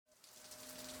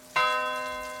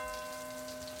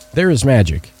There is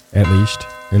magic, at least,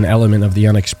 an element of the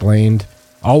unexplained,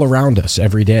 all around us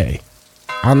every day.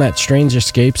 On that strange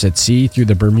escapes at sea through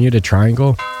the Bermuda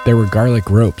Triangle, there were garlic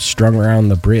ropes strung around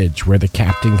the bridge where the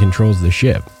captain controls the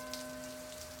ship.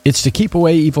 It's to keep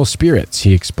away evil spirits,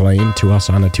 he explained to us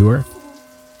on a tour.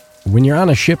 When you're on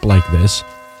a ship like this,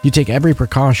 you take every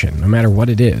precaution, no matter what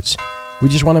it is. We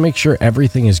just want to make sure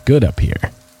everything is good up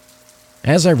here.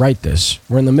 As I write this,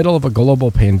 we're in the middle of a global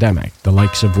pandemic, the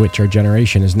likes of which our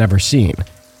generation has never seen.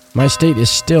 My state is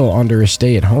still under a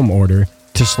stay-at-home order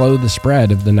to slow the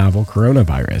spread of the novel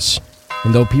coronavirus.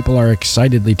 And though people are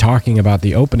excitedly talking about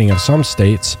the opening of some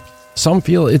states, some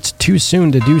feel it's too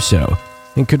soon to do so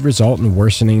and could result in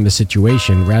worsening the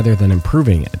situation rather than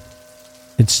improving it.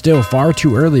 It's still far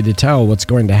too early to tell what's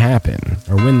going to happen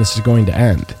or when this is going to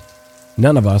end.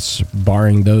 None of us,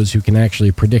 barring those who can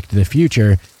actually predict the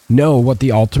future, know what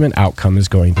the ultimate outcome is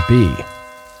going to be.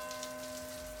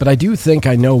 But I do think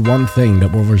I know one thing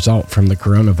that will result from the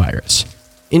coronavirus.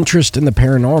 Interest in the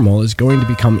paranormal is going to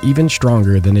become even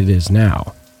stronger than it is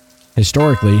now.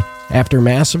 Historically, after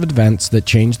massive events that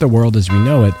changed the world as we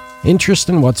know it, interest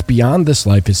in what's beyond this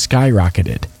life has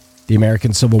skyrocketed. The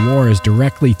American Civil War is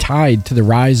directly tied to the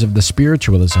rise of the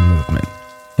spiritualism movement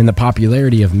and the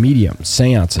popularity of mediums,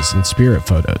 seances, and spirit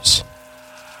photos.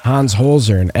 Hans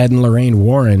Holzer and Ed and Lorraine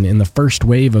Warren in the first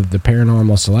wave of the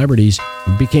paranormal celebrities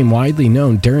became widely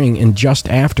known during and just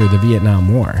after the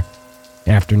Vietnam War.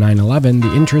 After 9/11,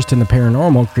 the interest in the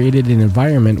paranormal created an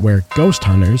environment where Ghost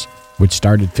Hunters, which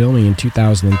started filming in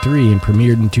 2003 and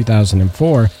premiered in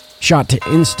 2004, shot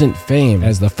to instant fame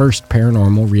as the first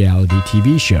paranormal reality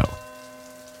TV show.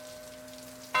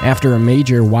 After a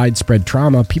major widespread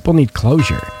trauma, people need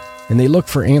closure, and they look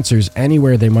for answers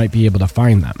anywhere they might be able to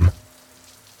find them.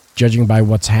 Judging by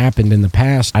what's happened in the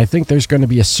past, I think there's going to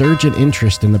be a surge in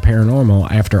interest in the paranormal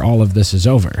after all of this is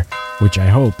over, which I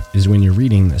hope is when you're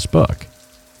reading this book.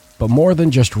 But more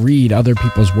than just read other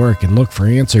people's work and look for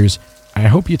answers, I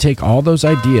hope you take all those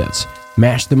ideas,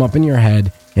 mash them up in your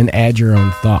head, and add your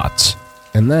own thoughts.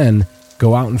 And then,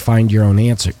 go out and find your own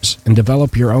answers, and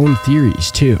develop your own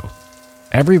theories too.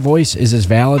 Every voice is as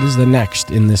valid as the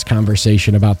next in this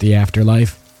conversation about the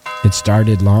afterlife. It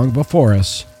started long before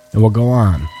us, and will go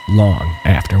on long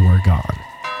after we're gone.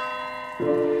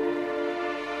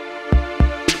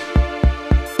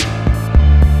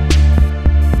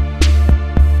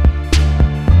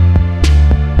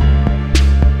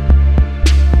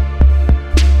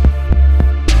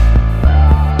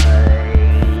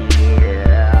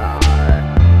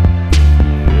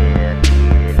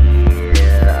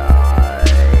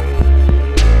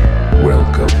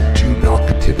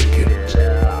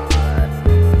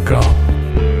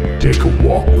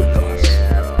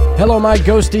 Hello, my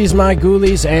ghosties, my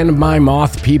ghoulies, and my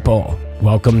moth people.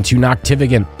 Welcome to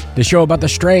Noctivagant, the show about the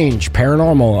strange,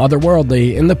 paranormal,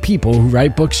 otherworldly, and the people who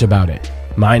write books about it.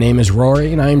 My name is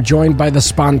Rory, and I am joined by the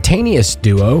spontaneous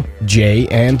duo, Jay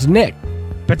and Nick.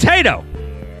 Potato!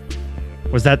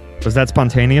 Was that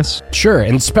spontaneous? Sure,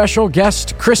 and special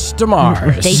guest, Chris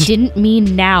DeMars. They didn't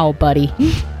mean now, buddy.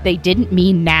 They didn't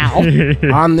mean now.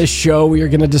 On this show, we are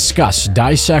going to discuss,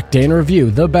 dissect, and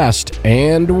review the best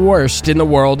and worst in the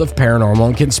world of paranormal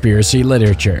and conspiracy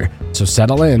literature. So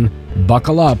settle in,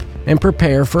 buckle up, and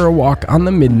prepare for a walk on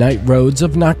the midnight roads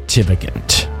of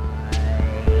Noctivagant.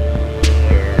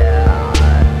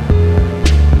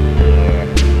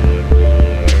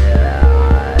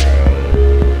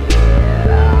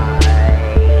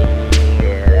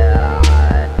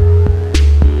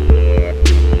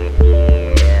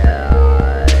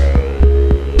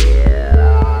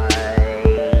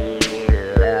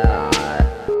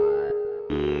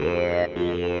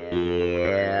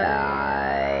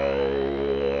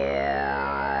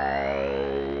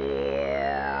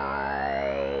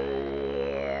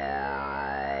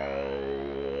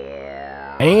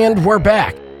 And we're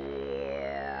back.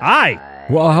 Hi.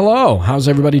 Well, hello. How's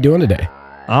everybody doing today?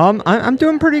 I'm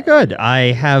doing pretty good.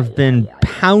 I have been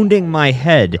pounding my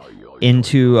head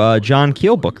into a John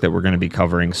Keel book that we're going to be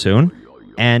covering soon,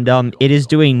 and it is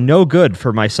doing no good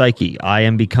for my psyche. I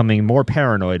am becoming more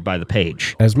paranoid by the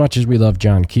page. As much as we love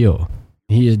John Keel,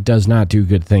 he does not do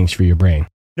good things for your brain.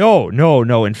 No.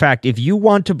 In fact, if you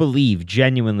want to believe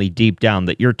genuinely deep down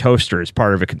that your toaster is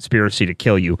part of a conspiracy to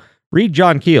kill you, read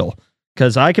John Keel.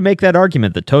 Because I can make that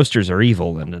argument that toasters are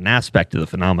evil and an aspect of the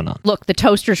phenomenon. Look, the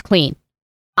toaster's clean.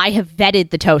 I have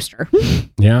vetted the toaster.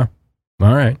 Yeah?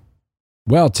 All right.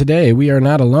 Well, today we are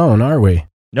not alone, are we?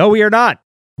 No, we are not.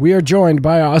 We are joined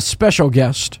by a special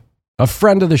guest, a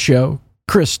friend of the show,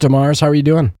 Chris DeMars. How are you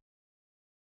doing?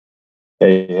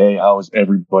 Hey, how's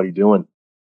everybody doing?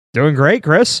 Doing great,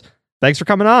 Chris. Thanks for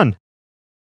coming on.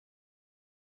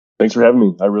 Thanks for having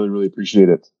me. I really, really appreciate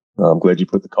it. I'm glad you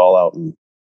put the call out and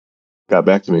got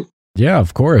back to me. Yeah,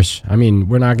 of course. I mean,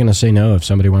 we're not going to say no if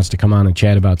somebody wants to come on and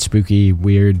chat about spooky,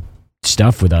 weird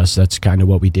stuff with us. That's kind of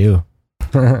what we do.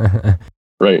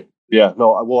 Right. Yeah.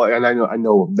 No. Well, and I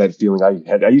know that feeling.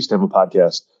 I used to have a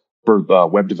podcast for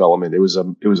web development. It was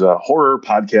a horror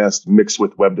podcast mixed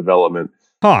with web development.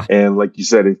 Huh. And like you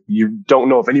said, you don't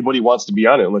know if anybody wants to be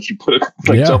on it unless you put it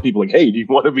tell people like, hey, do you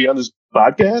want to be on this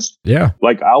podcast? Yeah.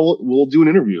 Like we'll do an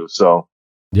interview. So.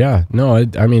 Yeah, no,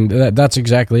 I mean, that's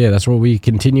exactly it. That's what we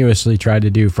continuously try to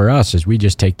do for us is we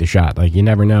just take the shot. Like, you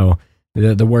never know.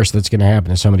 The worst that's going to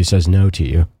happen is somebody says no to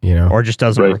you, you know? Or just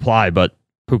doesn't reply, but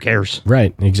who cares?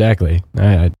 Right, exactly.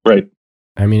 Right.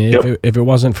 I mean, if it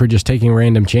wasn't for just taking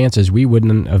random chances, we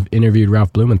wouldn't have interviewed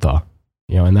Ralph Blumenthal,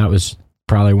 you know, and that was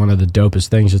probably one of the dopest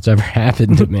things that's ever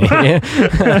happened to me.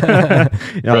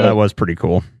 That was pretty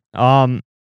cool.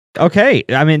 Okay,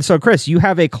 I mean, so Chris, you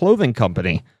have a clothing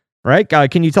company. Right?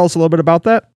 Can you tell us a little bit about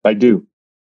that? I do.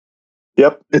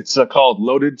 Yep. It's called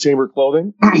Loaded Chamber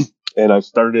Clothing. And I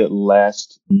started it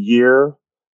last year.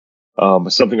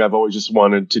 Something I've always just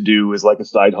wanted to do is like a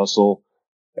side hustle.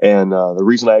 And the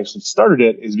reason I actually started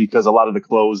it is because a lot of the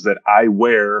clothes that I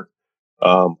wear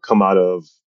come out of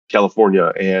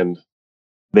California. And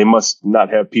they must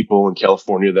not have people in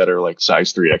California that are like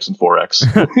size 3X and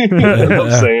 4X. You know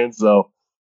what I'm saying? So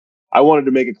I wanted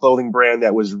to make a clothing brand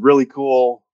that was really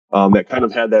cool. That kind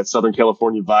of had that Southern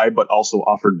California vibe, but also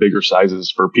offered bigger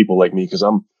sizes for people like me. Cause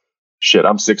I'm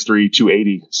 6'3",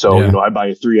 280. So, you know, I buy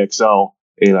a 3XL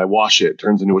and I wash it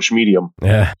turns into a medium.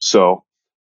 Yeah. So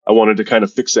I wanted to kind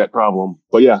of fix that problem,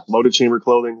 but yeah, Loaded Chamber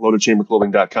Clothing,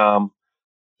 loadedchamberclothing.com.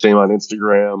 Same on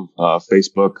Instagram,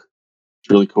 Facebook. It's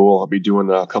really cool. I'll be doing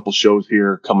a couple shows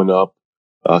here coming up,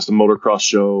 some motocross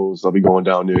shows. I'll be going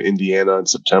down to Indiana in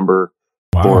September.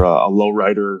 Wow. For a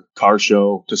lowrider car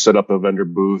show to set up a vendor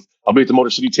booth. I'll be at the Motor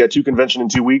City Tattoo Convention in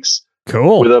 2 weeks.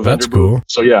 Cool. With a vendor That's cool. booth.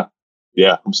 So yeah,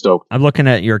 I'm stoked. I'm looking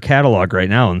at your catalog right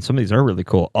now, and some of these are really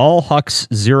cool. All hucks,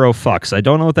 zero fucks. I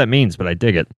don't know what that means, but I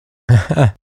dig it.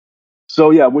 So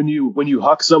yeah, when you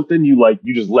huck something, you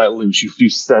just let loose. You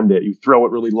send it. You throw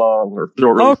it really long or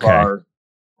throw it really far.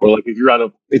 Or like if you're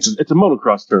on it's a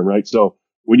motocross term, right? So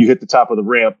when you hit the top of the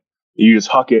ramp, you just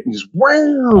huck it and just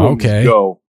okay.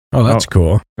 Go. Oh, that's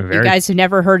cool. You guys have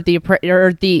never heard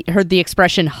the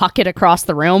expression "huck it across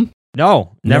the room"?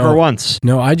 No, never once.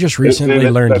 No, I just recently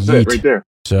learned that's yeet. It right there.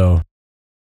 So,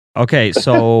 okay,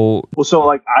 so well, so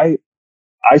like I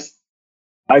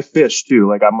fish too.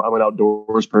 Like I'm an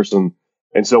outdoors person,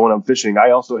 and so when I'm fishing,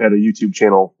 I also had a YouTube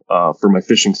channel for my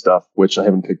fishing stuff, which I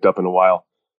haven't picked up in a while.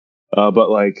 But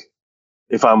like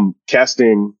if I'm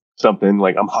casting something,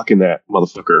 like I'm hucking that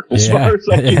motherfucker as far as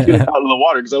I can get it out of the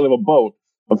water because I don't have a boat.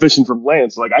 I'm fishing from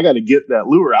land, so like I got to get that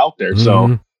lure out there.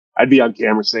 So I'd be on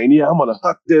camera saying, "Yeah, I'm gonna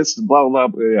huck this," and blah blah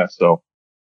blah. Yeah, so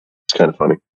it's kind of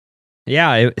funny.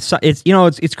 Yeah,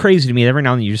 it's crazy to me. Every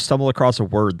now and then you just stumble across a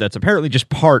word that's apparently just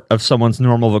part of someone's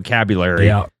normal vocabulary.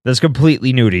 Yeah. That's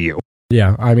completely new to you.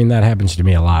 Yeah, I mean that happens to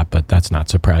me a lot, but that's not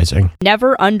surprising.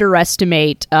 Never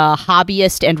underestimate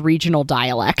hobbyist and regional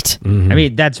dialect. I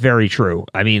mean that's very true.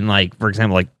 I mean, like for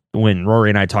example, like when Rory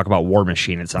and I talk about War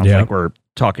Machine, it sounds like we're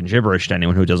talking gibberish to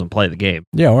anyone who doesn't play the game.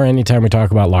 Yeah, or anytime we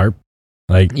talk about LARP,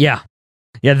 like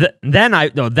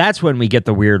that's when we get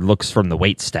the weird looks from the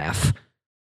wait staff.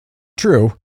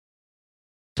 True,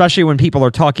 especially when people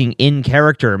are talking in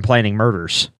character and planning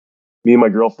murders. Me and my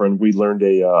girlfriend, we learned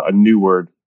a new word.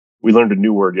 We learned a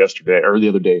new word yesterday or the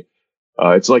other day.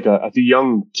 It's like a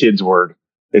young kid's word.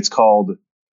 It's called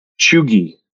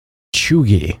chuggy.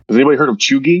 Chuggy. Has anybody heard of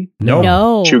chuggy?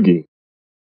 No. Chuggy.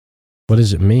 What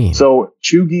does it mean? So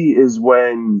chuggy is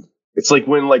when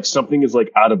something is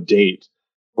like out of date.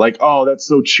 Like, oh, that's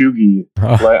so chuggy.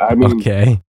 Like, I mean,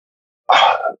 okay.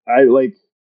 I like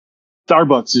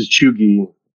Starbucks is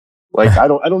chuggy. Like, I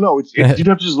don't know. It's you have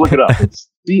to just look it up. It's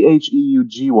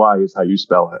CHEUGY is how you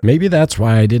spell it. Maybe that's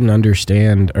why I didn't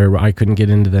understand, or I couldn't get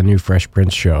into the new Fresh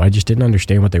Prince show. I just didn't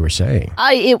understand what they were saying.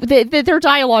 Their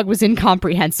dialogue was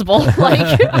incomprehensible. Like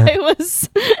I was,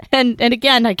 and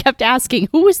again, I kept asking,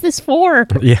 "Who is this for?"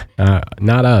 Yeah,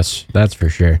 not us. That's for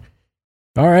sure.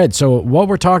 All right, so what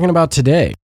we're talking about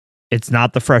today? It's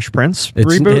not the Fresh Prince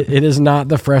reboot? It is not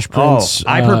the Fresh Prince. Oh,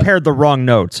 I prepared the wrong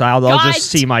notes. I'll just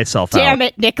see myself out. Damn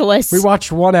it, Nicholas. We watched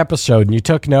one episode and you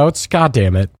took notes? God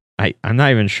damn it. I'm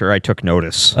not even sure I took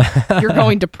notice. You're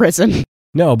going to prison.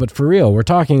 No, but for real, we're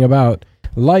talking about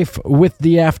Life with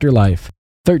the Afterlife.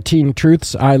 13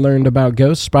 Truths I Learned About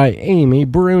Ghosts by Amy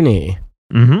Bruni.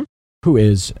 Mm-hmm. Who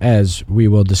is, as we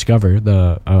will discover,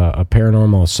 a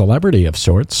paranormal celebrity of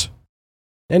sorts.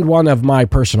 And one of my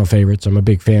personal favorites. I'm a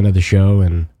big fan of the show,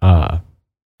 and a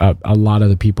lot of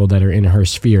the people that are in her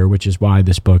sphere, which is why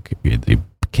this book it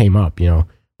came up. You know,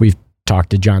 we've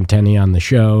talked to John Tenney on the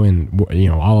show, and you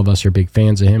know, all of us are big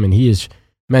fans of him, and he is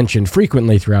mentioned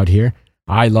frequently throughout here.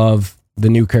 I love the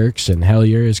Newkirks, and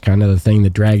Hellier is kind of the thing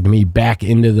that dragged me back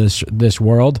into this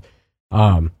world.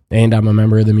 And I'm a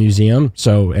member of the museum,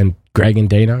 so, and Greg and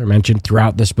Dana are mentioned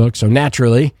throughout this book, so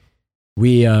naturally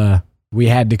we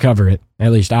had to cover it.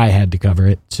 At least I had to cover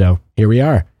it. So here we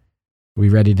are. We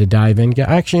ready to dive in?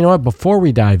 Actually, you know what? Before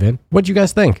we dive in, what'd you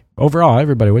guys think? Overall,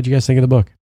 everybody, what'd you guys think of the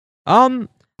book? I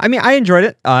mean, I enjoyed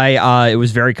it. It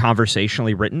was very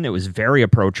conversationally written. It was very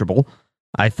approachable.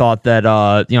 I thought that,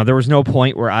 there was no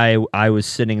point where I was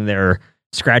sitting there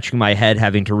scratching my head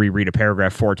having to reread a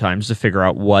paragraph 4 times to figure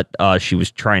out what she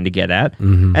was trying to get at.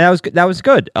 Mm-hmm. And that was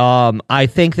good. I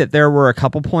think that there were a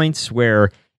couple points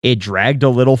where it dragged a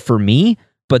little for me,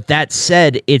 but that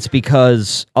said, it's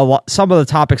because some of the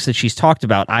topics that she's talked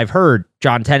about, I've heard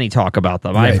John Tenney talk about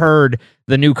them. Right. I've heard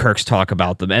the Newkirks talk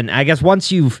about them. And I guess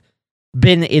once you've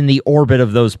been in the orbit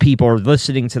of those people or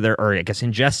listening to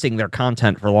ingesting their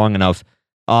content for long enough,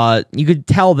 you could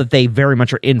tell that they very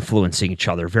much are influencing each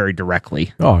other very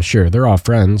directly. Oh, sure. They're all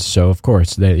friends, so of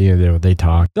course they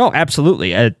talk. Oh,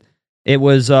 absolutely. It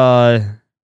was, I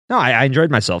enjoyed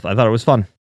myself. I thought it was fun.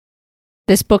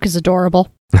 This book is adorable.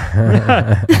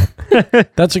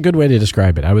 That's a good way to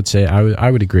describe it. I would say I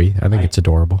would agree. I think it's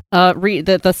adorable. Read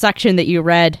the section that you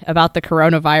read about the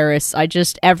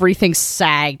coronavirus. Everything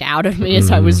sagged out of me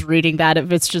as I was reading that.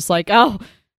 It's just like,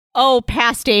 oh,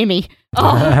 past Amy.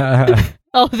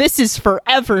 Oh, this is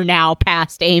forever now,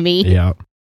 past Amy. Yeah.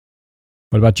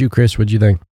 What about you, Chris? What'd you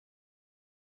think?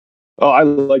 Oh, I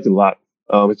liked it a lot.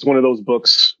 It's one of those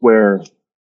books where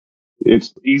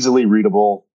it's easily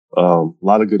readable. A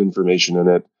lot of good information in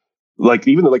it. Like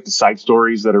even the side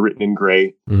stories that are written in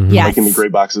gray, Mm-hmm. Yes. like in the gray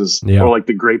boxes, Yeah. or like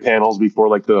the gray panels before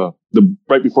like the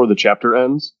right before the chapter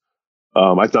ends.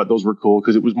 I thought those were cool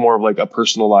because it was more of like a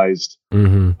personalized,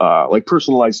 Mm-hmm.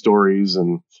 personalized stories.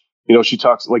 And, you know, she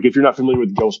talks like, if you're not familiar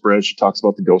with Ghost Bread, she talks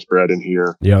about the Ghost Bread in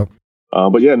here. Yep.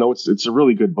 But yeah, no, it's a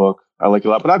really good book. I like it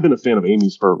a lot, but I've been a fan of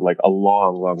Amy's for like a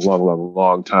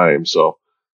long time. So,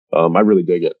 I really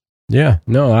dig it. Yeah.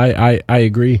 No, I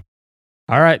agree.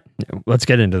 All right, let's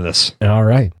get into this. All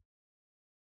right.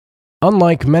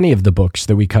 Unlike many of the books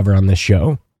that we cover on this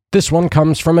show, this one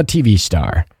comes from a TV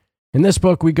star. In this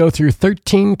book, we go through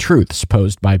 13 truths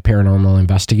posed by paranormal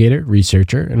investigator,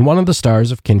 researcher, and one of the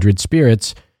stars of Kindred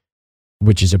Spirits,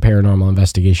 which is a paranormal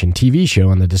investigation TV show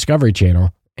on the Discovery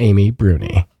Channel, Amy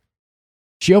Bruni.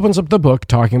 She opens up the book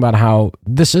talking about how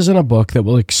this isn't a book that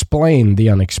will explain the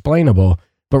unexplainable,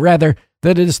 but rather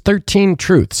that it is 13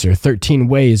 truths or 13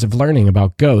 ways of learning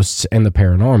about ghosts and the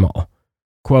paranormal.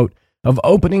 Quote, of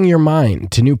opening your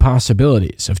mind to new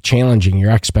possibilities, of challenging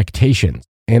your expectations,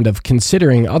 and of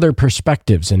considering other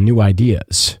perspectives and new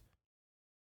ideas.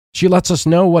 She lets us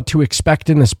know what to expect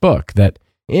in this book, that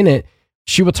in it,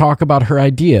 she will talk about her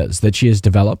ideas that she has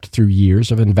developed through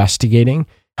years of investigating,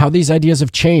 how these ideas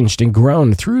have changed and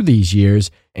grown through these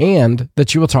years, and that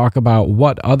she will talk about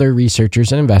what other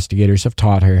researchers and investigators have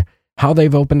taught her, how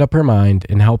they've opened up her mind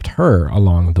and helped her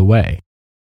along the way.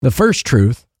 The first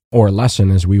truth, or lesson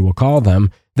as we will call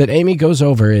them, that Amy goes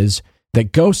over is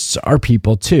that ghosts are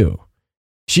people too.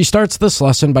 She starts this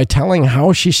lesson by telling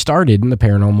how she started in the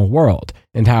paranormal world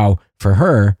and how, for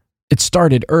her, it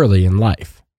started early in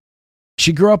life.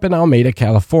 She grew up in Alameda,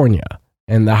 California,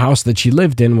 and the house that she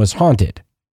lived in was haunted,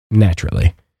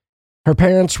 naturally. Her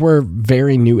parents were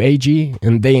very new agey,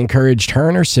 and they encouraged her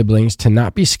and her siblings to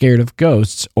not be scared of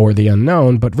ghosts or the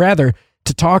unknown, but rather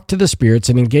to talk to the spirits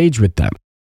and engage with them.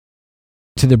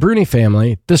 To the Bruni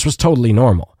family, this was totally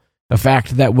normal, a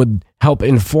fact that would help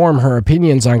inform her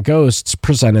opinions on ghosts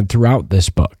presented throughout this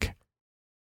book.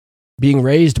 Being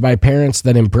raised by parents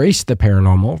that embraced the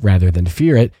paranormal rather than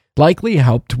fear it likely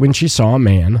helped when she saw a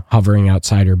man hovering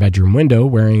outside her bedroom window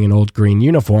wearing an old green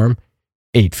uniform,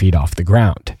 8 feet off the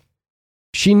ground.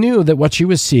 She knew that what she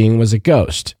was seeing was a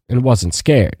ghost and wasn't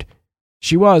scared.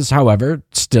 She was, however,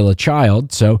 still a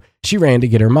child, so she ran to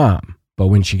get her mom, but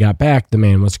when she got back, the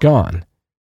man was gone.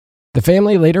 The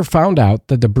family later found out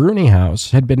that the Bruni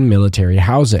house had been military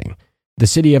housing. The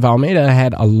city of Alameda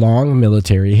had a long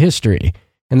military history,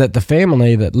 and that the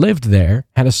family that lived there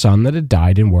had a son that had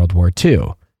died in World War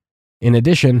II. In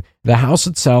addition, the house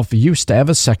itself used to have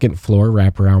a second-floor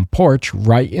wraparound porch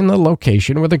right in the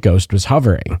location where the ghost was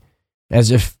hovering, as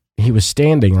if he was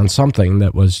standing on something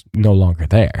that was no longer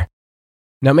there.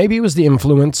 Now, maybe it was the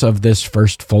influence of this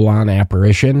first full-on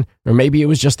apparition, or maybe it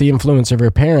was just the influence of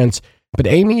her parents, But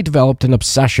Amy developed an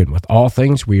obsession with all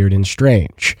things weird and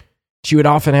strange. She would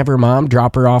often have her mom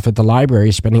drop her off at the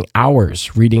library, spending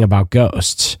hours reading about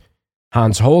ghosts.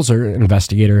 Hans Holzer,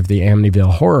 investigator of the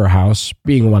Amityville Horror House,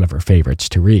 being one of her favorites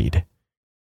to read.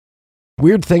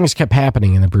 Weird things kept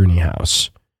happening in the Bruni house.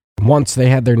 Once they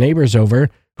had their neighbors over,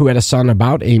 who had a son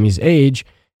about Amy's age,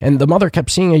 and the mother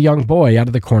kept seeing a young boy out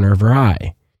of the corner of her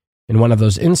eye. In one of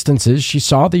those instances, she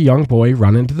saw the young boy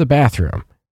run into the bathroom.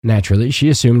 Naturally, she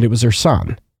assumed it was her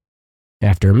son.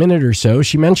 After a minute or so,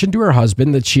 she mentioned to her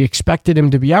husband that she expected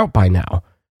him to be out by now.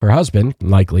 Her husband,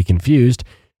 likely confused,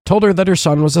 told her that her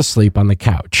son was asleep on the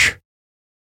couch.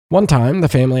 One time, the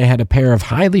family had a pair of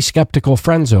highly skeptical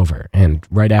friends over, and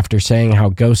right after saying how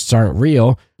ghosts aren't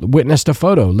real, witnessed a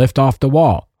photo lift off the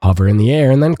wall, hover in the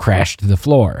air, and then crash to the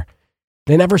floor.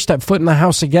 They never stepped foot in the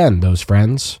house again, those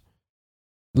friends.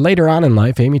 Later on in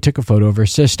life, Amy took a photo of her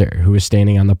sister, who was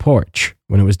standing on the porch.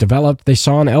 When it was developed, they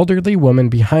saw an elderly woman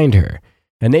behind her.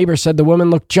 A neighbor said the woman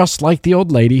looked just like the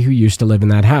old lady who used to live in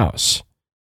that house.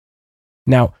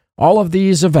 Now, all of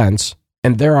these events,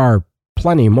 and there are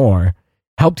plenty more,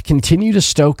 helped continue to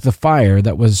stoke the fire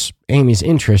that was Amy's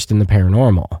interest in the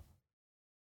paranormal.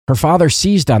 Her father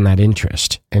seized on that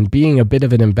interest, and being a bit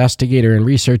of an investigator and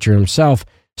researcher himself,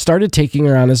 started taking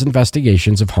her on his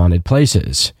investigations of haunted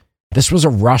places. This was a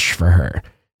rush for her.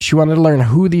 She wanted to learn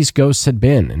who these ghosts had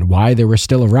been and why they were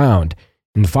still around,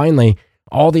 and finally,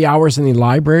 all the hours in the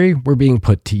library were being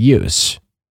put to use.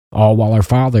 All while her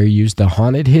father used the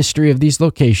haunted history of these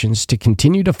locations to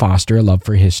continue to foster a love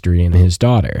for history in his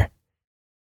daughter.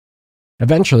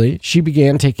 Eventually, she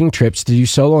began taking trips to do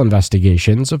solo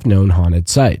investigations of known haunted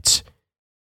sites.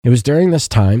 It was during this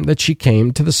time that she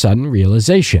came to the sudden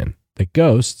realization that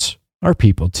ghosts are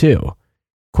people too.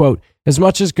 Quote, as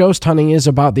much as ghost hunting is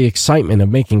about the excitement of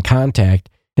making contact,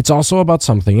 it's also about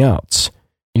something else.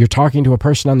 You're talking to a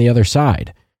person on the other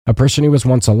side, a person who was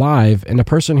once alive, and a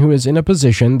person who is in a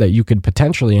position that you could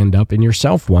potentially end up in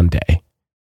yourself one day.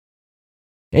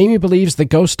 Amy believes that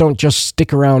ghosts don't just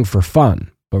stick around for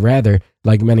fun, but rather,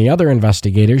 like many other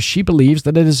investigators, she believes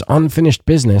that it is unfinished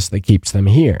business that keeps them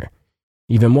here.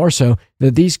 Even more so,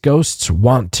 that these ghosts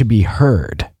want to be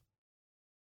heard.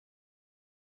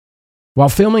 While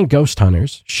filming Ghost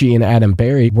Hunters, she and Adam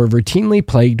Berry were routinely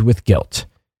plagued with guilt.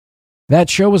 That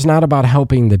show was not about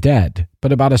helping the dead,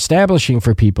 but about establishing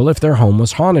for people if their home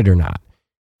was haunted or not.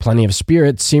 Plenty of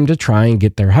spirits seemed to try and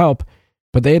get their help,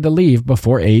 but they had to leave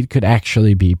before aid could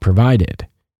actually be provided.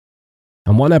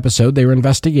 On one episode, they were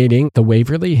investigating the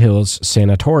Waverly Hills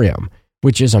Sanatorium,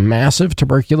 which is a massive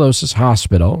tuberculosis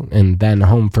hospital and then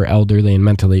home for elderly and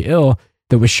mentally ill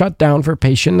that was shut down for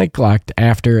patient neglect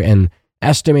after an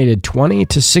estimated 20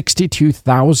 to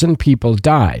 62,000 people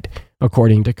died,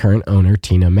 according to current owner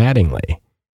Tina Mattingly.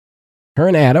 Her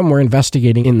and Adam were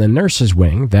investigating in the nurses'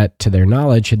 wing that, to their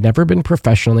knowledge, had never been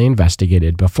professionally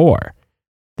investigated before.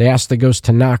 They asked the ghost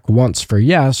to knock once for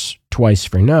yes, twice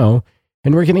for no,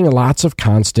 and were getting lots of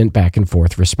constant back and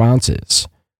forth responses.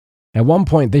 At one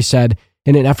point, they said,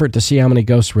 in an effort to see how many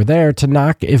ghosts were there, to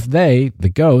knock if they, the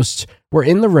ghosts, were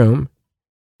in the room,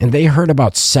 and they heard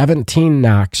about 17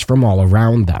 knocks from all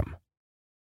around them.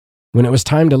 When it was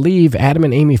time to leave, Adam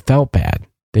and Amy felt bad.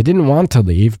 They didn't want to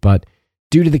leave, but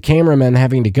due to the cameramen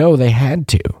having to go, they had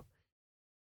to.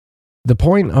 The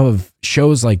point of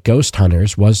shows like Ghost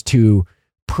Hunters was to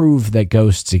prove that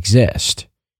ghosts exist.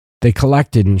 They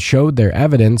collected and showed their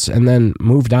evidence and then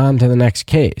moved on to the next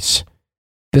case.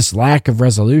 This lack of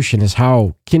resolution is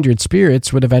how kindred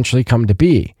spirits would eventually come to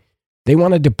be. They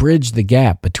wanted to bridge the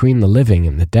gap between the living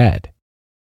and the dead.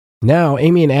 Now,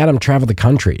 Amy and Adam travel the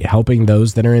country, helping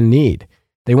those that are in need.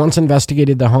 They once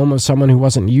investigated the home of someone who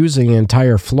wasn't using an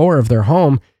entire floor of their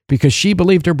home because she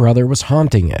believed her brother was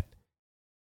haunting it.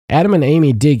 Adam and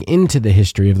Amy dig into the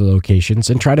history of the locations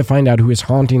and try to find out who is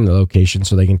haunting the location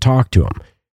so they can talk to him.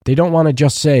 They don't want to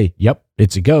just say, yep,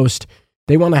 it's a ghost.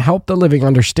 They want to help the living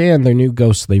understand their new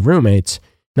ghostly roommates,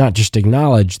 not just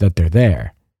acknowledge that they're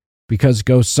there. Because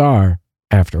ghosts are,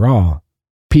 after all,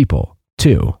 people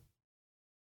too.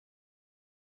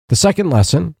 The second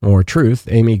lesson, or truth,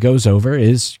 Amy goes over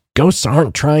is ghosts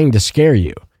aren't trying to scare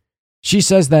you. She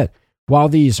says that while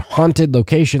these haunted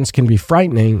locations can be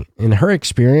frightening, in her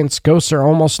experience, ghosts are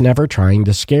almost never trying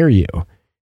to scare you.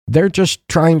 They're just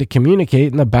trying to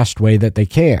communicate in the best way that they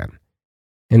can.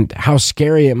 And how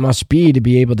scary it must be to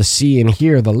be able to see and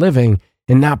hear the living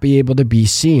and not be able to be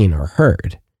seen or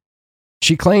heard.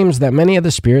 She claims that many of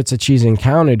the spirits that she's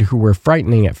encountered who were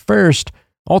frightening at first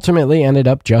ultimately ended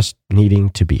up just needing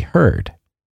to be heard.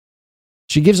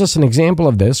 She gives us an example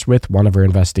of this with one of her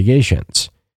investigations.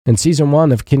 In season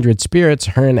 1 of Kindred Spirits,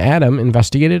 her and Adam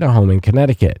investigated a home in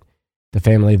Connecticut. The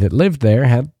family that lived there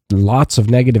had lots of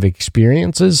negative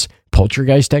experiences,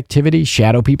 poltergeist activity,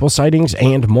 shadow people sightings,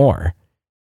 and more.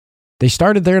 They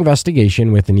started their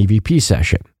investigation with an EVP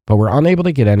session, but were unable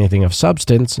to get anything of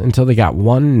substance until they got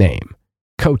one name,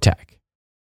 Kotek.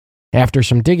 After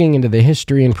some digging into the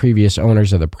history and previous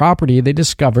owners of the property, they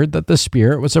discovered that the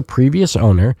spirit was a previous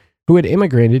owner who had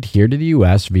immigrated here to the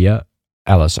U.S. via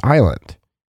Ellis Island.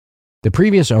 The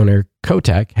previous owner,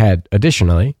 Kotek, had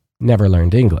additionally never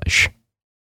learned English.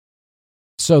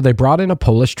 So they brought in a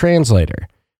Polish translator.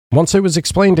 Once it was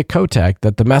explained to Kotek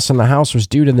that the mess in the house was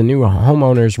due to the new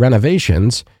homeowner's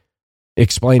renovations,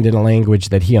 explained in a language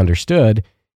that he understood,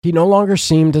 he no longer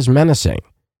seemed as menacing.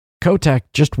 Kotek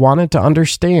just wanted to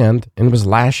understand and was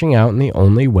lashing out in the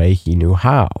only way he knew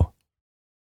how.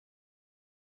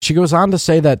 She goes on to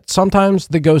say that sometimes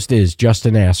the ghost is just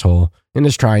an asshole and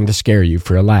is trying to scare you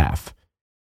for a laugh.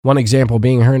 One example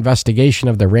being her investigation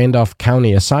of the Randolph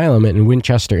County Asylum in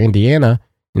Winchester, Indiana,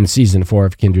 in Season 4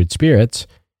 of Kindred Spirits.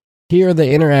 Here they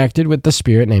interacted with the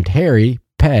spirit named Harry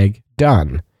Peg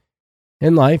Dunn.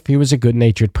 In life, he was a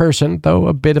good-natured person, though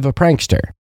a bit of a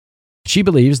prankster. She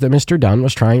believes that Mr. Dunn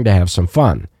was trying to have some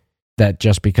fun, that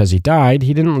just because he died,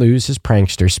 he didn't lose his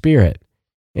prankster spirit.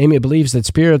 Amy believes that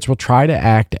spirits will try to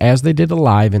act as they did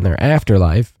alive in their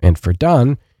afterlife, and for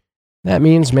Dunn, that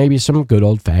means maybe some good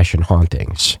old-fashioned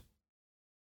hauntings.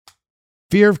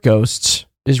 Fear of ghosts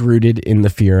is rooted in the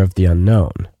fear of the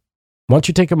unknown. Once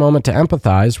you take a moment to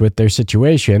empathize with their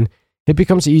situation, it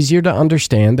becomes easier to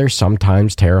understand their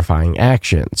sometimes terrifying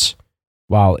actions.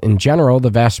 While in general, the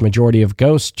vast majority of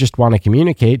ghosts just want to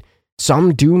communicate,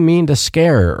 some do mean to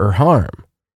scare or harm,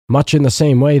 much in the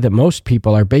same way that most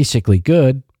people are basically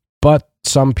good, but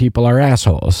some people are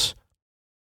assholes.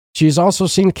 She has also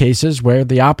seen cases where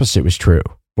the opposite was true,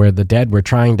 where the dead were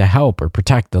trying to help or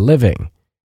protect the living.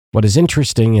 What is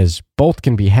interesting is both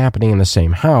can be happening in the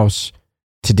same house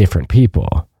to different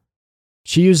people.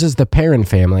 She uses the Perron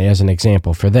family as an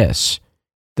example for this.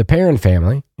 The Perron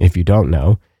family, if you don't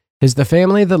know, is the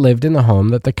family that lived in the home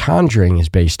that The Conjuring is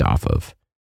based off of.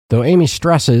 Though Amy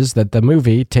stresses that the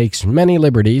movie takes many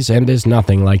liberties and is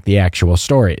nothing like the actual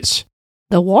stories.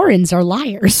 The Warrens are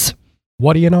liars.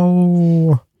 What do you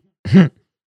know?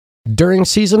 During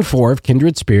Season 4 of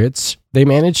Kindred Spirits, they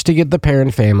managed to get the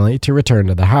Perron family to return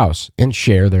to the house and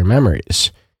share their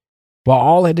memories. While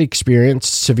all had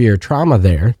experienced severe trauma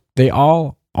there, they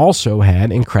all also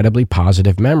had incredibly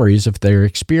positive memories of their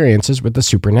experiences with the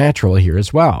supernatural here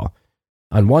as well.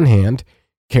 On one hand,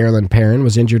 Carolyn Perron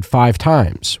was injured 5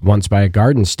 times, once by a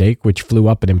garden stake which flew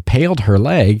up and impaled her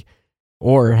leg,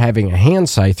 or having a hand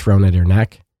scythe thrown at her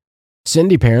neck.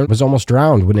 Cindy Perron was almost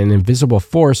drowned when an invisible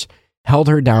force held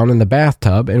her down in the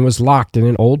bathtub and was locked in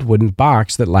an old wooden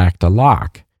box that lacked a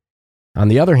lock. On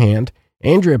the other hand,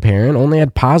 Andrea Perron only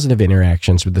had positive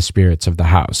interactions with the spirits of the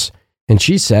house, and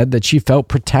she said that she felt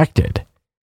protected.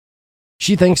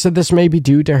 She thinks that this may be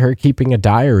due to her keeping a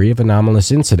diary of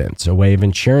anomalous incidents, a way of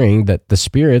ensuring that the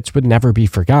spirits would never be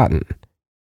forgotten.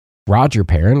 Roger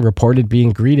Perron reported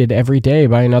being greeted every day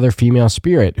by another female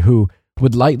spirit who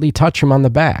would lightly touch him on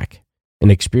the back, an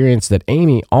experience that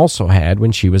Amy also had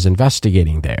when she was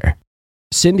investigating there.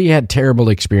 Cindy had terrible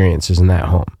experiences in that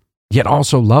home, yet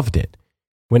also loved it.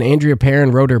 When Andrea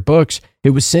Perron wrote her books,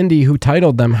 it was Cindy who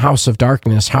titled them House of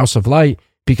Darkness, House of Light,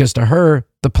 because to her,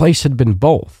 the place had been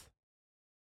both.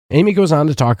 Amy goes on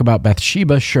to talk about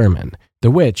Bathsheba Sherman,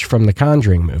 the witch from the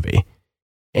Conjuring movie.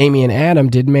 Amy and Adam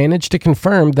did manage to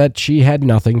confirm that she had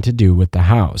nothing to do with the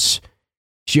house.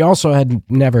 She also had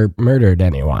never murdered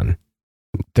anyone.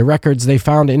 The records they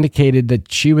found indicated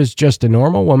that she was just a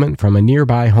normal woman from a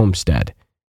nearby homestead.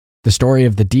 The story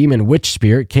of the demon witch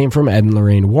spirit came from Ed and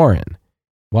Lorraine Warren.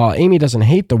 While Amy doesn't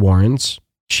hate the Warrens,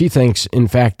 she thinks, in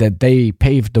fact, that they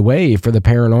paved the way for the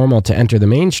paranormal to enter the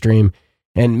mainstream,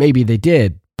 and maybe they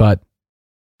did, but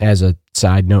as a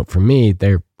side note from me,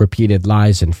 their repeated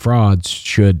lies and frauds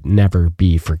should never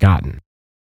be forgotten.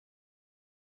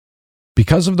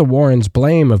 Because of the Warrens'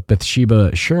 blame of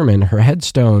Bathsheba Sherman, her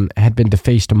headstone had been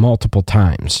defaced multiple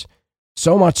times,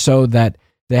 so much so that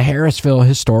the Harrisville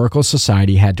Historical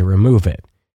Society had to remove it,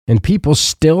 and people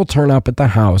still turn up at the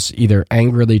house either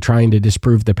angrily trying to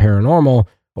disprove the paranormal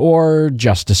or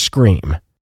just to scream.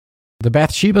 The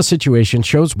Bathsheba situation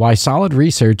shows why solid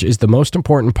research is the most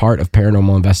important part of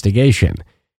paranormal investigation,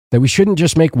 that we shouldn't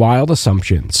just make wild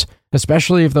assumptions,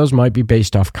 especially if those might be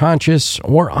based off conscious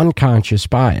or unconscious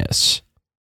bias.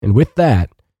 And with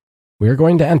that, we're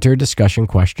going to enter discussion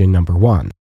question number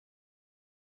 1.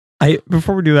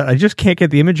 Before we do that, I just can't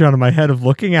get the image out of my head of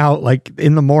looking out like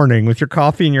in the morning with your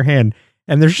coffee in your hand,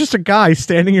 and there's just a guy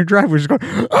standing in your driveway just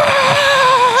going,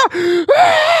 "Ah!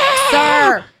 Ah!"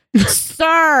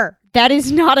 Sir, that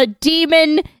is not a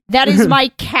demon. That is my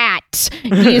cat.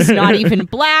 He is not even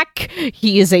black.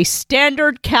 He is a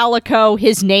standard calico.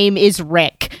 His name is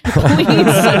Rick. Please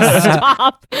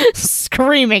stop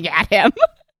screaming at him.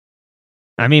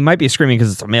 I mean, it might be screaming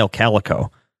because it's a male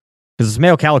calico. Because it's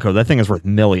male calico, that thing is worth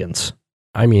millions.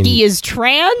 I mean, he is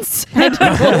trans, and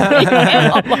we'll leave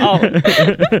him alone.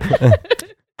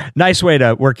 Nice way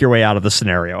to work your way out of the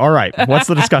scenario. All right, what's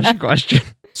the discussion question?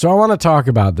 So I want to talk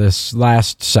about this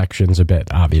last sections a bit,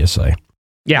 obviously.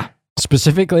 Yeah.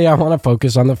 Specifically, I want to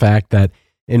focus on the fact that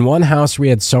in one house, we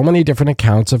had so many different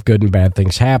accounts of good and bad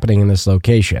things happening in this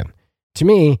location. To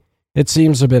me, it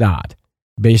seems a bit odd.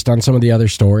 Based on some of the other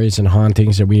stories and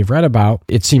hauntings that we've read about,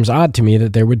 it seems odd to me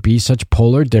that there would be such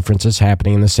polar differences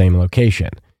happening in the same location.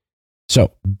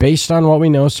 So, based on what we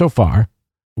know so far,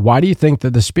 why do you think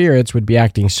that the spirits would be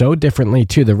acting so differently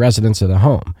to the residents of the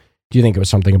home? Do you think it was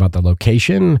something about the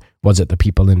location? Was it the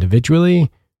people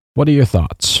individually? What are your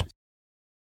thoughts?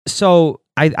 So,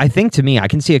 I think to me, I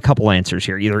can see a couple answers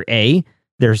here. Either A,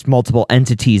 there's multiple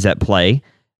entities at play.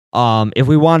 If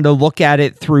we wanted to look at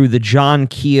it through the John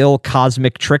Keel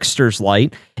cosmic trickster's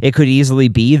light, it could easily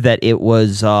be that it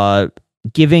was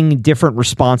giving different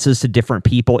responses to different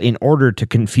people in order to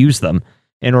confuse them,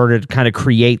 in order to kind of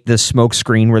create this smoke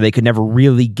screen where they could never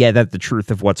really get at the truth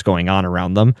of what's going on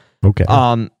around them. Okay.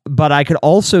 But I could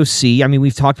also see, I mean,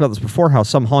 we've talked about this before, how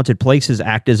some haunted places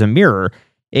act as a mirror.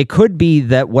 It could be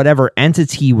that whatever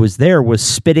entity was there was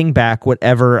spitting back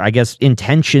whatever, I guess,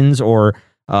 intentions or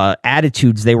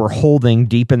attitudes they were holding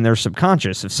deep in their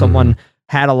subconscious. If someone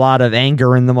had a lot of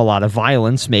anger in them, a lot of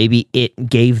violence, maybe it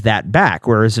gave that back.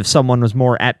 Whereas if someone was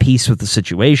more at peace with the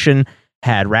situation,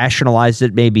 had rationalized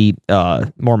it maybe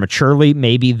more maturely,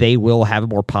 maybe they will have a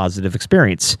more positive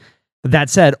experience. That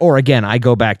said, or again, I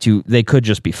go back to they could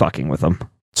just be fucking with them.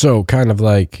 So kind of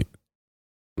like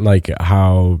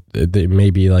how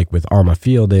maybe like with Alma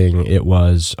Fielding, it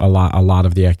was a lot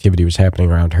of the activity was happening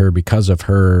around her because of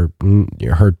the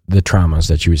traumas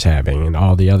that she was having and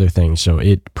all the other things. So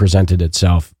it presented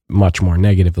itself much more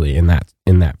negatively in that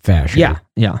fashion.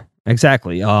 Yeah,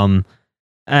 exactly. I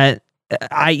think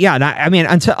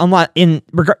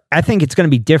it's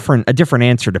going to be a different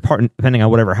answer depending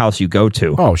on whatever house you go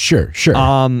to. Oh, sure.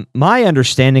 My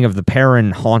understanding of the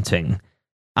Perrin haunting,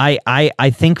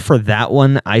 I think for that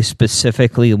one, I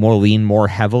specifically lean more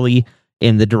heavily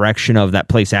in the direction of that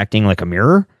place acting like a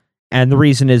mirror. And the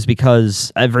reason is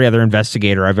because every other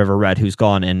investigator I've ever read who's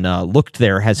gone and looked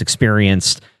there has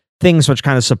experienced things which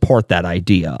kind of support that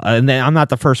idea. And then I'm not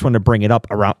the first one to bring it up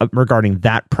regarding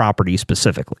that property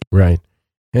specifically. Right.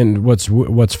 And what's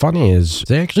funny is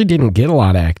they actually didn't get a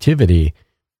lot of activity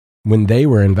when they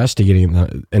were investigating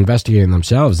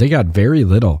themselves. They got very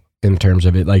little in terms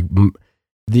of it. Like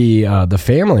the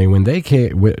family, when they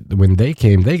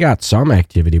came, they got some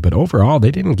activity, but overall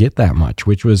they didn't get that much,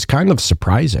 which was kind of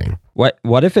surprising. What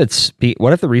if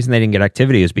the reason they didn't get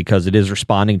activity is because it is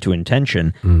responding to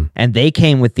intention, and they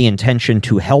came with the intention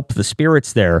to help the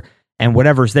spirits there, and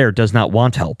whatever's there does not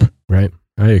want help. Right.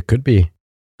 It could be.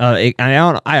 I'm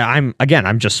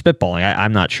just spitballing.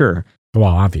 I'm not sure. Well,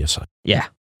 obviously. Yeah.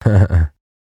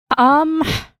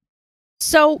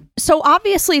 So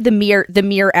obviously the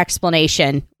mere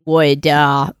explanation would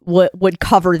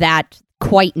cover that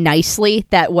quite nicely,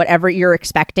 that whatever you're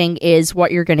expecting is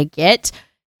what you're going to get.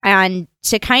 And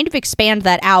to kind of expand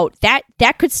that out,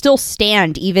 that could still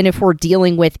stand even if we're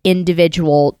dealing with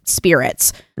individual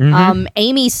spirits. Mm-hmm.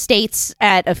 Amy states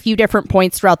at a few different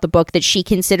points throughout the book that she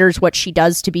considers what she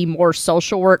does to be more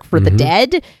social work for the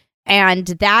dead. And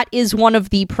that is one of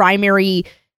the primary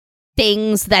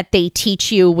things that they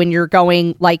teach you when you're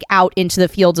going like out into the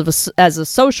fields as a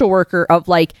social worker, of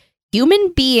like,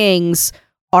 human beings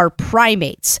are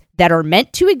primates that are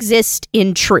meant to exist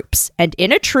in troops. And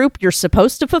in a troop, you're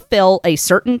supposed to fulfill a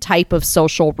certain type of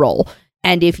social role.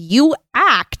 And if you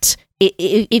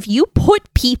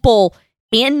put people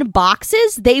in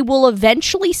boxes, they will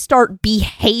eventually start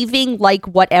behaving like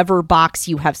whatever box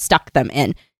you have stuck them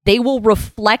in. They will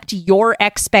reflect your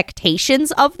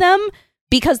expectations of them,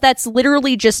 because that's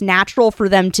literally just natural for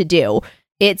them to do.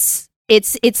 It's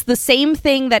the same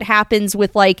thing that happens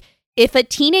with, like, if a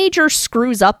teenager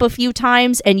screws up a few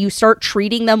times and you start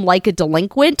treating them like a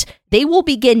delinquent, they will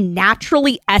begin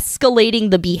naturally escalating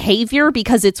the behavior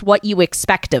because it's what you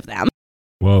expect of them.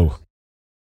 Whoa.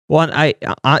 Well, and I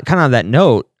kind of on that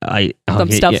note,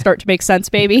 start to make sense,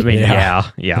 baby. I mean,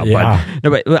 yeah.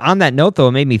 But on that note, though,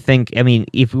 it made me think. I mean,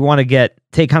 if we want to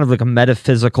take kind of like a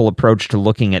metaphysical approach to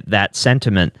looking at that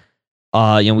sentiment,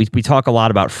 we talk a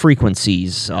lot about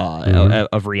frequencies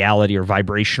of reality or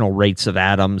vibrational rates of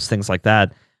atoms, things like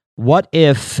that. what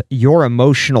if your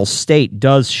emotional state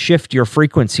does shift your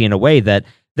frequency in a way that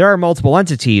there are multiple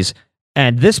entities,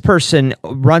 and this person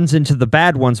runs into the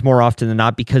bad ones more often than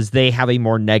not because they have a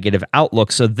more negative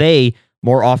outlook. So they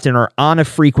more often are on a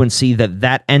frequency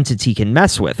that entity can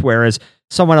mess with. Whereas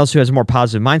someone else who has a more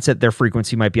positive mindset, their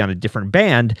frequency might be on a different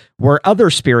band, where other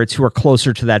spirits who are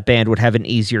closer to that band would have an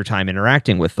easier time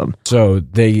interacting with them. So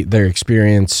their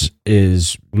experience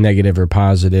is negative or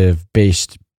positive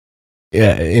based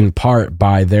in part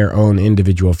by their own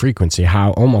individual frequency,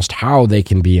 how they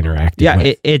can be interacting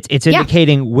with. It's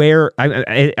indicating where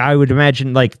I would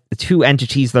imagine like two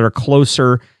entities that are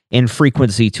closer in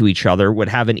frequency to each other would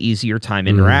have an easier time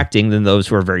interacting than those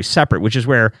who are very separate, which is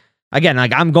where, again,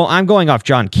 like I'm going off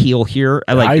John Keel here.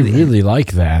 I really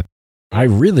like that.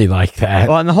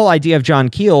 Well, and the whole idea of John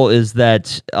Keel is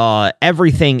that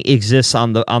everything exists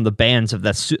on the bands of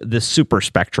this super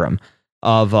spectrum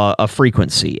of a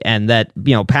frequency, and that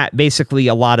basically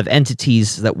a lot of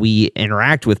entities that we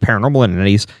interact with, paranormal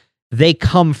entities, they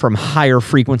come from higher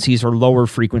frequencies or lower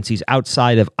frequencies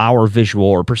outside of our visual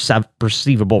or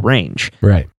perceivable range.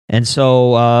 Right. And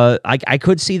so I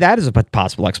could see that as a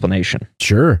possible explanation.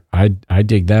 Sure. I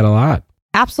dig that a lot.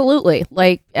 Absolutely.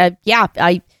 Like,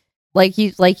 I like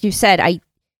you said,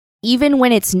 even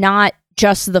when it's not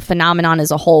just the phenomenon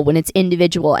as a whole, when it's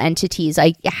individual entities,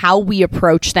 how we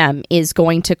approach them is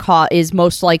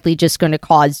most likely just going to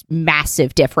cause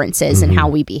massive differences in how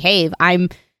we behave. I'm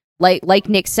like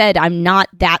Nick said, I'm not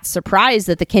that surprised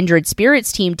that the Kindred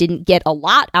Spirits team didn't get a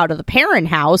lot out of the Perrin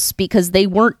house because they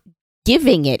weren't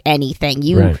giving it anything.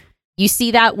 You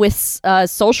see that with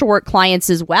social work clients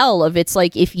as well, of it's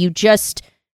like, if you just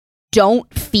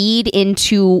don't feed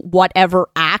into whatever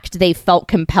act they felt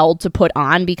compelled to put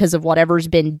on because of whatever's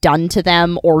been done to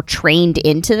them or trained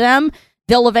into them,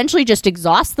 they'll eventually just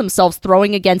exhaust themselves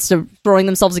throwing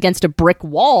themselves against a brick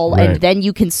wall. Right. And then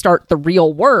you can start the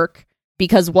real work,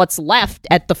 because what's left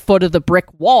at the foot of the brick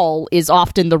wall is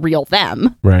often the real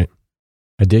them. Right.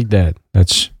 I dig that.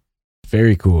 That's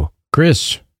very cool.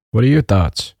 Chris, what are your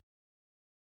thoughts?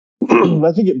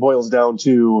 I think it boils down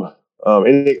to,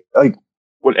 like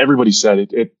what everybody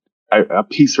said, a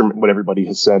piece from what everybody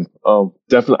has said.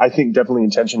 Definitely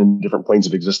intention in different planes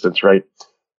of existence, right?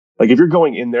 Like if you're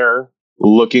going in there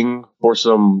looking for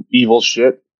some evil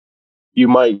shit, you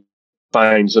might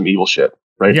find some evil shit,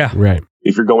 right? Yeah. Right.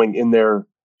 If you're going in there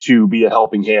to be a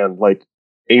helping hand, like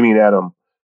Amy and Adam,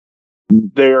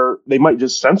 they might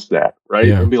just sense that, right?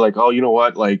 Yeah. And be like, oh, you know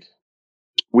what? Like,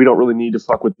 we don't really need to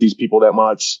fuck with these people that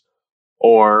much.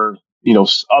 Or,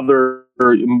 other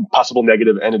possible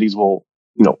negative entities will,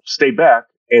 stay back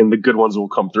and the good ones will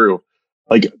come through.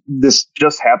 Like this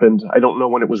just happened. I don't know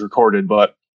when it was recorded,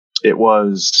 but it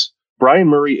was Brian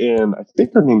Murray and I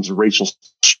think her name's Rachel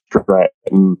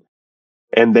Stratton.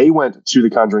 And they went to the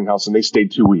Conjuring house and they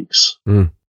stayed 2 weeks.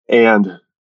 And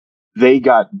they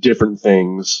got different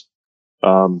things,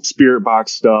 spirit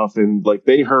box stuff. And like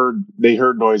they heard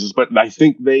noises, but I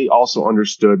think they also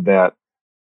understood that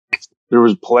there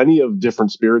was plenty of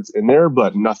different spirits in there,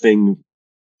 but nothing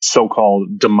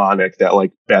so-called demonic that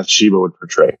like Bathsheba would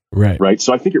portray. Right. Right.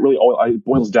 So I think it really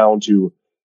boils down to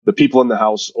the people in the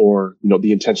house or,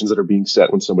 the intentions that are being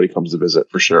set when somebody comes to visit,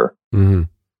 for sure. Mm-hmm.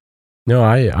 No,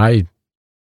 I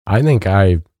think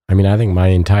my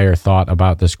entire thought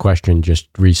about this question just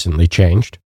recently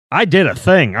changed. I did a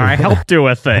thing. I helped do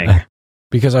a thing.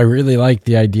 Because I really like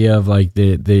the idea of like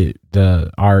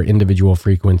our individual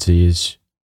frequencies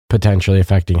potentially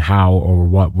affecting how or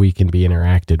what we can be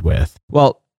interacted with.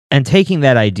 Well, and taking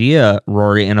that idea,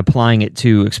 Rory, and applying it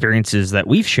to experiences that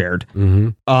we've shared.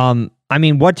 Mm-hmm.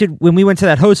 When we went to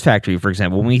that hose factory, for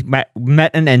example, when we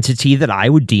met an entity that I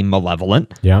would deem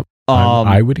malevolent. Yeah,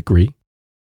 I would agree.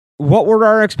 What were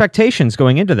our expectations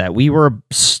going into that? We were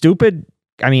stupid.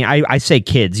 I mean, I say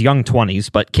kids, young 20s,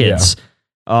 but kids.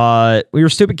 Yeah. We were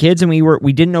stupid kids, and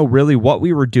we didn't know really what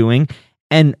we were doing.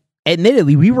 And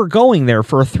admittedly, we were going there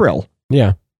for a thrill.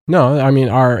 Yeah. No, I mean,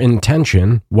 our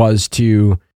intention was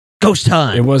to ghost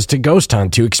hunt. It was to ghost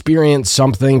hunt, to experience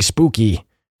something spooky,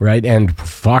 right? And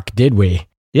fuck, did we?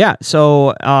 Yeah.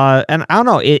 So, and I don't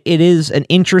know, it is an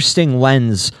interesting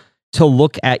lens to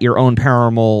look at your own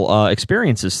paranormal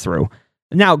experiences through.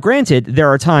 Now, granted, there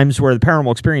are times where the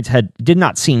paranormal experience did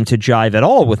not seem to jive at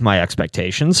all with my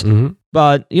expectations. Mm-hmm.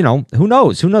 But, who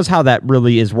knows? Who knows how that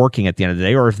really is working at the end of the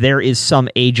day, or if there is some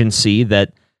agency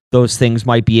that those things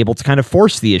might be able to kind of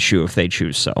force the issue if they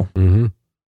choose so. Mm-hmm.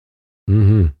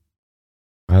 Mm-hmm.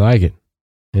 I like it.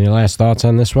 Any last thoughts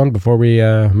on this one before we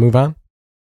move on?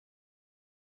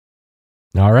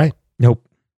 All right. Nope.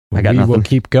 I got nothing. We'll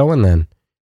keep going then.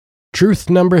 Truth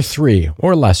number 3,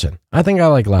 or lesson. I think I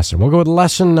like lesson. We'll go with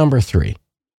lesson number 3.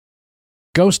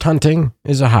 Ghost hunting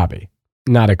is a hobby,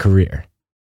 not a career.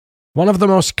 One of the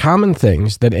most common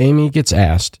things that Amy gets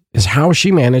asked is how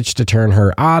she managed to turn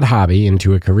her odd hobby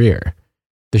into a career.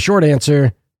 The short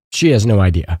answer, she has no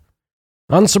idea.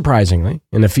 Unsurprisingly,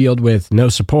 in a field with no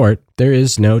support, there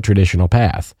is no traditional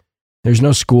path. There's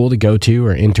no school to go to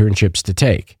or internships to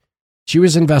take. She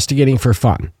was investigating for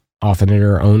fun, often at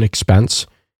her own expense,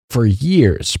 for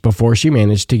years before she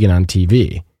managed to get on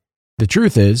TV. The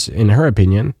truth is, in her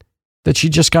opinion, that she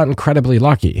just got incredibly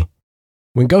lucky.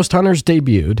 When Ghost Hunters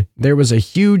debuted, there was a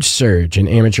huge surge in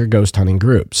amateur ghost hunting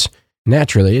groups.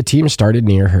 Naturally, a team started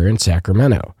near her in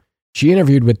Sacramento. She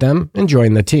interviewed with them and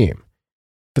joined the team.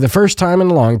 For the first time in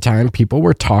a long time, people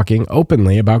were talking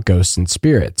openly about ghosts and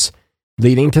spirits,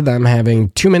 leading to them having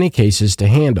too many cases to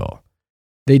handle.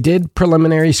 They did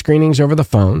preliminary screenings over the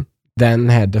phone, then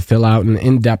had to fill out an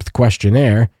in-depth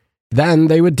questionnaire, then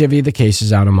they would divvy the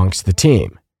cases out amongst the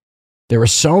team. There were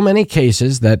so many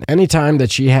cases that any time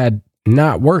that she had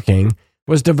not working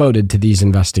was devoted to these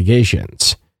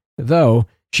investigations. Though,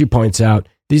 she points out,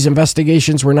 these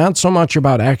investigations were not so much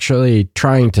about actually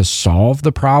trying to solve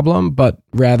the problem, but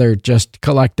rather just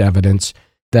collect evidence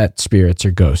that spirits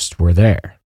or ghosts were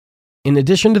there. In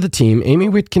addition to the team, Amy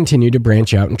would continue to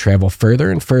branch out and travel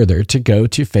further and further to go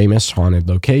to famous haunted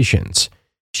locations.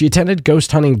 She attended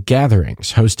ghost hunting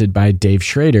gatherings hosted by Dave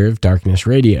Schrader of Darkness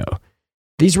Radio.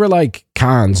 These were like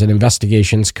cons and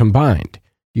investigations combined.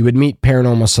 You would meet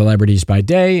paranormal celebrities by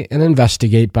day and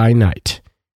investigate by night.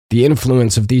 The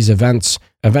influence of these events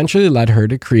eventually led her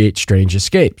to create Strange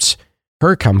Escapes,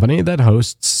 her company that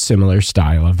hosts similar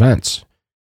style events.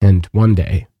 And one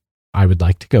day, I would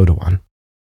like to go to one.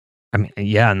 I mean,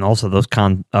 yeah, and also those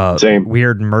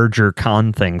weird merger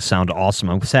con things sound awesome.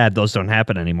 I'm sad those don't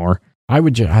happen anymore. I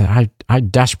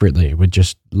desperately would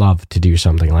just love to do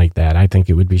something like that. I think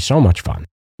it would be so much fun.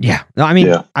 Yeah. No, I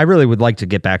mean, I really would like to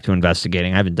get back to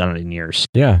investigating. I haven't done it in years.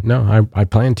 Yeah, no, I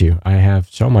plan to. I have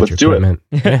so much equipment.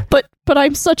 Yeah. But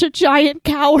I'm such a giant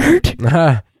coward.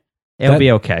 It'll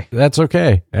be okay. That's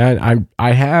okay. And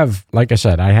I have, like I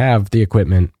said, I have the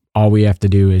equipment. All we have to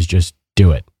do is just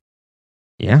do it.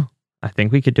 Yeah, I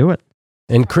think we could do it.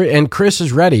 And Chris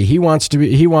is ready. He wants to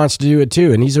do it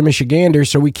too, and he's a Michigander,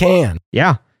 so we can.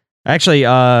 Yeah. Actually,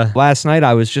 last night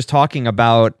I was just talking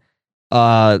about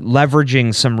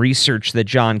leveraging some research that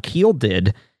John Keel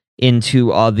did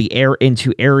into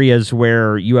into areas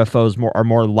where UFOs are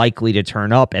more likely to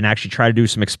turn up, and actually try to do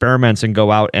some experiments and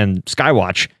go out and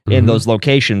skywatch in those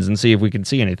locations and see if we can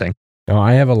see anything. Oh,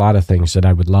 I have a lot of things that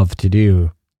I would love to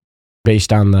do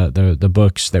based on the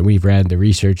books that we've read, the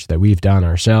research that we've done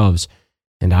ourselves.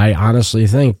 And I honestly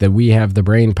think that we have the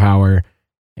brain power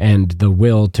and the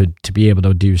will to be able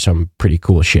to do some pretty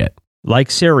cool shit. Like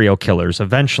serial killers,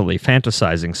 eventually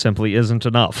fantasizing simply isn't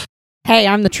enough. Hey,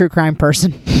 I'm the true crime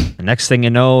person. The next thing you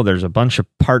know, there's a bunch of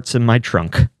parts in my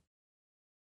trunk.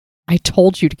 I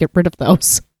told you to get rid of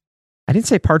those. I didn't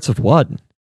say parts of what.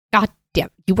 God damn,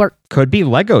 you were... Could be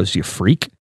Legos, you freak.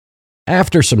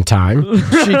 After some time,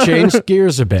 she changed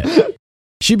gears a bit.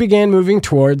 She began moving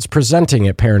towards presenting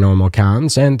at paranormal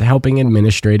cons and helping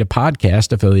administrate a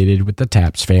podcast affiliated with the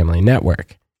Taps Family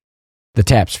Network. The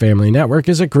Taps Family Network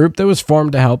is a group that was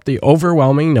formed to help the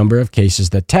overwhelming number of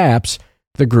cases that Taps,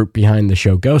 the group behind the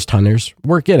show Ghost Hunters,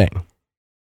 were getting.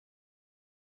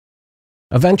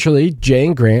 Eventually, Jay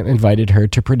and Grant invited her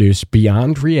to produce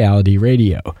Beyond Reality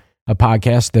Radio, a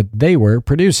podcast that they were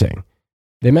producing.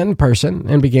 They met in person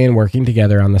and began working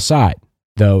together on the side,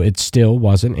 though it still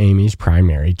wasn't Amy's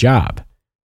primary job.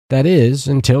 That is,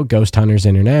 until Ghost Hunters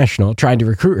International tried to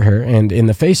recruit her, and in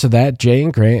the face of that, Jay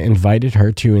and Grant invited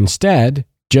her to instead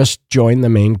just join the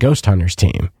main Ghost Hunters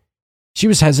team. She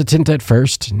was hesitant at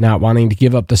first, not wanting to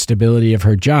give up the stability of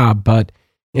her job, but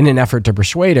in an effort to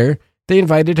persuade her, they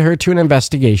invited her to an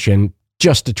investigation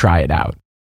just to try it out.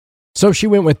 So she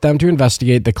went with them to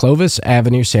investigate the Clovis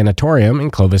Avenue Sanatorium in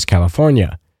Clovis,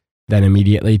 California, then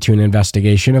immediately to an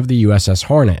investigation of the USS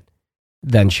Hornet.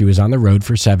 Then she was on the road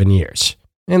for 7 years.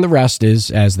 And the rest is,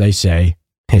 as they say,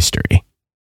 history.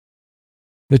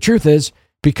 The truth is,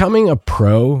 becoming a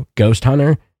pro ghost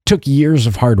hunter took years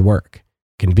of hard work,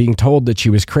 and being told that she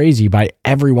was crazy by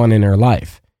everyone in her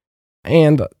life.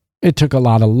 And it took a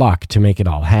lot of luck to make it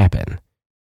all happen.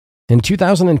 In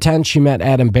 2010, she met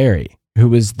Adam Berry, who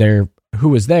was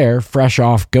there fresh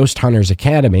off Ghost Hunters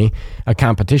Academy, a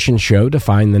competition show to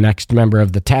find the next member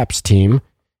of the TAPS team,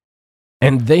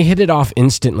 and they hit it off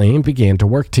instantly and began to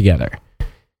work together.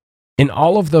 In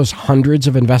all of those hundreds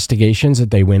of investigations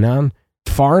that they went on,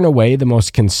 far and away the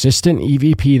most consistent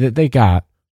EVP that they got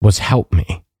was "help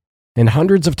me." and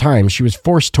hundreds of times she was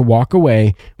forced to walk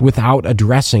away without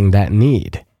addressing that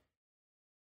need.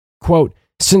 Quote,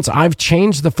 "Since I've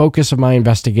changed the focus of my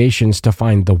investigations to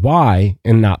find the why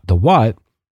and not the what,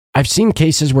 I've seen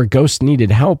cases where ghosts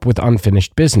needed help with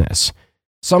unfinished business.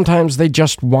 Sometimes they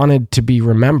just wanted to be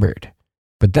remembered.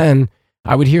 But then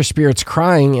I would hear spirits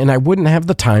crying and I wouldn't have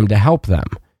the time to help them.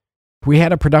 We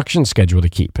had a production schedule to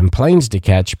keep and planes to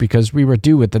catch because we were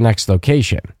due at the next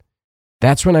location.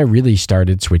 That's when I really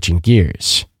started switching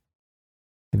gears."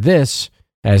 This,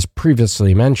 as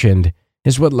previously mentioned,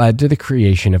 is what led to the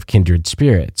creation of Kindred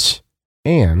Spirits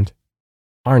and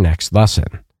our next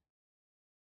lesson.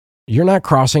 You're not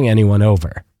crossing anyone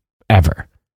over, ever.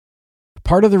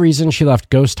 Part of the reason she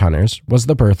left Ghost Hunters was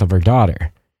the birth of her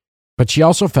daughter, but she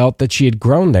also felt that she had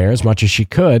grown there as much as she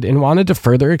could and wanted to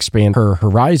further expand her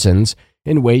horizons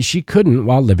in ways she couldn't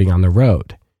while living on the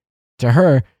road. To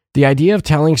her, the idea of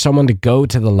telling someone to go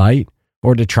to the light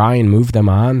or to try and move them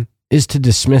on is to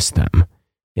dismiss them.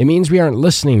 It means we aren't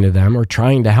listening to them or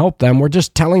trying to help them, we're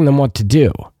just telling them what to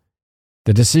do.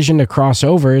 The decision to cross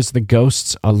over is the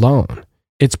ghosts alone.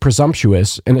 It's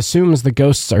presumptuous and assumes the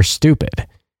ghosts are stupid,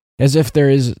 as if there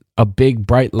is a big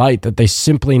bright light that they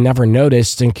simply never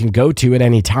noticed and can go to at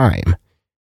any time.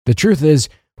 The truth is,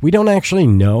 we don't actually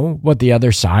know what the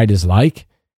other side is like.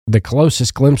 The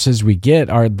closest glimpses we get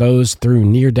are those through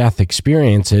near-death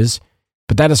experiences,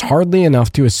 but that is hardly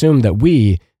enough to assume that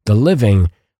we, the living,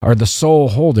 are the sole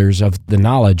holders of the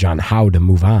knowledge on how to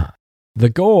move on. The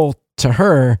goal, to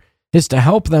her, is to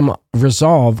help them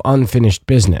resolve unfinished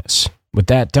business. With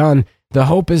that done, the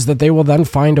hope is that they will then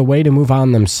find a way to move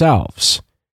on themselves.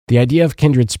 The idea of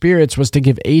Kindred Spirits was to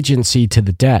give agency to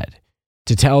the dead,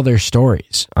 to tell their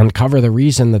stories, uncover the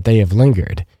reason that they have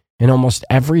lingered, and almost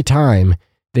every time,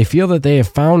 they feel that they have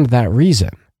found that reason.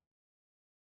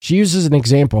 She uses an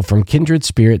example from Kindred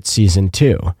Spirits Season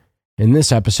 2. In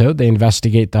this episode, they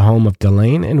investigate the home of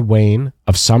Delane and Wayne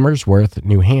of Somersworth,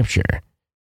 New Hampshire.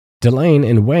 Delane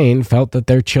and Wayne felt that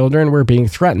their children were being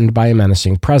threatened by a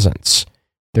menacing presence.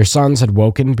 Their sons had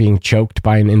woken being choked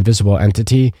by an invisible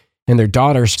entity, and their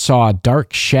daughter saw a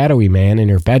dark, shadowy man in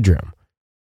her bedroom.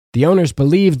 The owners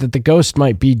believed that the ghost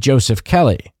might be Joseph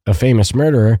Kelly, a famous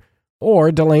murderer,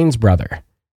 or Delane's brother.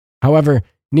 However,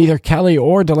 neither Kelly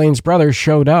or Delane's brother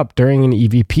showed up during an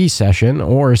EVP session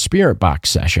or spirit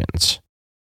box sessions.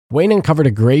 Wayne uncovered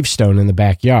a gravestone in the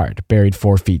backyard, buried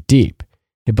 4 feet deep.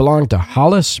 It belonged to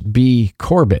Hollis B.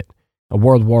 Corbett, a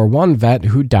World War I vet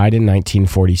who died in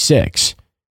 1946.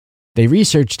 They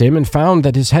researched him and found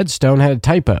that his headstone had a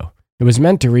typo. It was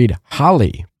meant to read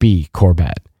Holly B.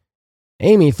 Corbett.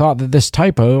 Amy thought that this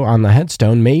typo on the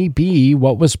headstone may be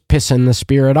what was pissing the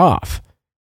spirit off.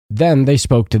 Then they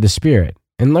spoke to the spirit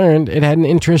and learned it had an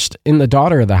interest in the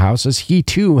daughter of the house as he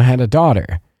too had a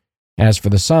daughter. As for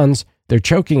the sons, their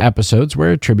choking episodes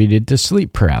were attributed to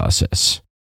sleep paralysis.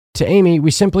 To Amy,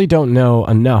 we simply don't know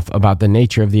enough about the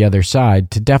nature of the other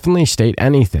side to definitely state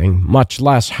anything, much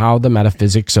less how the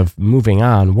metaphysics of moving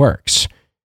on works.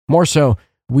 More so,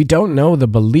 we don't know the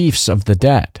beliefs of the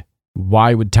dead.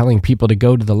 Why would telling people to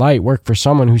go to the light work for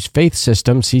someone whose faith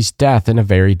system sees death in a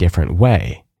very different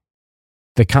way?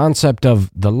 The concept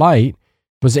of the light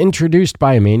was introduced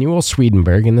by Emanuel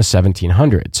Swedenborg in the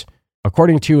 1700s.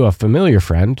 According to a familiar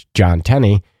friend, John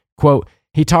Tenney, quote,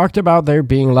 he talked about there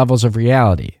being levels of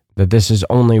reality, that this is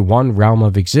only one realm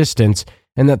of existence,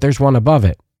 and that there's one above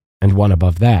it, and one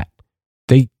above that.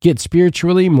 They get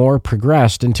spiritually more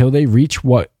progressed until they reach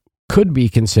what could be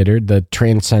considered the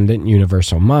transcendent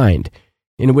universal mind,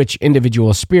 in which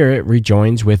individual spirit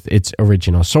rejoins with its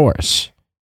original source.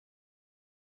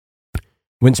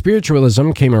 When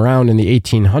spiritualism came around in the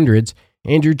 1800s,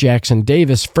 Andrew Jackson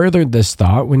Davis furthered this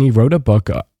thought when he wrote a book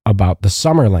about the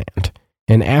Summerland,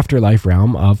 an afterlife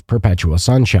realm of perpetual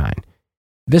sunshine.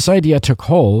 This idea took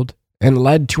hold and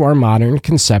led to our modern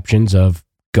conceptions of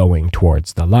going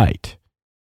towards the light.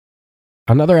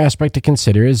 Another aspect to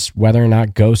consider is whether or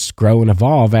not ghosts grow and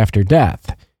evolve after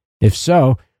death. If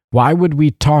so, why would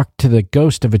we talk to the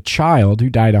ghost of a child who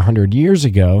died 100 years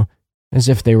ago as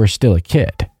if they were still a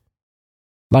kid?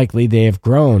 Likely they have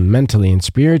grown mentally and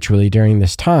spiritually during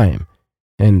this time,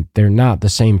 and they're not the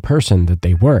same person that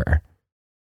they were.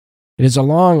 It is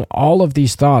along all of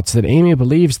these thoughts that Amy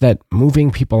believes that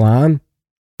moving people on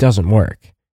doesn't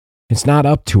work. It's not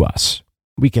up to us.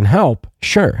 We can help,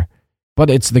 sure, but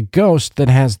it's the ghost that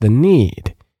has the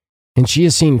need. And she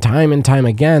has seen time and time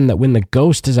again that when the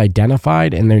ghost is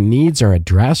identified and their needs are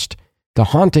addressed, the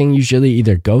haunting usually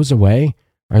either goes away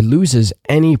or loses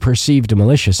any perceived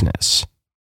maliciousness.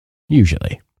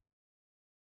 Usually.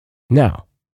 Now,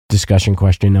 discussion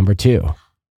question number 2.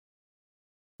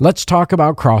 let's talk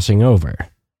about crossing over.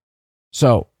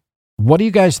 So, what do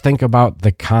you guys think about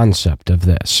the concept of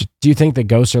this? Do you think that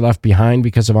ghosts are left behind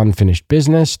because of unfinished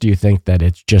business? Do you think that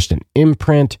it's just an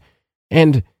imprint?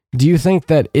 And do you think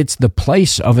that it's the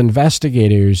place of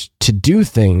investigators to do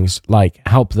things like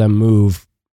help them move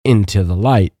into the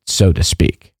light, so to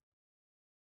speak?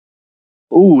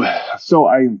 Ooh, so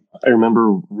I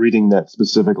remember reading that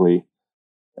specifically,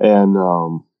 and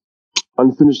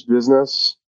unfinished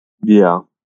business, yeah.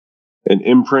 An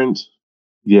imprint,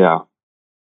 yeah.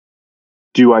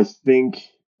 Do I think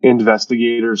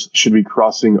investigators should be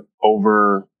crossing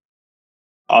over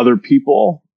other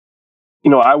people?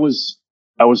 You know, I was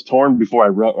torn before I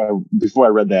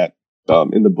read that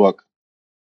in the book,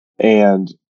 and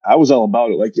I was all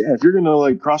about it. Like, yeah, if you're gonna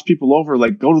like cross people over,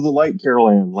 like go to the light, Carol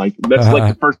Ann. Like that's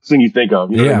like the first thing you think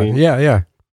of. You know what I mean? Yeah.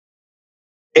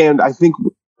 And I think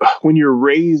when you're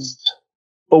raised,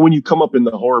 or when you come up in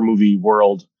the horror movie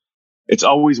world, it's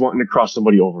always wanting to cross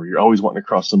somebody over. You're always wanting to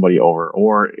cross somebody over.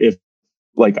 Or if,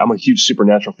 like, I'm a huge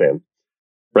Supernatural fan,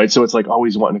 right? So it's like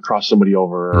always wanting to cross somebody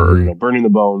over, or, you know, burning the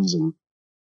bones. And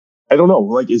I don't know,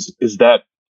 like, is that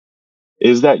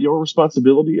your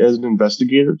responsibility as an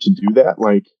investigator to do that?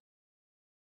 Like,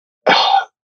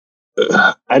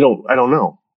 I don't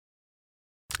know.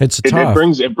 It's tough.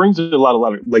 It brings a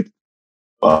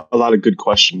lot of good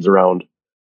questions around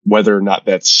whether or not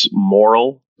that's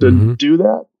moral to do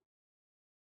that.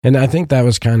 And I think that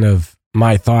was kind of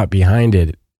my thought behind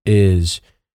it is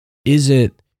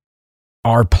it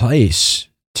our place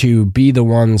to be the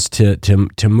ones to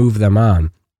move them on?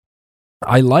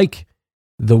 I like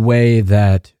the way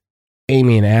that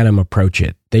Amy and Adam approach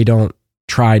it. They don't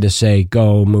try to say,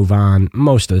 go, move on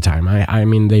most of the time. I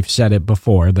mean, they've said it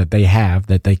before that they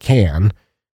can,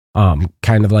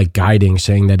 kind of like guiding,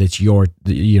 saying that it's you're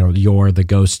the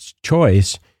ghost's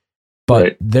choice, but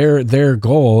right. their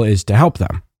goal is to help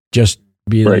them. Just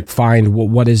be right. like, find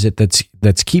what is it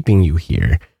that's keeping you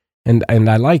here. And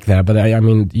I like that, but I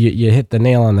mean, you hit the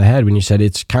nail on the head when you said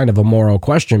it's kind of a moral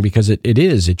question, because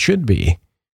it should be,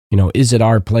 you know, is it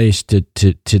our place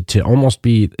to almost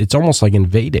be, it's almost like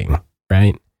invading,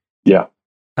 right? Yeah.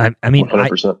 I mean,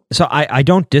 100%. I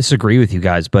don't disagree with you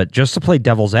guys, but just to play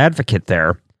devil's advocate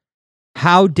there,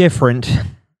 how different,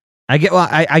 I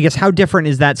guess how different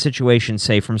is that situation,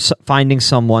 say, from finding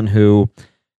someone who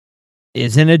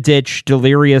is in a ditch,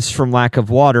 delirious from lack of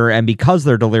water, and because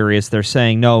they're delirious, they're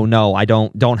saying, no, I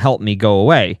don't help me, go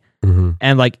away. Mm-hmm.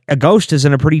 And like a ghost is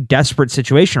in a pretty desperate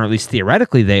situation, or at least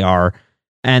theoretically they are,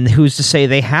 and who's to say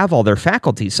they have all their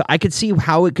faculties? So I could see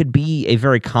how it could be a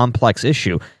very complex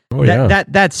issue. Oh, yeah.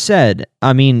 That said,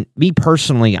 I mean, me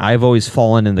personally, I've always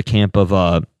fallen in the camp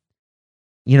of,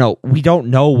 we don't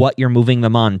know what you're moving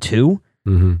them on to.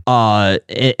 Mm-hmm.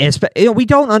 We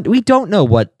don't know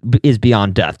what is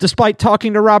beyond death. Despite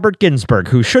talking to Robert Ginsburg,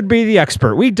 who should be the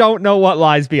expert, we don't know what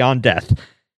lies beyond death.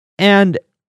 And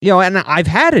and I've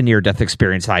had a near-death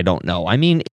experience. I don't know. I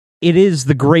mean, it is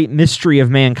the great mystery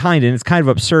of mankind, and it's kind of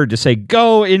absurd to say,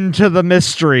 "Go into the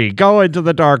mystery, go into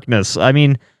the darkness." I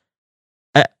mean,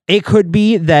 it could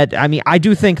be that. I mean, I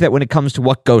do think that when it comes to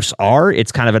what ghosts are,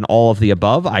 it's kind of an all of the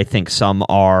above. I think some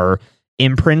are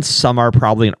imprints, some are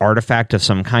probably an artifact of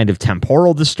some kind of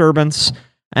temporal disturbance,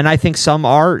 and I think some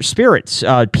are spirits,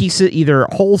 pieces, either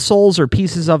whole souls or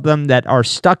pieces of them that are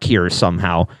stuck here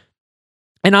somehow.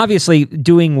 And obviously,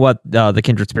 doing what the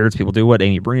kindred spirits people do, what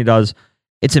Amy Bruni does,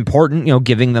 it's important,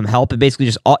 giving them help and basically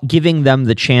just giving them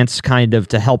the chance kind of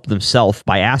to help themselves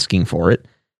by asking for it,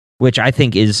 which I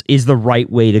think is the right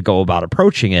way to go about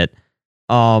approaching it.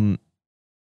 But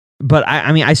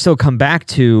I mean, I still come back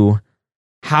to,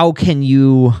 how can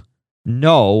you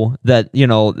know that,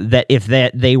 that if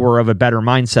they were of a better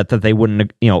mindset, that they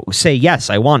wouldn't, say, yes,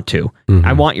 I want to,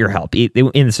 I want your help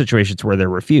in the situations where they're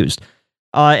refused.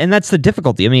 And that's the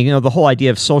difficulty. I mean, the whole idea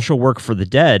of social work for the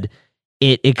dead,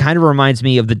 it kind of reminds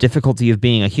me of the difficulty of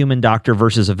being a human doctor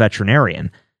versus a veterinarian.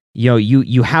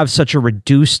 You have such a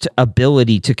reduced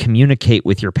ability to communicate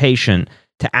with your patient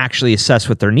to actually assess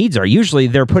what their needs are. Usually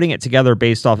they're putting it together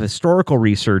based off historical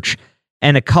research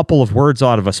and a couple of words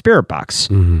out of a spirit box.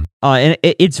 Mm-hmm. And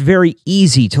it's very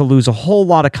easy to lose a whole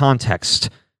lot of context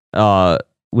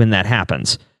when that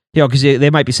happens. Because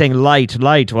they might be saying, light,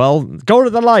 well, go to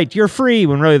the light, you're free,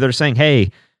 when really they're saying,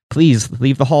 hey, please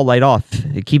leave the hall light off.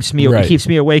 It keeps me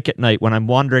awake at night when I'm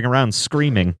wandering around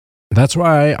screaming. That's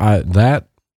why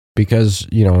because,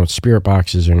 spirit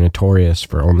boxes are notorious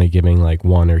for only giving like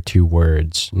one or two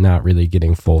words, not really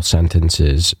getting full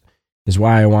sentences, is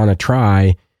why I want to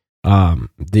try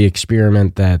the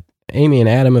experiment that Amy and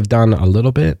Adam have done a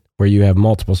little bit, where you have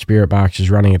multiple spirit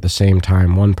boxes running at the same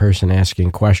time, one person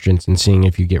asking questions and seeing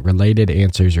if you get related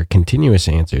answers or continuous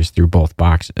answers through both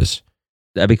boxes.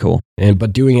 That'd be cool.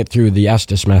 But doing it through the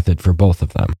Estes method for both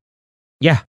of them.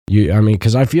 Yeah.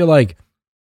 Because I feel like,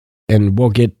 and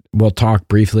we'll talk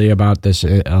briefly about this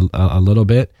a little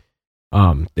bit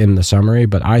in the summary,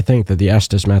 but I think that the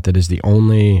Estes method is the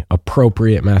only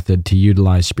appropriate method to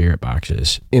utilize spirit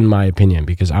boxes, in my opinion,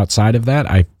 because outside of that,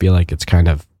 I feel like it's kind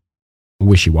of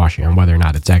wishy-washy on whether or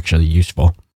not it's actually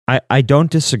useful. I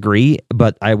don't disagree,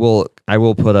 but I will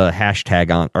put a hashtag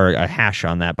on, or a hash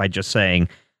on that, by just saying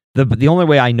the only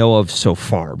way I know of so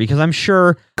far, because I'm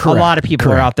sure a lot of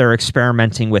people are out there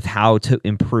experimenting with how to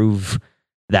improve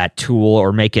that tool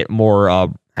or make it more,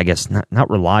 I guess not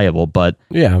reliable, but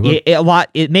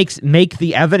it make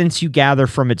the evidence you gather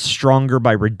from it stronger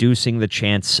by reducing the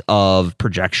chance of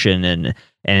projection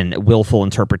and willful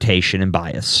interpretation and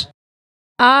bias.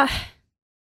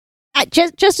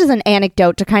 Just as an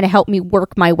anecdote to kind of help me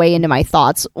work my way into my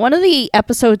thoughts, one of the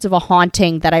episodes of A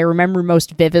Haunting that I remember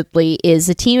most vividly is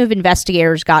a team of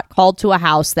investigators got called to a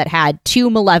house that had two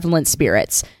malevolent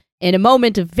spirits. In a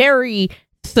moment of very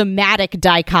thematic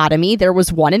dichotomy, there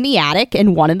was one in the attic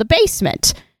and one in the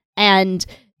basement. And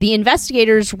the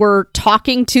investigators were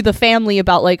talking to the family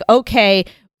about, like, okay,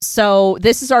 so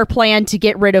this is our plan to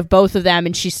get rid of both of them.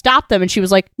 And she stopped them and she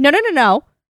was like, no.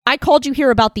 I called you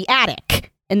here about the attic.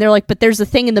 And they're like, but there's a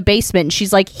thing in the basement. And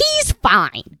she's like, he's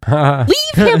fine.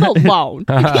 Leave him alone.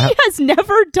 He has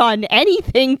never done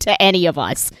anything to any of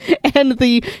us. And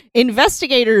the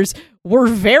investigators were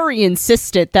very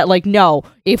insistent that, like, no,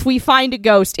 if we find a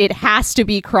ghost, it has to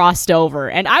be crossed over.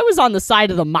 And I was on the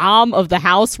side of the mom of the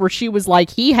house where she was like,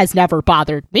 he has never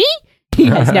bothered me. He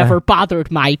has never bothered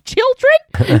my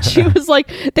children. She was like,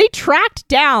 they tracked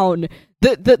down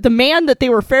the man that they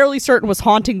were fairly certain was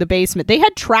haunting the basement. They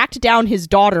had tracked down his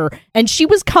daughter, and she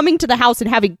was coming to the house and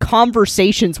having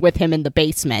conversations with him in the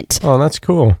basement. Oh, that's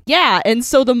cool. Yeah, and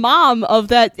so the mom of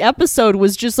that episode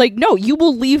was just like, no, you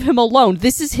will leave him alone.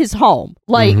 This is his home.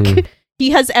 Like, he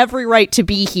has every right to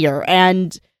be here.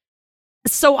 And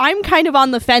so I'm kind of on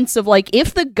the fence of, like,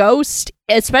 if the ghost,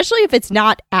 especially if it's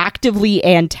not actively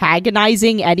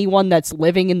antagonizing anyone that's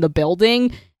living in the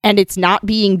building, and it's not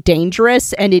being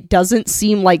dangerous, and it doesn't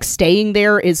seem like staying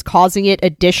there is causing it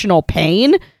additional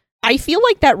pain, I feel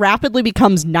like that rapidly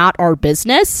becomes not our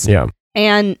business. Yeah.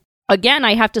 And again,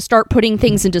 I have to start putting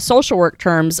things into social work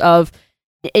terms of,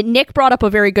 Nick brought up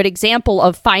a very good example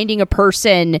of finding a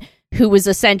person who was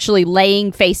essentially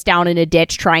laying face down in a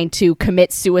ditch trying to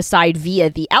commit suicide via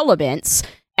the elements.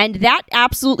 And that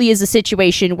absolutely is a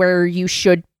situation where you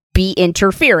should be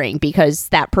interfering because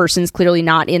that person's clearly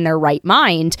not in their right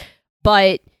mind.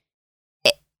 But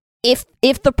if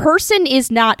the person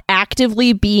is not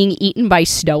actively being eaten by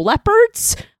snow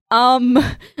leopards,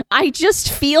 I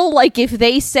just feel like if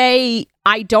they say,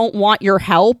 I don't want your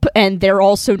help, and they're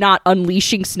also not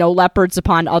unleashing snow leopards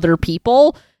upon other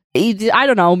people, I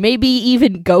don't know, maybe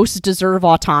even ghosts deserve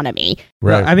autonomy.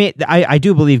 Right. I mean, I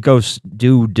do believe ghosts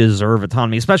do deserve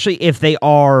autonomy, especially if they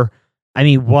are, I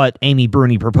mean, what Amy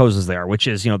Bruni proposes there, which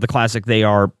is, the classic, they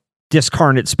are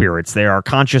discarnate spirits. They are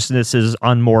consciousnesses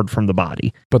unmoored from the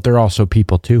body. But they're also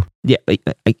people, too. Yeah,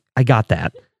 I got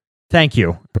that. Thank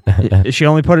you. She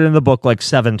only put it in the book like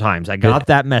 7 times. I got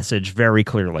that message very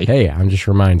clearly. Hey, I'm just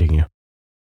reminding you.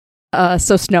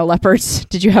 So snow leopards,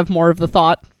 did you have more of the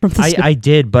thought from the I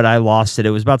did, but I lost it.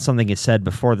 It was about something you said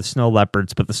before the snow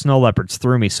leopards, but the snow leopards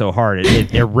threw me so hard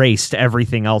it erased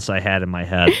everything else I had in my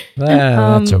head.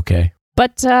 That's okay.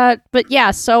 But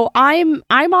yeah, so I'm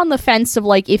on the fence of,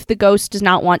 like, if the ghost does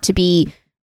not want to be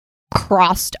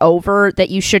crossed over, that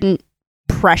you shouldn't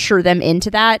pressure them into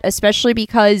that, especially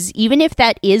because even if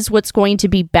that is what's going to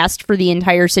be best for the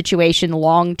entire situation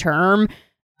long term,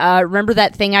 remember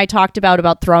that thing I talked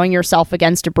about throwing yourself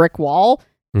against a brick wall?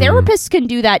 Therapists can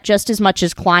do that just as much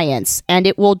as clients, and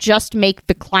it will just make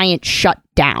the client shut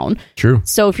down. True.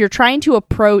 So if you're trying to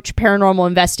approach paranormal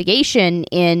investigation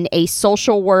in a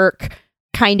social work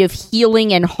kind of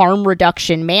healing and harm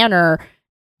reduction manner,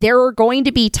 there are going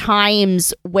to be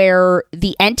times where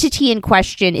the entity in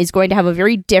question is going to have a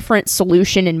very different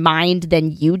solution in mind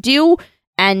than you do,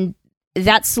 and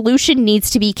that solution needs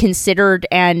to be considered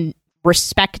and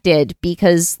respected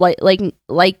because,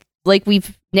 like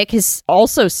Nick has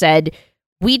also said,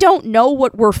 we don't know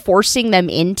what we're forcing them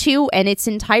into, and it's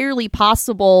entirely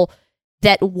possible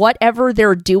that whatever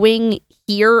they're doing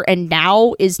here and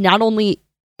now is not only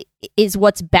is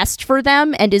what's best for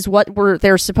them and is what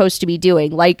they're supposed to be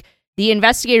doing. Like the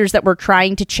investigators that were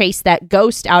trying to chase that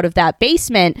ghost out of that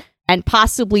basement, and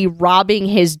possibly robbing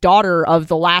his daughter of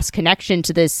the last connection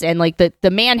to this. And like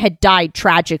the man had died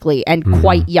tragically and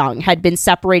quite young, had been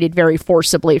separated very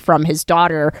forcibly from his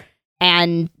daughter.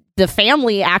 And the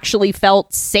family actually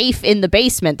felt safe in the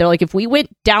basement. They're like, if we went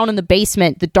down in the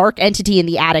basement, the dark entity in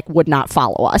the attic would not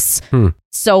follow us.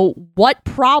 So what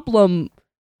problem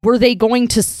were they going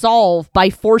to solve by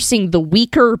forcing the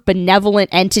weaker, benevolent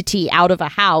entity out of a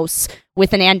house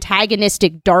with an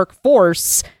antagonistic dark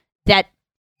force that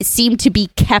seemed to be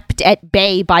kept at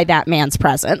bay by that man's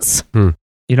presence?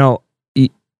 You know,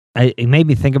 it made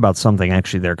me think about something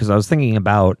actually there, because I was thinking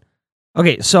about,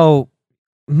 okay, so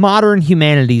modern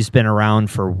humanity's been around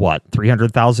for what,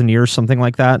 300,000 years, something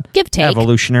like that? Give take.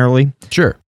 Evolutionarily.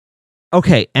 Sure.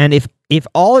 Okay, and if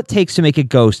all it takes to make a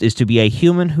ghost is to be a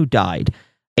human who died,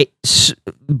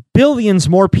 billions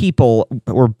more people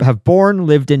have born,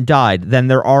 lived, and died than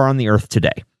there are on the earth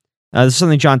today. This is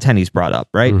something John Tenney's brought up,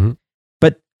 right?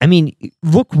 But, I mean,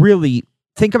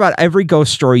 think about every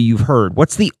ghost story you've heard.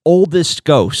 What's the oldest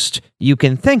ghost you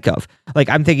can think of? Like,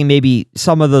 I'm thinking maybe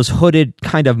some of those hooded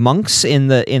kind of monks in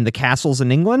the castles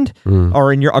in England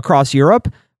or across Europe.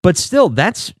 But still,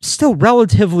 that's still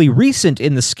relatively recent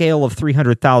in the scale of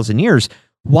 300,000 years.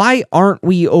 Why aren't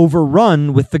we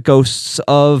overrun with the ghosts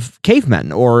of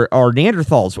cavemen or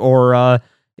Neanderthals or,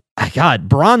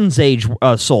 Bronze Age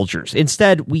soldiers?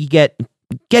 Instead, we get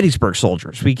Gettysburg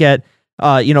soldiers. We get,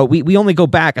 we only go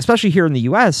back, especially here in the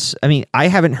U.S. I mean, I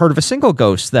haven't heard of a single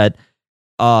ghost that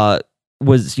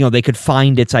was, they could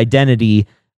find its identity,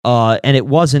 and it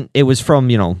was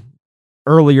from,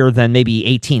 earlier than maybe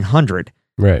 1800.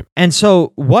 Right. And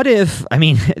so what if,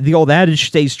 the old adage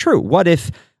stays true. What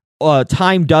if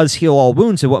time does heal all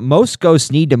wounds, and what most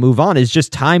ghosts need to move on is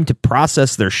just time to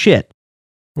process their shit?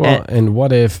 Well, and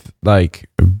what if, like,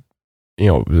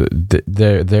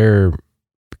 they're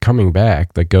coming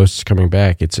back, the ghosts coming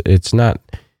back, it's not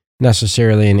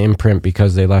necessarily an imprint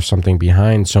because they left something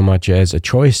behind so much as a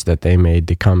choice that they made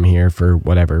to come here for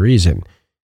whatever reason.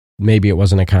 Maybe it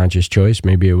wasn't a conscious choice.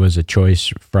 Maybe it was a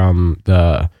choice from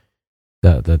the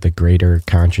greater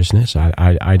consciousness.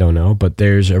 I don't know, but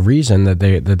there's a reason that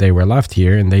they were left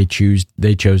here, and they chose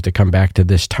to come back to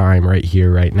this time right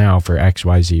here, right now for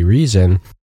XYZ reason.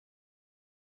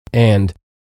 And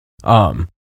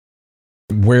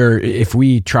where if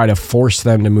we try to force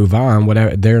them to move on,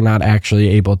 whatever, they're not actually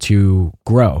able to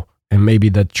grow. And maybe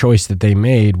the choice that they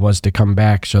made was to come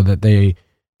back so that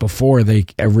before they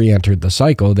re-entered the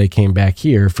cycle, they came back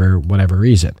here for whatever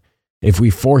reason. If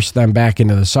we force them back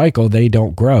into the cycle, they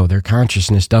don't grow. Their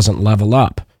consciousness doesn't level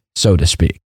up, so to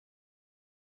speak.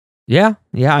 Yeah,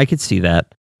 I could see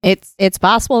that. It's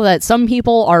possible that some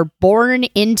people are born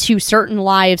into certain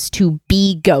lives to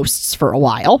be ghosts for a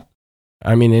while.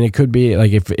 And it could be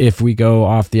like if we go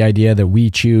off the idea that we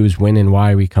choose when and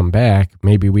why we come back,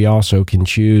 maybe we also can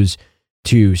choose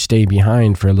to stay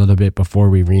behind for a little bit before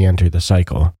we re-enter the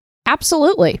cycle.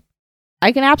 Absolutely.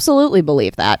 I can absolutely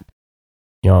believe that.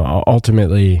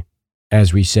 Ultimately,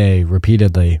 as we say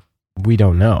repeatedly, we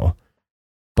don't know.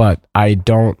 But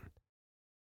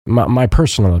my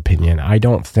personal opinion, I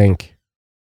don't think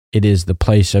it is the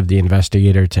place of the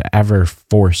investigator to ever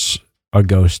force a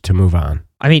ghost to move on.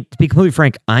 To be completely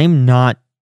frank, I'm not,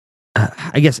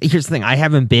 I guess here's the thing. I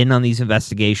haven't been on these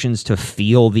investigations to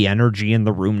feel the energy in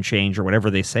the room change or whatever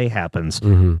they say happens.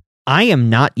 Mm-hmm. I am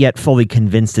not yet fully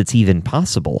convinced it's even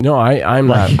possible. No, I'm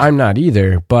not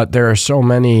either. But there are so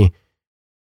many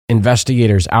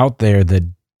investigators out there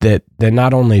that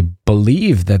not only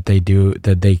believe that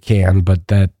they can, but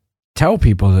that tell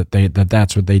people that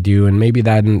that's what they do, and maybe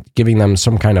that giving them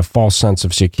some kind of false sense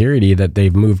of security that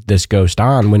they've moved this ghost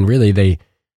on when really they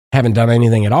haven't done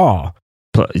anything at all.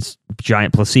 It's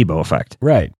giant placebo effect.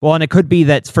 Right. Well, and it could be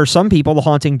that for some people the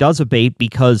haunting does abate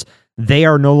because they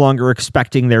are no longer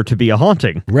expecting there to be a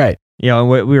haunting. Right. We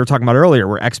were talking about earlier,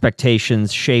 where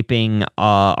expectations shaping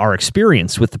our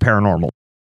experience with the paranormal.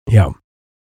 Yeah.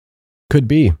 Could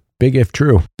be. Big if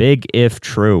true. Big if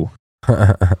true.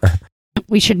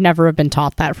 We should never have been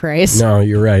taught that phrase. No,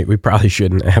 you're right. We probably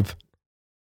shouldn't have.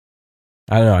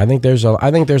 I don't know. I think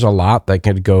there's a lot that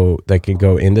could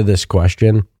go into this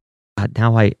question.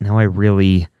 Now I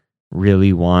really,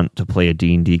 really want to play a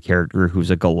D&D character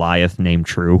who's a Goliath named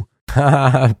True.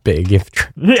 Big if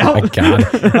true. Oh my God.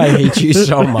 I hate you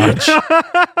so much.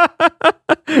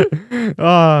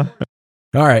 All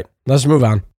right, let's move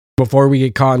on before we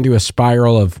get caught into a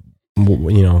spiral of,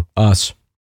 us.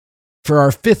 For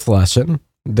our fifth lesson,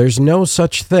 there's no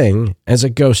such thing as a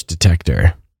ghost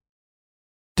detector.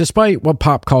 Despite what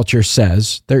pop culture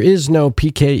says, there is no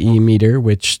PKE meter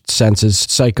which senses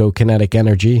psychokinetic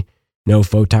energy, no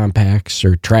photon packs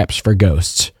or traps for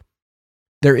ghosts.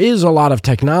 There is a lot of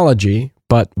technology,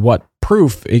 but what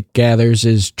proof it gathers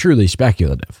is truly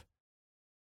speculative.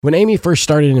 When Amy first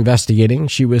started investigating,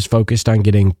 she was focused on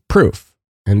getting proof,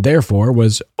 and therefore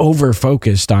was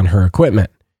over-focused on her equipment.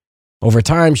 Over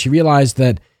time, she realized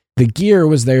that the gear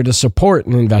was there to support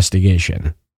an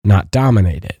investigation, not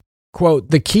dominate it. Quote,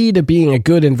 "The key to being a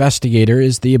good investigator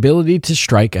is the ability to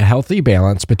strike a healthy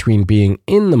balance between being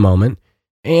in the moment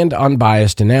and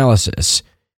unbiased analysis.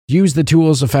 Use the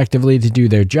tools effectively to do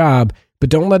their job, but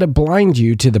don't let it blind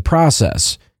you to the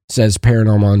process," says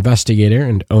paranormal investigator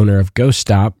and owner of Ghost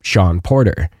Stop, Sean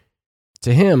Porter.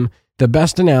 To him, the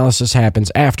best analysis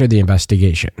happens after the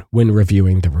investigation, when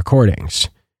reviewing the recordings.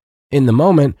 In the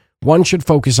moment, one should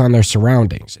focus on their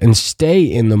surroundings and stay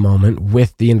in the moment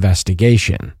with the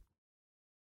investigation.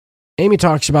 Amy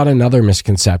talks about another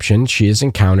misconception she has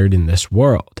encountered in this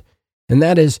world, and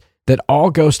that is that all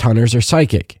ghost hunters are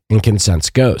psychic and can sense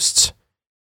ghosts.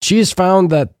 She has found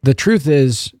that the truth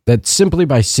is that simply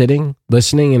by sitting,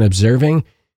 listening, and observing,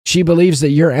 she believes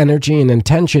that your energy and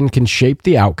intention can shape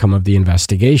the outcome of the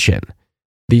investigation.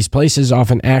 These places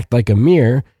often act like a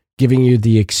mirror, giving you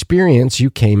the experience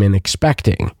you came in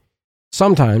expecting.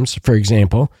 Sometimes, for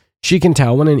example, she can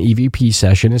tell when an EVP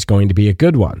session is going to be a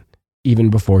good one, even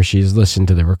before she has listened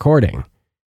to the recording.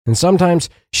 And sometimes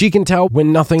she can tell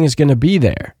when nothing is going to be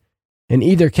there. In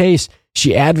either case,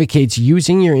 she advocates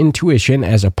using your intuition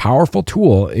as a powerful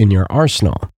tool in your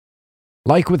arsenal.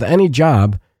 Like with any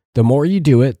job, the more you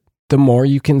do it, the more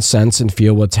you can sense and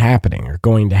feel what's happening or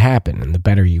going to happen, and the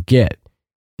better you get.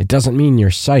 It doesn't mean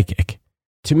you're psychic.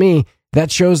 To me,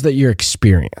 that shows that you're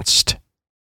experienced.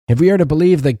 If we are to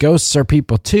believe that ghosts are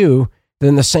people too,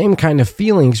 then the same kind of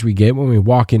feelings we get when we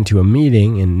walk into a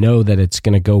meeting and know that it's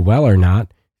going to go well or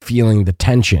not, feeling the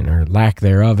tension or lack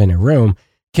thereof in a room,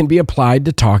 can be applied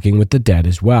to talking with the dead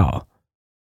as well.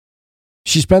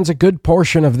 She spends a good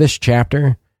portion of this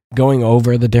chapter going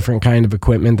over the different kind of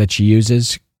equipment that she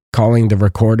uses, calling the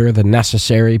recorder the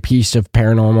necessary piece of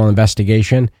paranormal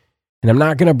investigation. And I'm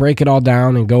not going to break it all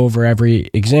down and go over every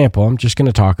example. I'm just going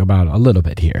to talk about a little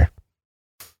bit here.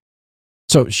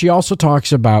 So she also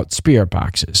talks about spirit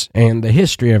boxes and the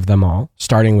history of them all,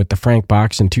 starting with the Frank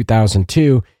box in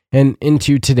 2002 and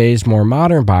into today's more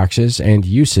modern boxes and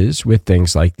uses with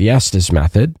things like the Estes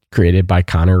method, created by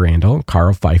Connor Randall and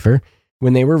Carl Pfeiffer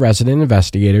when they were resident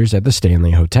investigators at the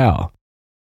Stanley Hotel.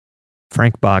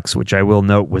 Frank box, which I will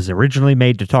note was originally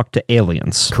made to talk to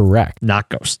aliens. Correct. Not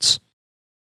ghosts.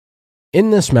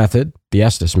 In this method, the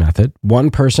Estes method,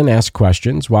 one person asks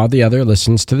questions while the other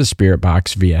listens to the spirit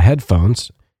box via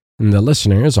headphones, and the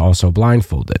listener is also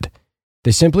blindfolded.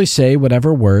 They simply say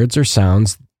whatever words or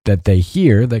sounds that they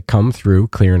hear that come through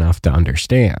clear enough to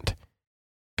understand.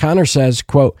 Connor says,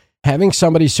 quote, "Having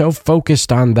somebody so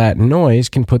focused on that noise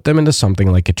can put them into something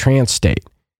like a trance state.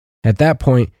 At that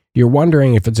point, you're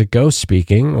wondering if it's a ghost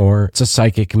speaking or it's a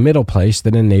psychic middle place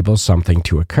that enables something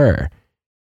to occur.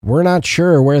 We're not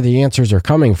sure where the answers are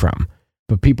coming from,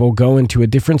 but people go into a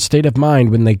different state of mind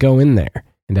when they go in there,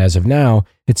 and as of now,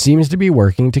 it seems to be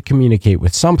working to communicate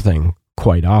with something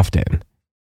quite often."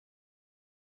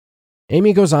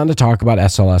 Amy goes on to talk about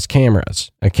SLS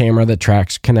cameras, a camera that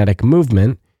tracks kinetic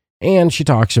movement, and she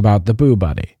talks about the Boo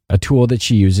Buddy, a tool that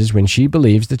she uses when she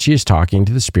believes that she is talking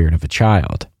to the spirit of a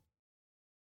child.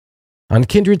 On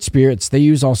Kindred Spirits, they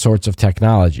use all sorts of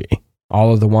technology,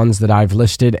 all of the ones that I've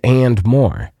listed and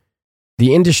more.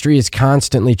 The industry is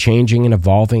constantly changing and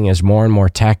evolving as more and more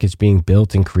tech is being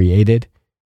built and created.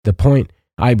 The point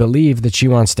I believe that she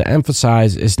wants to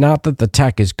emphasize is not that the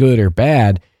tech is good or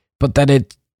bad, but that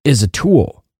it is a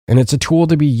tool, and it's a tool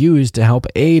to be used to help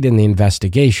aid in the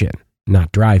investigation,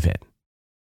 not drive it.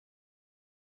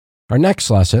 Our next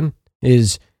lesson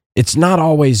is it's not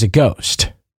always a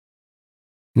ghost.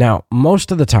 Now,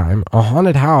 most of the time, a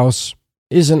haunted house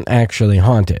isn't actually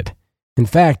haunted. In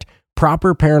fact,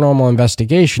 proper paranormal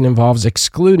investigation involves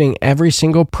excluding every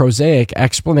single prosaic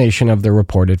explanation of the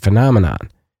reported phenomenon.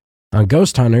 On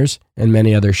Ghost Hunters, and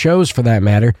many other shows for that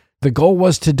matter, the goal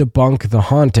was to debunk the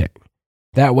haunting.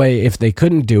 That way, if they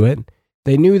couldn't do it,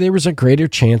 they knew there was a greater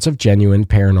chance of genuine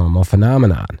paranormal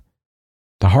phenomenon.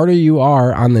 The harder you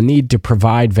are on the need to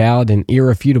provide valid and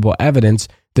irrefutable evidence,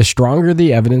 the stronger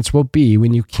the evidence will be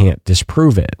when you can't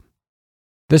disprove it.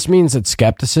 This means that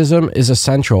skepticism is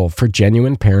essential for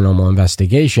genuine paranormal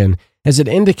investigation, as it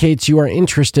indicates you are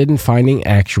interested in finding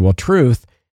actual truth,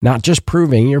 not just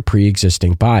proving your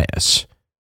pre-existing bias.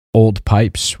 Old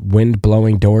pipes, wind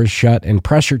blowing doors shut, and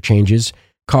pressure changes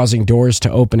causing doors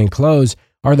to open and close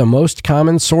are the most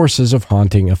common sources of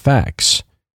haunting effects.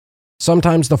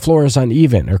 Sometimes the floor is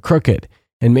uneven or crooked,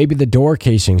 and maybe the door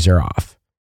casings are off.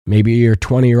 Maybe your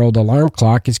 20-year-old alarm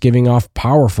clock is giving off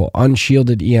powerful,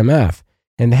 unshielded EMF,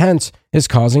 and hence is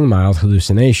causing mild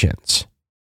hallucinations.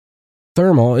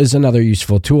 Thermal is another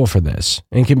useful tool for this,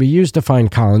 and can be used to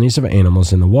find colonies of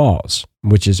animals in the walls,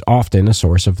 which is often a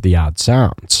source of the odd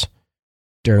sounds.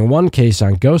 During one case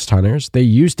on ghost hunters, they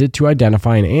used it to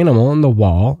identify an animal in the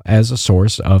wall as a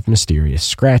source of mysterious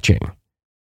scratching.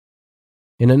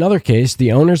 In another case,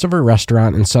 the owners of a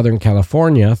restaurant in Southern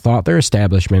California thought their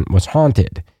establishment was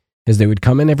haunted, as they would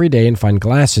come in every day and find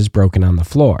glasses broken on the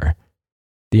floor.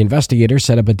 The investigators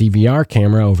set up a DVR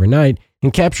camera overnight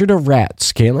and captured a rat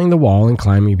scaling the wall and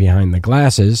climbing behind the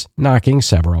glasses, knocking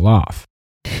several off.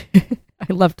 I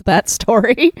loved that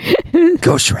story.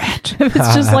 Ghost rat.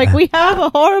 It's just like, we have a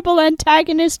horrible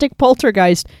antagonistic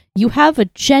poltergeist. You have a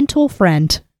gentle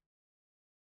friend.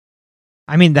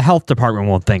 I mean, the health department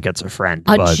won't think it's a friend.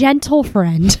 A gentle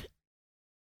friend.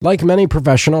 Like many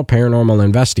professional paranormal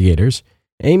investigators,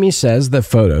 Amy says that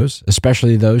photos,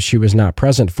 especially those she was not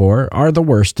present for, are the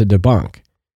worst to debunk.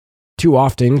 Too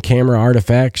often, camera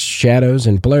artifacts, shadows,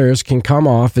 and blurs can come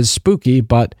off as spooky,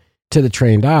 but, to the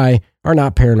trained eye, are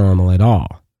not paranormal at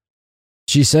all.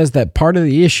 She says that part of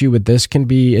the issue with this can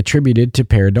be attributed to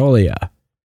pareidolia.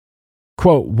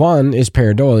 Quote, one is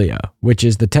pareidolia, which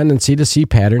is the tendency to see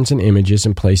patterns and images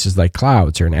in places like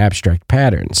clouds or in abstract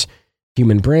patterns.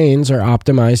 Human brains are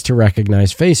optimized to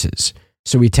recognize faces,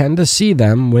 so we tend to see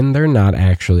them when they're not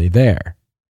actually there.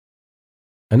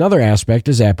 Another aspect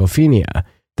is apophenia,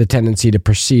 the tendency to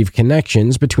perceive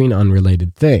connections between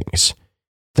unrelated things.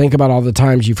 Think about all the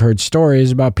times you've heard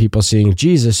stories about people seeing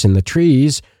Jesus in the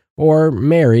trees or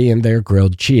Mary in their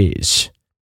grilled cheese.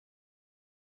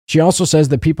 She also says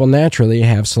that people naturally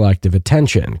have selective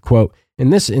attention. Quote, in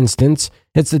this instance,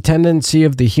 it's the tendency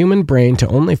of the human brain to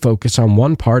only focus on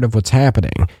one part of what's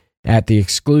happening, at the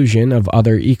exclusion of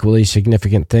other equally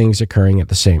significant things occurring at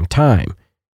the same time.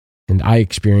 And I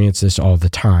experience this all the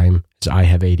time, as I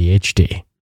have ADHD.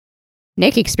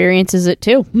 Nick experiences it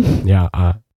too.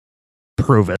 Yeah.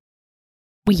 Prove it.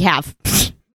 We have.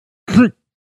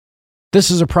 This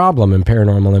is a problem in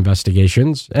paranormal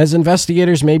investigations, as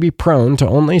investigators may be prone to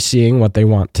only seeing what they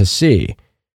want to see.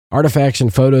 Artifacts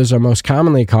and photos are most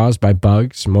commonly caused by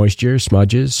bugs, moisture,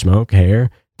 smudges, smoke, hair,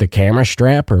 the camera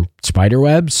strap, or spider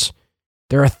webs.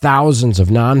 There are thousands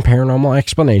of non-paranormal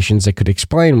explanations that could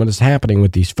explain what is happening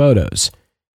with these photos,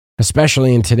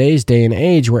 especially in today's day and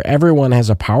age where everyone has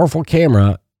a powerful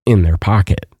camera in their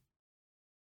pocket.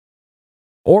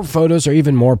 Orb photos are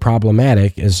even more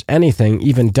problematic, as anything,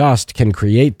 even dust, can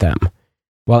create them.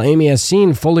 While Amy has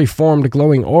seen fully formed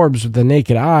glowing orbs with the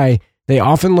naked eye, they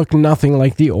often look nothing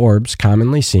like the orbs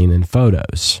commonly seen in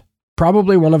photos.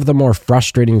 Probably one of the more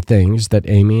frustrating things that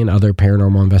Amy and other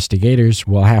paranormal investigators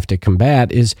will have to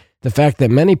combat is the fact that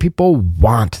many people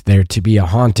want there to be a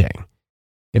haunting.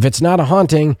 If it's not a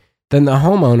haunting, then the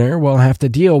homeowner will have to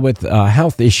deal with a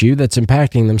health issue that's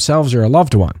impacting themselves or a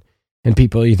loved one. And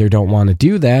people either don't want to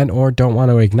do that or don't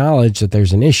want to acknowledge that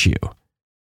there's an issue.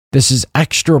 This is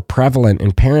extra prevalent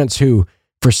in parents who,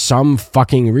 for some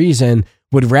fucking reason,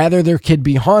 would rather their kid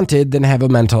be haunted than have a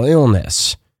mental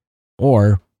illness.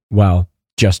 Or, well,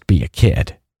 just be a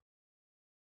kid.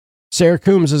 Sarah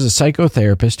Coombs is a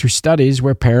psychotherapist who studies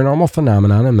where paranormal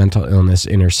phenomenon and mental illness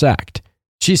intersect.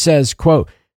 She says, quote,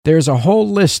 there's a whole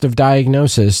list of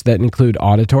diagnoses that include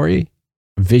auditory,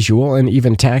 visual, and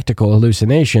even tactical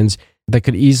hallucinations that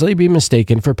could easily be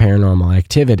mistaken for paranormal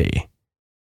activity.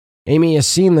 Amy has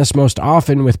seen this most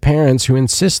often with parents who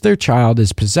insist their child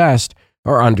is possessed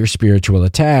or under spiritual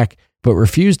attack, but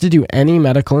refuse to do any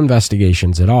medical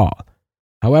investigations at all.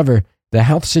 However, the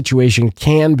health situation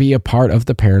can be a part of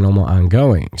the paranormal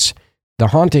ongoings. The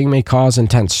haunting may cause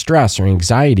intense stress or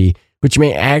anxiety, which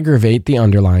may aggravate the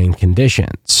underlying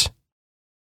conditions.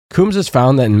 Coombs has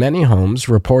found that in many homes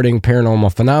reporting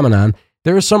paranormal phenomenon,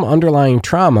 there is some underlying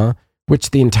trauma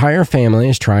which the entire family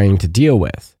is trying to deal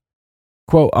with.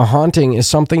 Quote, a haunting is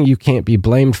something you can't be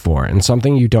blamed for and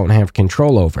something you don't have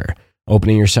control over,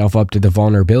 opening yourself up to the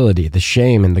vulnerability, the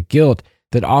shame, and the guilt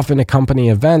that often accompany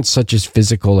events such as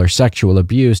physical or sexual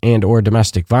abuse and or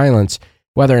domestic violence,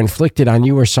 whether inflicted on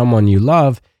you or someone you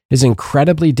love, is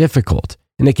incredibly difficult,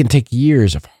 and it can take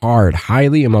years of hard,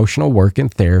 highly emotional work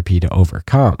and therapy to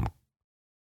overcome.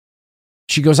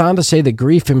 She goes on to say that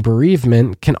grief and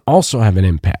bereavement can also have an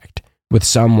impact, with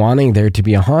some wanting there to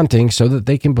be a haunting so that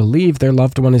they can believe their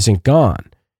loved one isn't gone,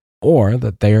 or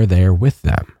that they are there with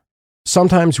them.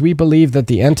 Sometimes we believe that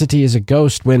the entity is a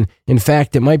ghost when, in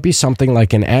fact, it might be something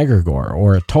like an egregore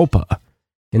or a tulpa.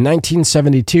 In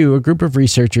 1972, a group of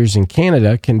researchers in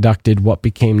Canada conducted what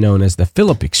became known as the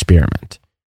Philip experiment.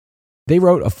 They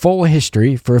wrote a full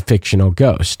history for a fictional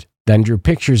ghost, then drew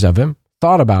pictures of him,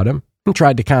 thought about him, and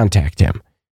tried to contact him.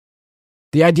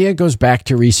 The idea goes back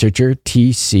to researcher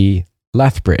T.C.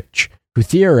 Lethbridge, who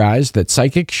theorized that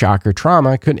psychic shock or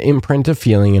trauma could imprint a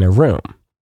feeling in a room.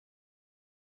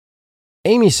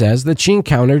 Amy says that she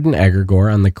encountered an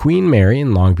egregore on the Queen Mary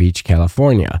in Long Beach,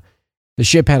 California. The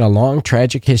ship had a long,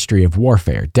 tragic history of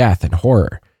warfare, death, and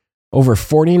horror. Over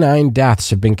 49 deaths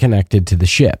have been connected to the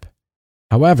ship.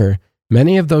 However,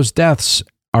 many of those deaths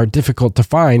are difficult to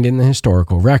find in the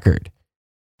historical record.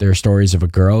 There are stories of a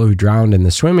girl who drowned in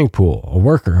the swimming pool, a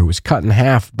worker who was cut in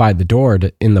half by the door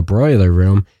in the boiler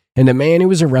room, and a man who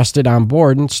was arrested on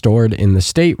board and stored in the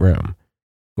stateroom.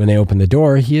 When they opened the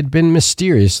door, he had been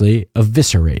mysteriously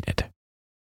eviscerated.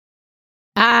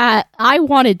 I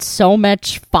wanted so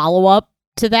much follow-up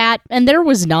to that, and there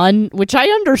was none, which I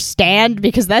understand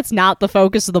because that's not the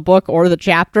focus of the book or the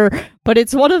chapter, but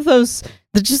it's one of those,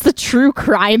 just the true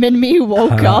crime in me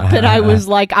woke up and I was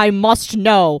like, I must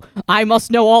know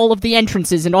all of the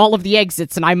entrances and all of the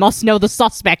exits, and I must know the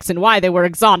suspects and why they were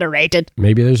exonerated.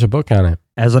 Maybe there's a book on it.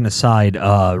 As an aside,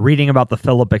 reading about the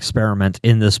Philip experiment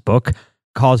in this book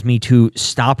caused me to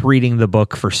stop reading the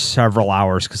book for several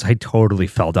hours because I totally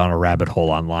fell down a rabbit hole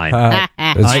online.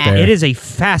 It is a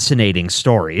fascinating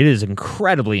story. It is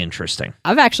incredibly interesting.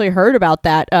 I've actually heard about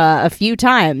that a few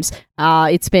times.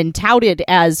 It's been touted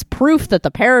as proof that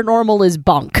the paranormal is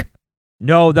bunk.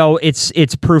 No, though, it's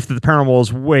proof that the paranormal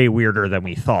is way weirder than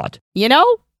we thought. You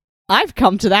know, I've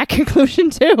come to that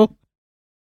conclusion too.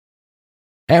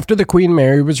 After the Queen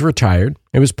Mary was retired,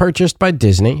 it was purchased by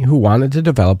Disney, who wanted to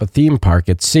develop a theme park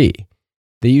at sea.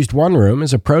 They used one room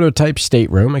as a prototype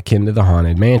stateroom akin to the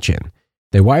Haunted Mansion.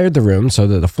 They wired the room so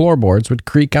that the floorboards would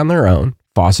creak on their own,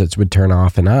 faucets would turn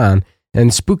off and on,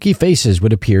 and spooky faces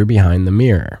would appear behind the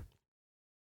mirror.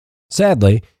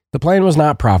 Sadly, the plan was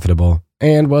not profitable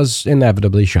and was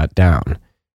inevitably shut down.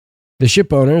 The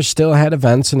ship owners still had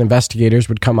events and investigators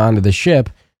would come onto the ship,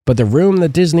 but the room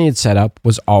that Disney had set up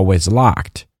was always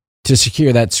locked to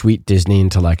secure that sweet Disney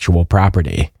intellectual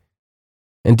property.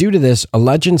 And due to this, a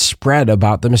legend spread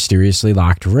about the mysteriously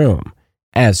locked room.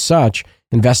 As such,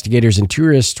 investigators and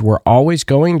tourists were always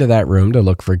going to that room to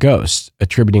look for ghosts,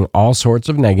 attributing all sorts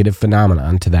of negative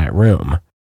phenomena to that room.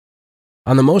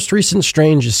 On the most recent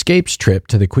Strange Escapes trip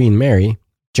to the Queen Mary,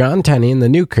 John Tenney and the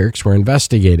Newkirks were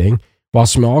investigating, while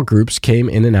small groups came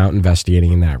in and out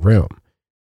investigating in that room.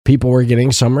 People were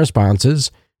getting some responses,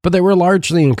 but they were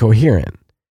largely incoherent.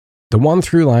 The one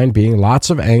through line being lots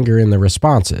of anger in the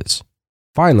responses.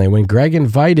 Finally, when Greg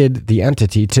invited the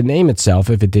entity to name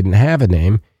itself if it didn't have a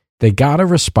name, they got a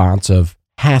response of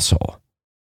hassle.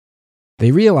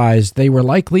 They realized they were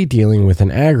likely dealing with an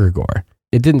egregore.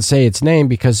 It didn't say its name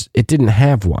because it didn't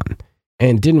have one,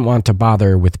 and didn't want to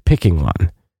bother with picking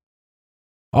one.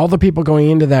 All the people going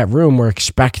into that room were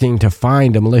expecting to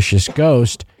find a malicious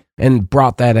ghost, and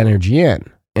brought that energy in,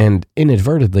 and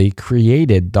inadvertently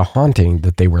created the haunting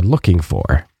that they were looking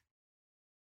for.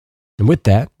 And with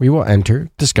that, we will enter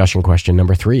discussion question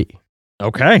number 3.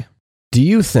 Okay. Do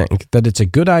you think that it's a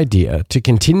good idea to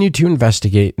continue to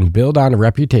investigate and build on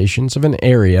reputations of an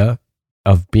area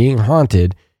of being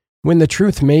haunted when the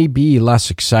truth may be less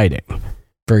exciting?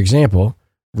 For example,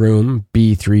 room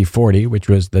B340, which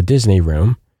was the Disney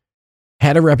room,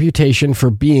 had a reputation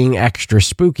for being extra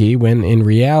spooky when in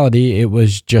reality it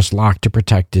was just locked to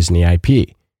protect Disney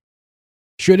IP.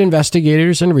 Should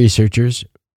investigators and researchers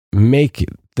make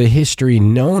the history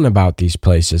known about these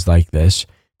places like this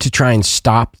to try and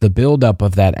stop the buildup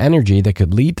of that energy that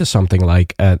could lead to something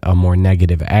like a more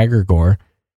negative egregore?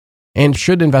 And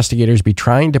should investigators be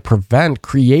trying to prevent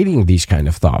creating these kind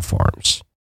of thought forms?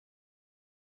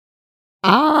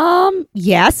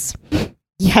 Yes.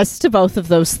 Yes to both of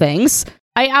those things.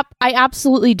 I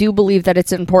absolutely do believe that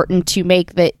it's important to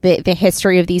make the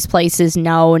history of these places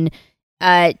known.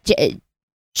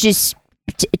 Just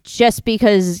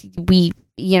because we,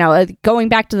 going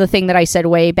back to the thing that I said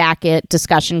way back at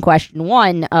discussion question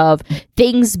 1 of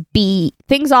things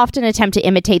often attempt to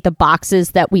imitate the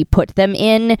boxes that we put them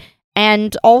in,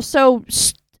 and also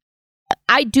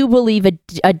I do believe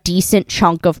a decent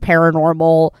chunk of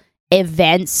paranormal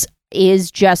events is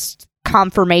just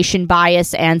confirmation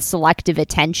bias and selective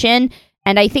attention.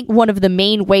 And I think one of the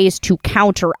main ways to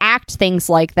counteract things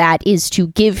like that is to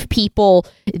give people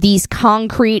these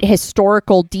concrete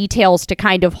historical details to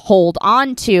kind of hold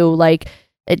on to, like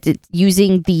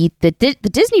using the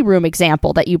Disney room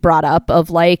example that you brought up of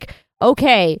like,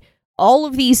 okay, all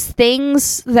of these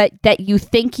things that you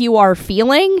think you are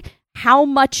feeling, how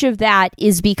much of that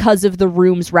is because of the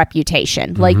room's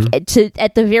reputation? Mm-hmm. Like to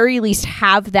at the very least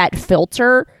have that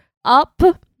filter up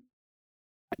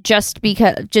just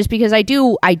because I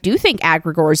do think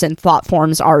egregores and thought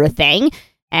forms are a thing,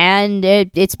 and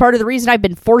it's part of the reason I've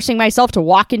been forcing myself to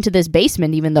walk into this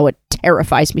basement, even though it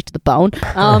terrifies me to the bone.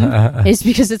 Is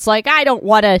because it's like I don't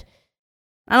want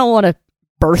to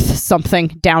birth something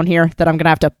down here that I'm gonna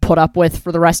have to put up with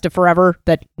for the rest of forever.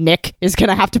 That Nick is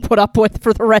gonna have to put up with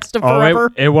for the rest of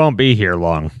forever. It won't be here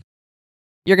long.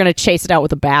 You're gonna chase it out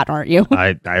with a bat, aren't you?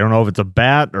 I don't know if it's a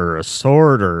bat or a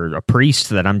sword or a priest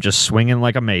that I'm just swinging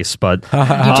like a mace, but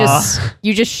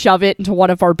you just shove it into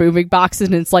one of our booming boxes,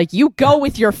 and it's like, you go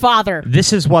with your father.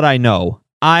 This is what I know.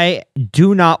 I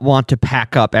do not want to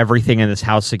pack up everything in this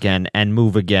house again and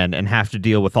move again and have to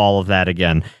deal with all of that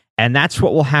again. And that's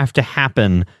what will have to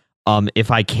happen if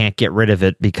I can't get rid of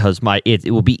it, because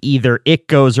it will be either it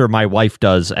goes or my wife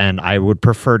does, and I would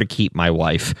prefer to keep my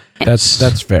wife.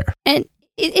 That's fair. And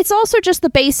it's also just the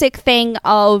basic thing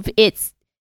of it's,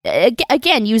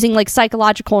 again, using like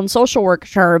psychological and social work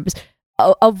terms,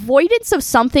 avoidance of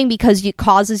something because it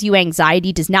causes you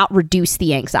anxiety does not reduce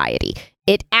the anxiety.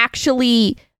 It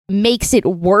actually makes it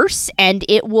worse, and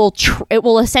it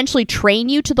will essentially train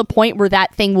you to the point where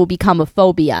that thing will become a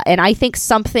phobia. And I think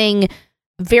something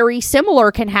very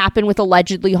similar can happen with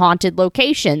allegedly haunted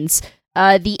locations.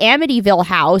 The Amityville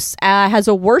house has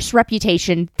a worse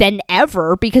reputation than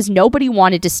ever because nobody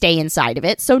wanted to stay inside of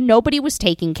it, so nobody was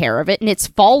taking care of it, and it's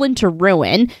fallen to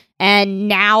ruin. And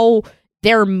now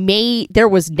there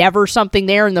was never something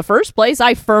there in the first place.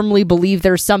 I firmly believe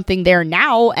there's something there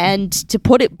now, and to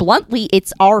put it bluntly,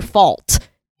 it's our fault.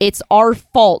 It's our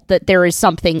fault that there is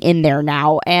something in there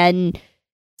now, and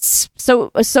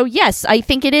so yes, I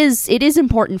think it is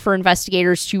important for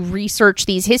investigators to research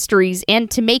these histories and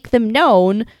to make them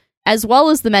known, as well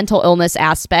as the mental illness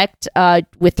aspect,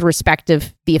 with respect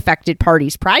of the affected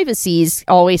party's privacies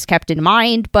always kept in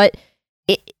mind. But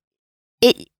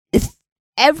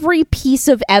every piece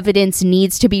of evidence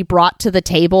needs to be brought to the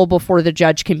table before the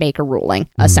judge can make a ruling,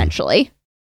 essentially.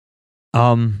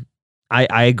 I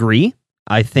agree.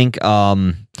 I think,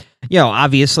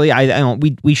 obviously,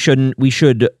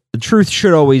 the truth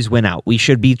should always win out. We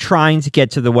should be trying to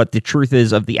get to what the truth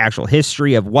is of the actual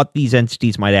history of what these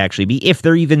entities might actually be, if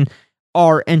there even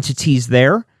are entities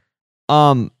there.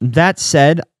 That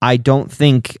said, I don't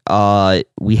think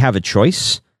we have a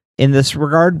choice in this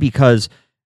regard, because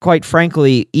quite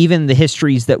frankly, even the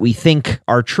histories that we think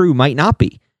are true might not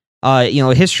be.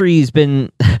 History has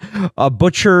been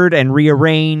butchered and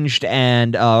rearranged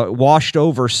and washed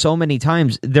over so many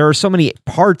times. There are so many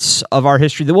parts of our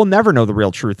history that we'll never know the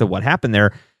real truth of what happened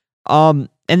there. And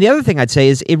the other thing I'd say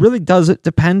is it really does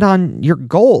depend on your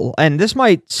goal. And this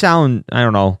might sound, I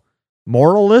don't know,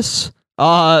 moralless,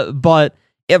 but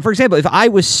for example, if I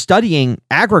was studying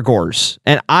egregores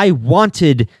and I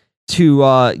wanted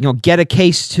to get a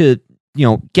case,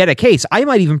 I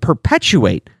might even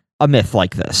perpetuate a myth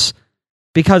like this,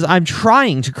 because I'm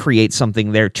trying to create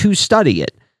something there to study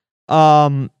it,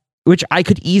 which I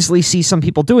could easily see some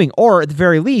people doing, or at the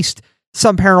very least,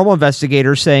 some paranormal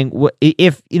investigators saying,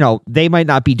 if they might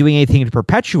not be doing anything to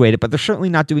perpetuate it, but they're certainly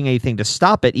not doing anything to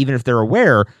stop it, even if they're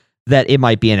aware that it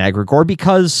might be an egregore,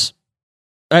 because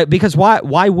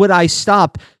why would I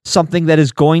stop something that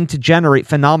is going to generate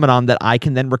phenomenon that I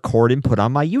can then record and put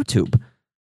on my YouTube?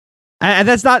 And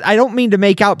that's not, I don't mean to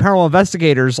make out paranormal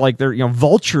investigators like they're,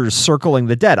 vultures circling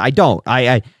the dead. I don't.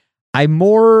 I'm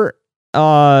more,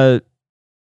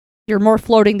 You're more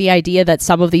floating the idea that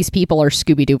some of these people are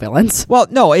Scooby-Doo villains. Well,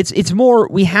 no, it's more,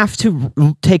 we have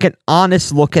to take an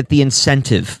honest look at the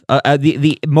incentive,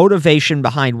 the motivation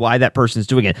behind why that person's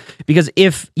doing it. Because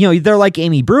if, they're like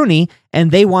Amy Bruni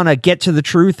and they want to get to the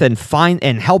truth and find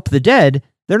and help the dead,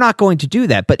 they're not going to do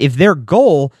that. But if their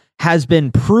goal has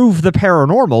been prove the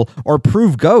paranormal or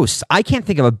prove ghosts, I can't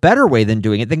think of a better way than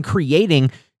doing it than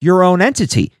creating your own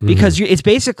entity, because it's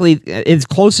basically as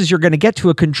close as you're going to get to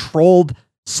a controlled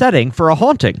setting for a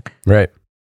haunting. Right.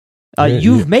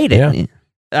 You've made it. Yeah.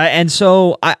 And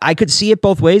so I could see it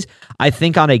both ways. I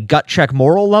think on a gut check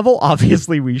moral level,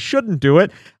 obviously we shouldn't do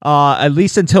it, at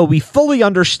least until we fully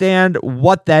understand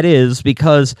what that is,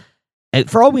 because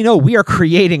for all we know, we are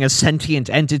creating a sentient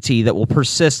entity that will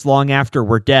persist long after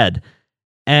we're dead.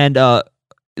 And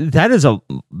that is a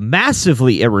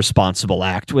massively irresponsible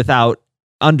act without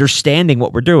understanding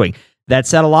what we're doing. That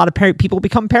said, a lot of people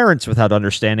become parents without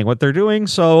understanding what they're doing,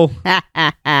 so...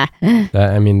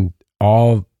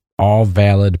 all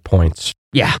valid points.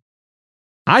 Yeah.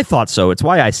 I thought so. It's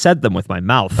why I said them with my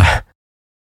mouth.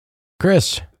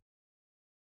 Chris?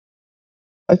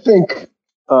 I think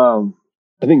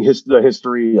the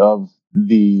history of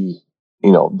the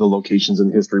locations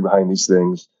and history behind these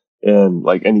things, and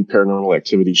like any paranormal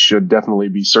activity, should definitely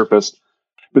be surfaced.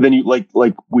 But then you like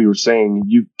we were saying,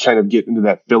 you kind of get into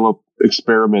that Philip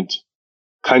experiment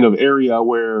kind of area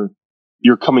where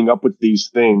you're coming up with these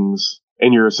things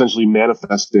and you're essentially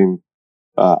manifesting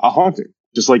a haunting,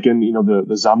 just like in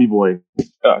the Zombie Boy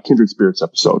Kindred Spirits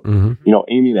episode. Mm-hmm.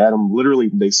 Amy and Adam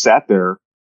literally, they sat there,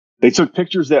 they took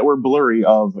pictures that were blurry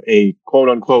of a quote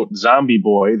unquote zombie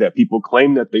boy that people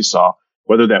claim that they saw,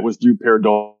 whether that was through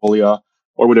pareidolia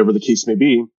or whatever the case may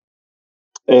be,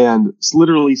 and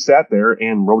literally sat there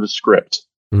and wrote a script.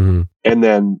 Mm-hmm. And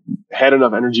then had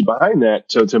enough energy behind that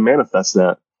to manifest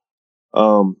that.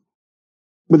 But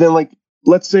then, like,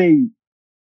 let's say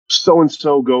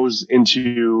so-and-so goes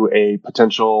into a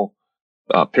potential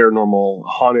paranormal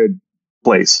haunted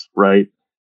place, right?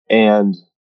 And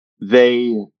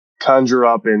they conjure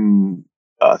up and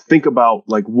think about,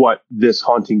 like, what this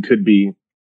haunting could be.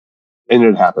 And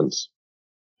it happens.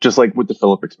 Just like with the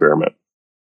Philip experiment.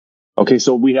 Okay,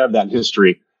 so we have that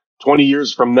history. 20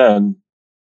 years from then,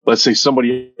 let's say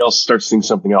somebody else starts seeing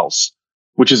something else,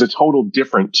 which is a total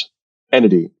different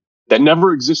entity that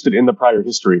never existed in the prior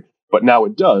history, but now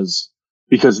it does,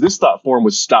 because this thought form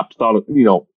was stopped.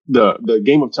 The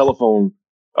game of telephone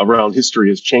around history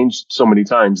has changed so many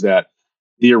times that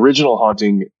the original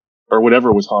haunting or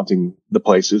whatever was haunting the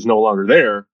place is no longer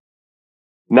there.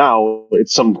 Now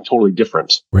it's something totally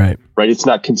different. Right. It's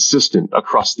not consistent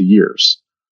across the years.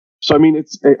 So, I mean,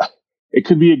 it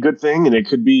could be a good thing and it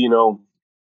could be,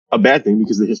 a bad thing,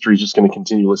 because the history is just going to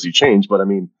continuously change. But I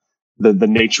mean, the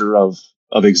nature of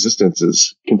existence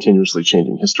is continuously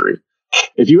changing history.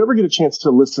 If you ever get a chance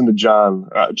to listen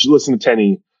to listen to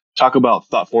Tenny talk about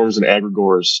thought forms and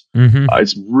egregores,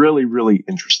 it's really, really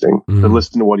interesting to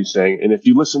listen to what he's saying. And if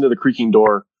you listen to the Creaking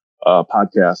Door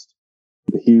podcast,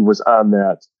 he was on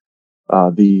that,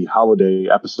 the holiday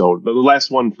episode, the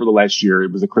last one for the last year.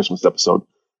 It was a Christmas episode.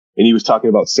 And he was talking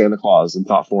about Santa Claus and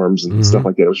thought forms and stuff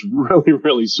like that. It was really,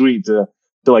 really sweet to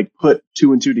like put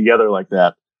two and two together like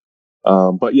that.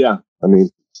 But yeah, I mean,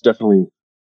 it's definitely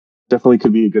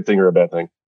could be a good thing or a bad thing.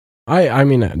 I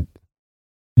mean,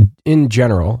 in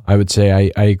general, I would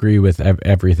say I agree with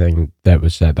everything that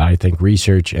was said. I think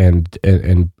research and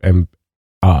the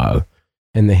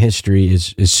history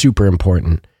is super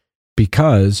important,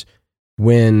 because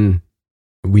when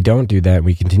we don't do that,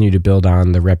 we continue to build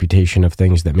on the reputation of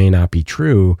things that may not be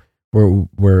true,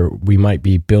 where we might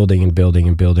be building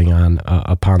on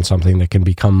upon something that can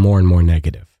become more and more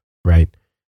negative, right?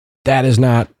 That's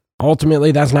not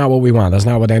what we want. That's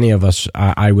not what any of us,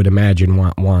 I would imagine,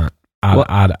 want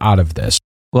out of this.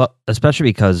 Well, especially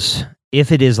because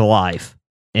if it is alive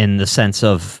in the sense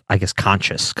of, I guess,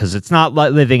 conscious, because it's not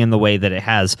living in the way that it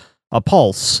has a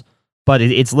pulse, but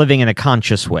it's living in a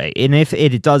conscious way. And if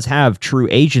it does have true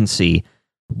agency,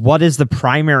 what is the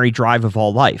primary drive of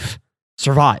all life?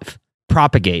 Survive,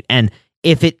 propagate. And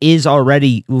if it is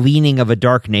already leaning of a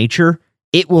dark nature,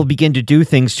 it will begin to do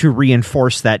things to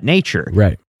reinforce that nature.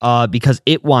 Right. Because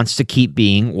it wants to keep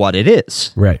being what it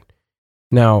is. Right.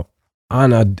 Now,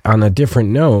 on a different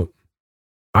note,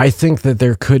 I think that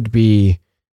there could be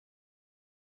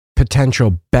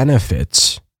potential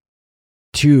benefits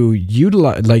to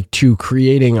utilize, like, to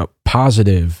creating a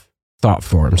positive thought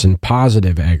forms and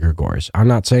positive egregores. I'm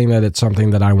not saying that it's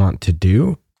something that I want to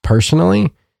do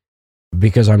personally,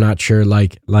 because I'm not sure,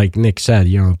 like Nick said,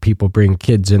 people bring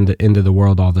kids into the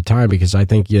world all the time, because I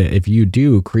think if you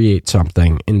do create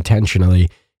something intentionally,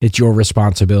 it's your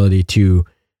responsibility to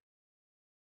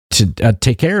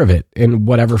take care of it in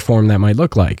whatever form that might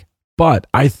look like. But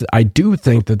I do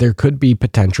think that there could be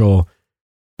potential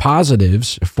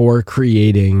positives for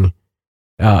creating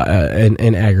an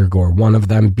egregore. One of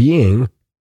them being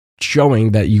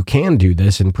showing that you can do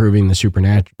this and proving that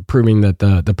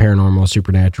the paranormal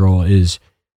supernatural is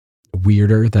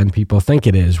weirder than people think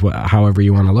it is, however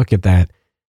you want to look at that.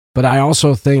 But I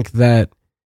also think that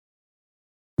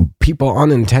people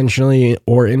unintentionally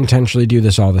or intentionally do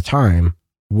this all the time,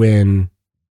 when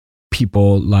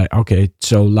people like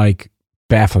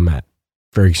Baphomet,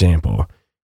 for example.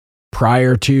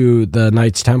 Prior to the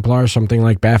Knights Templar, something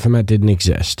like Baphomet didn't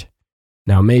exist.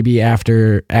 Now, maybe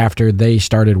after they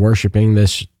started worshiping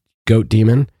this goat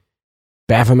demon,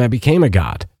 Baphomet became a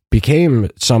god, became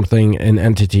something, an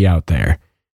entity out there,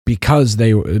 because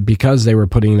they were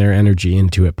putting their energy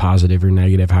into it, positive or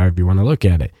negative, however you want to look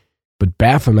at it. But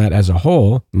Baphomet as a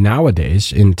whole,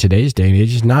 nowadays, in today's day and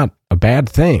age, is not a bad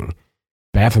thing.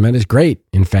 Baphomet is great.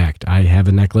 In fact, I have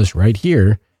a necklace right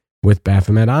here with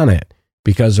Baphomet on it,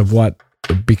 because what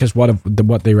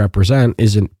they represent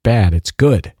isn't bad, it's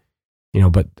good.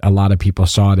 But a lot of people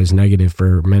saw it as negative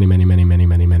for many, many, many, many,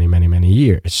 many, many, many, many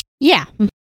years. Yeah.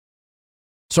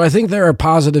 So I think there are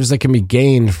positives that can be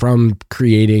gained from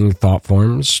creating thought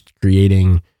forms,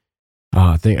 creating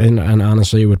and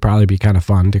honestly, it would probably be kind of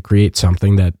fun to create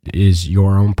something that is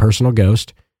your own personal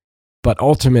ghost. But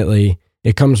ultimately,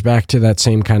 it comes back to that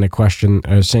same kind of question,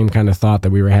 same kind of thought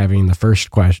that we were having in the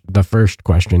first question. The first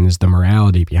question is the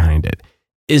morality behind it.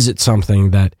 Is it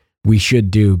something that we should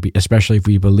do, especially if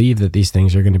we believe that these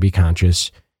things are going to be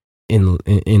conscious in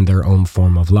their own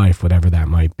form of life, whatever that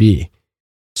might be?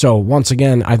 So once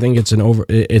again, I think it's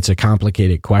a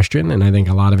complicated question, and I think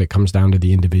a lot of it comes down to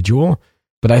the individual.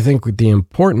 But I think the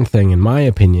important thing, in my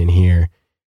opinion, here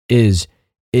is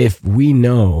if we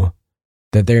know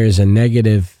that there is a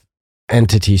negative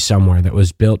entity somewhere that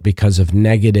was built because of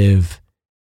negative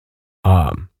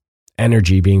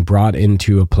energy being brought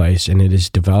into a place, and it is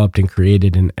developed and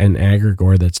created an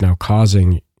egregore that's now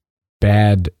causing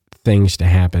bad things to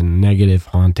happen, negative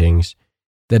hauntings,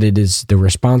 that it is the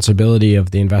responsibility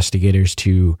of the investigators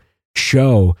to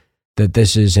show that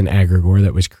this is an egregore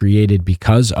that was created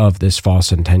because of this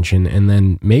false intention, and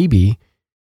then maybe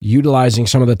utilizing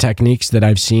some of the techniques that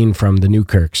I've seen from the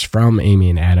Newkirks, from Amy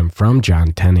and Adam, from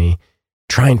John Tenney,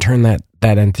 try and turn that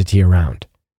entity around.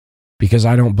 Because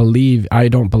I don't believe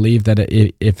that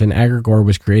if an egregore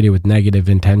was created with negative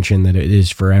intention, that it is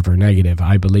forever negative.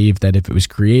 I believe that if it was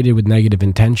created with negative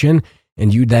intention,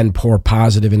 and you then pour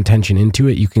positive intention into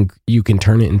it, you can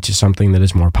turn it into something that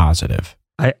is more positive.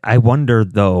 I wonder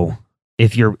though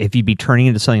if you'd be turning it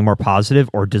into something more positive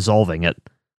or dissolving it,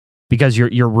 because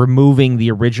you're removing the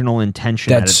original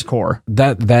intention at its core.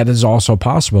 That is also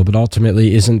possible, but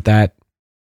ultimately,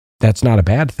 that's not a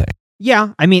bad thing.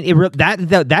 Yeah, I mean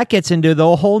that gets into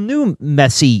the whole new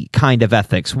messy kind of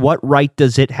ethics. What right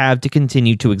does it have to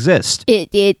continue to exist?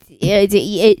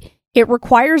 It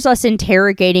requires us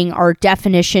interrogating our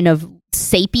definition of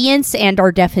sapience and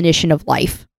our definition of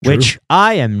life. True. Which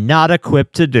I am not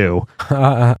equipped to do.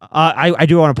 I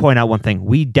do want to point out one thing.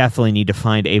 We definitely need to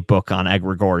find a book on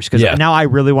egregores, because now I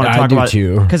really want to talk about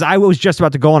it. Because I was just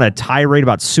about to go on a tirade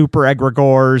about super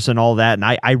egregores and all that,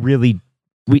 and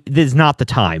this is not the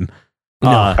time.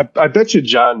 No. I bet you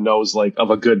John knows of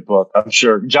a good book. I'm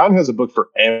sure John has a book for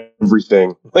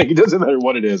everything. It doesn't matter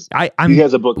what it is. He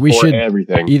has a book for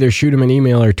everything. Either shoot him an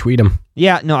email or tweet him.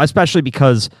 Yeah, no, especially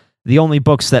because the only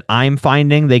books that I'm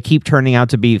finding, they keep turning out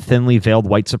to be thinly veiled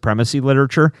white supremacy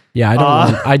literature. Yeah,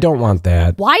 I don't want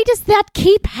that. Why does that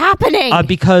keep happening?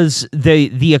 Because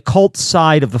the occult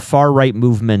side of the far right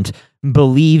movement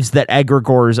believes that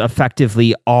egregores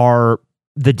effectively are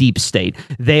the deep state.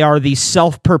 They are the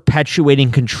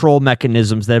self-perpetuating control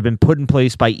mechanisms that have been put in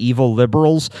place by evil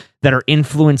liberals that are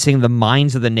influencing the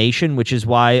minds of the nation, which is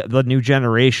why the new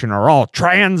generation are all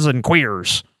trans and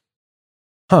queers.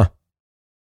 Huh.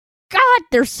 God,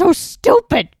 they're so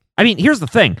stupid. I mean, here's the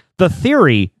thing. The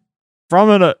theory from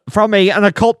an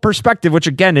occult perspective, which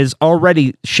again is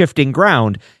already shifting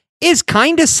ground, is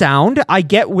kind of sound. I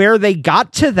get where they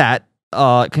got to that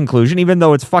conclusion, even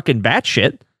though it's fucking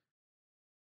batshit.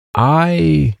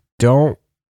 The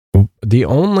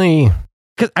only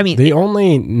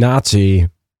Nazi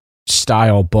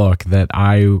style book that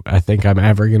I think I'm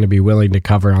ever going to be willing to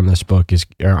cover on this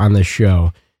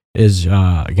show is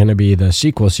going to be the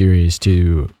sequel series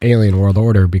to Alien World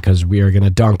Order, because we are going to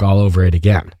dunk all over it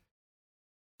again.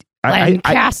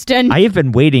 Lancaster. I have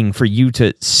been waiting for you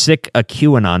to sick a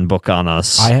QAnon book on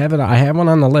us. I have one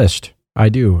on the list. I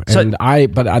do,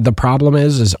 but the problem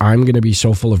is I'm going to be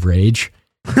so full of rage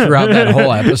throughout that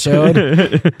whole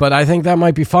episode. But I think that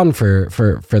might be fun for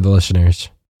the listeners.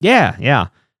 Yeah.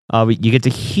 You get to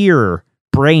hear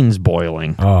brains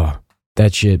boiling. Oh,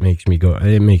 that shit makes me go.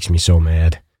 It makes me so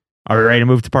mad. Are we ready to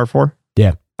move to part 4?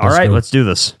 Yeah. All right, let's do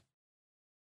this.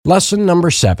 Lesson number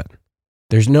 7.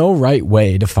 There's no right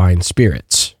way to find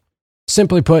spirits.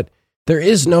 Simply put, there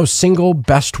is no single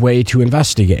best way to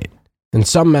investigate, and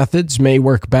some methods may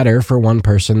work better for one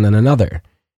person than another.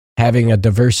 Having a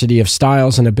diversity of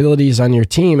styles and abilities on your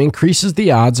team increases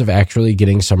the odds of actually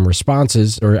getting some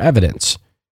responses or evidence.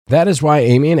 That is why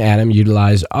Amy and Adam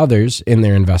utilize others in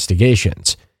their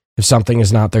investigations. If something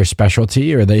is not their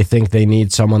specialty, or they think they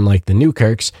need someone like the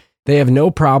Newkirks, they have no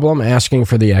problem asking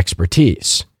for the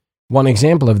expertise. One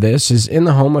example of this is in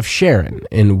the home of Sharon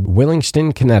in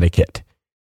Williston, Connecticut.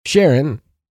 Sharon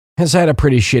has had a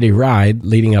pretty shitty ride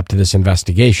leading up to this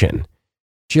investigation.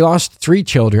 She lost 3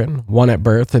 children, 1 at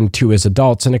birth and 2 as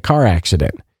adults, in a car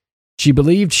accident. She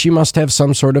believed she must have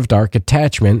some sort of dark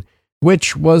attachment,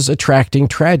 which was attracting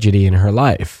tragedy in her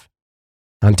life.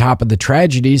 On top of the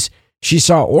tragedies, she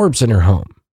saw orbs in her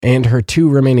home, and her 2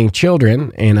 remaining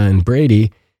children, Anna and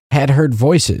Brady, had heard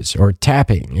voices or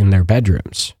tapping in their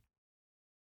bedrooms.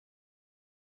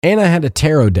 Anna had a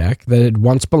tarot deck that had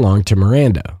once belonged to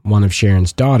Miranda, one of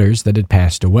Sharon's daughters that had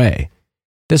passed away.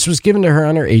 This was given to her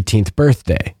on her 18th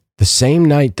birthday, the same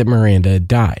night that Miranda had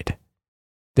died.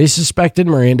 They suspected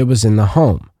Miranda was in the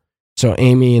home, so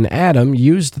Amy and Adam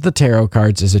used the tarot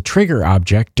cards as a trigger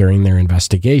object during their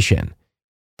investigation.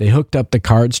 They hooked up the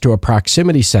cards to a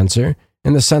proximity sensor,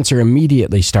 and the sensor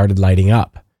immediately started lighting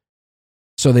up.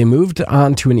 So they moved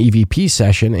on to an EVP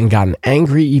session and got an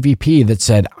angry EVP that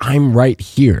said, "I'm right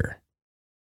here."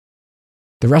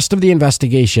 The rest of the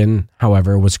investigation,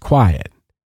 however, was quiet.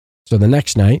 So the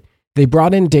next night, they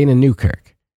brought in Dana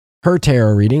Newkirk. Her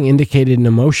tarot reading indicated an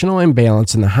emotional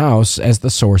imbalance in the house as the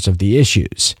source of the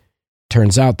issues.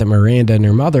 Turns out that Miranda and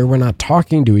her mother were not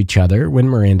talking to each other when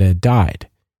Miranda had died.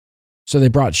 So they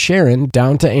brought Sharon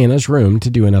down to Anna's room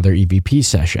to do another EVP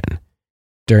session.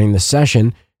 During the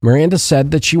session, Miranda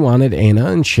said that she wanted Anna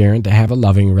and Sharon to have a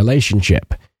loving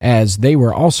relationship, as they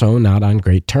were also not on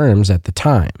great terms at the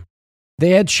time. They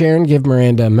had Sharon give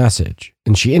Miranda a message,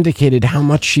 and she indicated how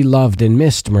much she loved and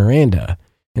missed Miranda,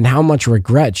 and how much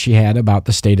regret she had about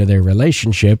the state of their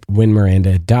relationship when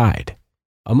Miranda had died.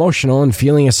 Emotional and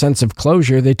feeling a sense of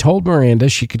closure, they told Miranda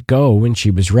she could go when she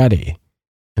was ready.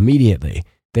 Immediately,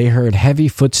 they heard heavy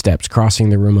footsteps crossing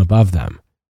the room above them.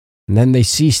 And then they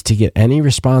ceased to get any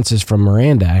responses from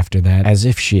Miranda after that, as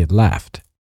if she had left.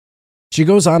 She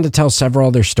goes on to tell several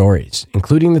other stories,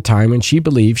 including the time when she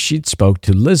believes she'd spoke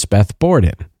to Lisbeth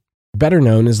Borden, better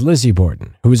known as Lizzie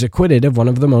Borden, who was acquitted of one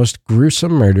of the most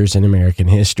gruesome murders in American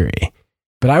history.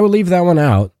 But I will leave that one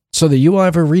out so that you will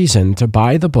have a reason to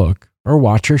buy the book or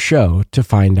watch her show to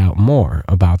find out more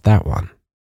about that one.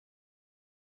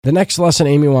 The next lesson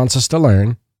Amy wants us to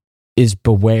learn is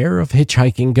beware of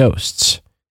hitchhiking ghosts.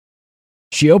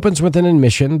 She opens with an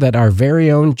admission that our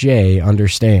very own Jay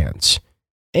understands.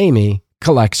 Amy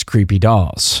collects creepy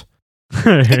dolls.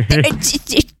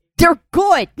 They're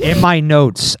good. In my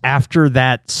notes after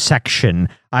that section,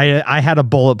 I had a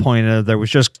bullet point. There was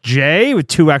just Jay with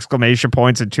 2 exclamation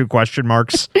points and 2 question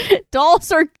marks.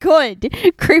 Dolls are good.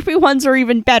 Creepy ones are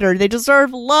even better. They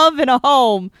deserve love and a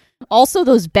home. Also,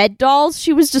 those bed dolls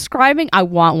she was describing, I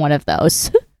want one of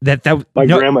those. My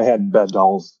grandma had bed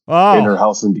dolls in her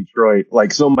house in Detroit.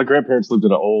 So my grandparents lived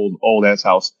in an old ass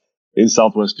house in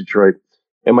Southwest Detroit,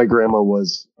 and my grandma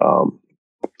was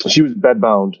she was bed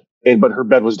bound, but her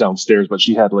bed was downstairs. But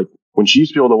she had when she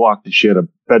used to be able to walk, she had a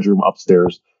bedroom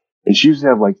upstairs, and she used to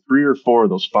have 3 or 4 of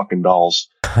those fucking dolls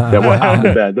that were on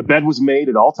the bed. The bed was made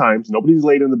at all times. Nobody's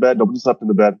laid in the bed. Nobody slept in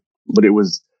the bed, but it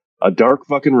was a dark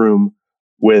fucking room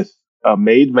with a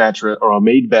made mattress or a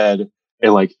made bed.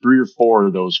 And 3 or 4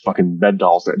 of those fucking bed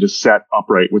dolls that just sat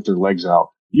upright with their legs out.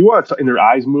 You want to, and their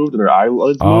eyes moved and their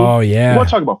eyelids moved. Oh, yeah. You want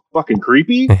to talk about fucking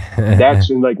creepy?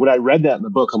 That's when I read that in the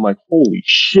book, I'm like, holy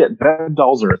shit, bed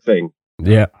dolls are a thing.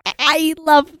 Yeah. I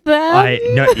love them.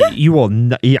 No, you will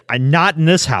not in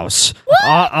this house.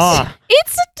 What?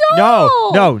 It's a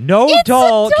doll. No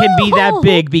doll can be that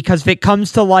big, because if it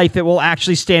comes to life, it will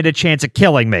actually stand a chance of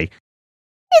killing me.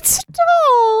 It's a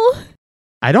doll.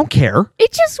 I don't care.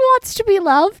 It just wants to be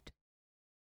loved.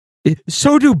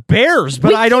 So do bears,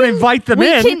 but I don't invite them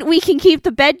in. We can keep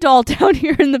the bed doll down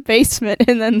here in the basement,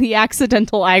 and then the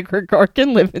accidental egregore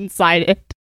can live inside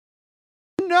it.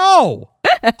 No.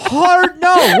 Hard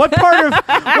no. What part of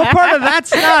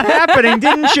that's not happening?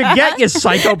 Didn't you get, you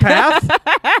psychopath?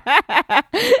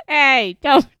 Hey,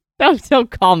 don't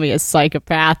call me a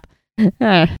psychopath.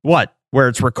 What? Where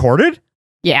it's recorded?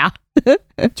 Yeah.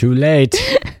 Too late.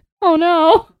 Oh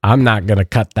no. I'm not going to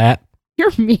cut that. You're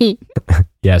mean.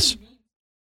 Yes.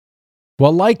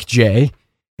 Well, like Jay,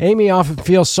 Amy often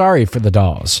feels sorry for the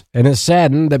dolls and is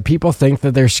saddened that people think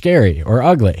that they're scary or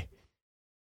ugly.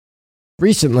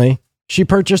 Recently, she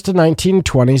purchased a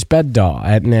 1920s bed doll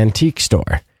at an antique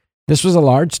store. This was a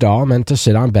large doll meant to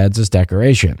sit on beds as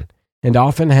decoration and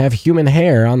often have human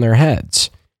hair on their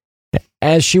heads.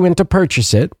 As she went to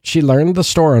purchase it, she learned the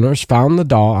store owners found the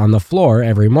doll on the floor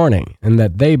every morning and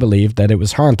that they believed that it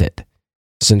was haunted.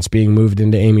 Since being moved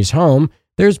into Amy's home,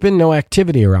 there's been no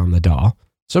activity around the doll,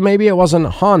 so maybe it wasn't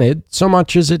haunted so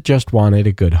much as it just wanted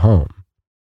a good home.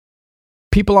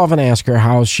 People often ask her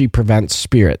how she prevents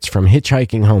spirits from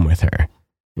hitchhiking home with her.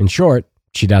 In short,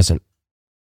 she doesn't.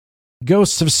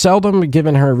 Ghosts have seldom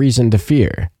given her reason to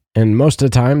fear, and most of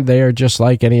the time they are just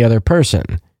like any other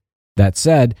person. That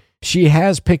said, she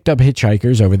has picked up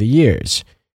hitchhikers over the years.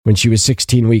 When she was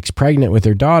 16 weeks pregnant with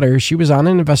her daughter, she was on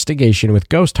an investigation with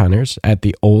ghost hunters at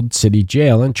the Old City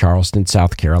Jail in Charleston,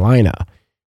 South Carolina.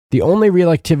 The only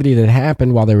real activity that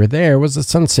happened while they were there was the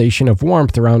sensation of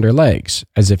warmth around her legs,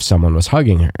 as if someone was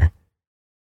hugging her.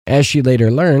 As she later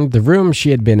learned, the room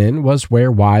she had been in was where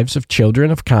wives of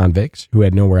children of convicts, who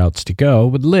had nowhere else to go,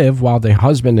 would live while the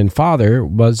husband and father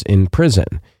was in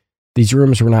prison. These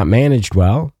rooms were not managed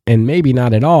well, and maybe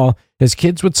not at all, as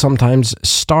kids would sometimes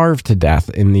starve to death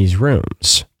in these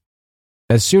rooms.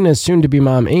 As soon as soon-to-be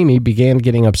mom Amy began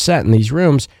getting upset in these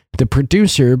rooms, the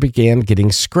producer began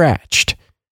getting scratched.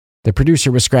 The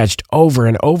producer was scratched over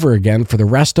and over again for the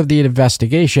rest of the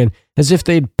investigation, as if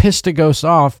they'd pissed a ghost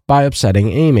off by upsetting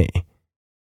Amy.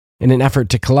 In an effort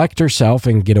to collect herself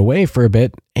and get away for a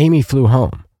bit, Amy flew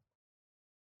home.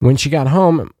 When she got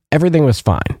home, everything was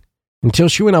fine, until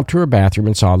she went up to her bathroom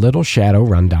and saw a little shadow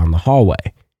run down the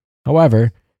hallway.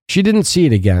 However, she didn't see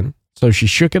it again, so she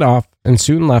shook it off and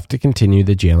soon left to continue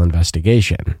the jail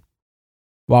investigation.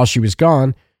 While she was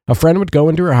gone, a friend would go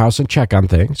into her house and check on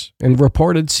things, and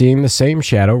reported seeing the same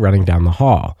shadow running down the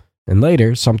hall, and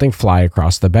later something fly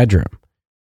across the bedroom.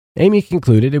 Amy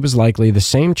concluded it was likely the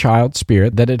same child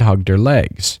spirit that had hugged her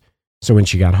legs, so when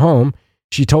she got home,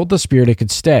 she told the spirit it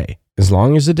could stay, as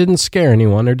long as it didn't scare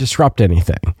anyone or disrupt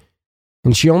anything,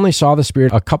 and she only saw the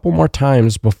spirit a couple more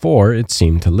times before it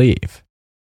seemed to leave.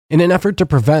 In an effort to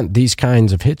prevent these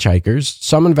kinds of hitchhikers,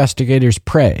 some investigators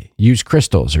pray, use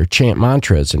crystals, or chant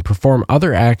mantras and perform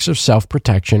other acts of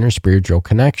self-protection or spiritual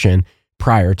connection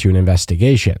prior to an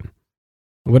investigation.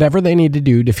 Whatever they need to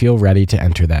do to feel ready to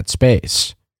enter that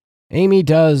space. Amy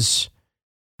does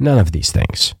none of these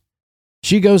things.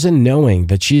 She goes in knowing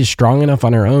that she is strong enough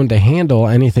on her own to handle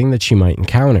anything that she might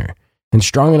encounter, and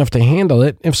strong enough to handle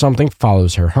it if something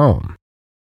follows her home.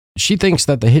 She thinks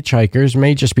that the hitchhikers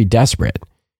may just be desperate.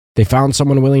 They found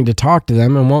someone willing to talk to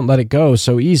them and won't let it go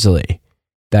so easily.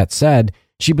 That said,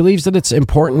 she believes that it's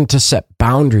important to set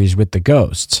boundaries with the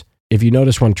ghosts. If you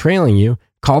notice one trailing you,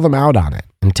 call them out on it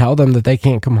and tell them that they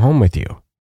can't come home with you.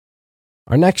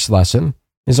 Our next lesson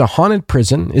is a haunted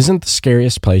prison isn't the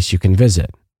scariest place you can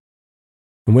visit.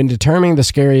 And when determining the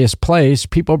scariest place,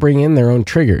 people bring in their own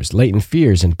triggers, latent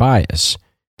fears, and bias.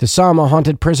 To some, a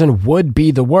haunted prison would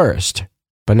be the worst,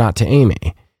 but not to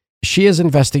Amy. She has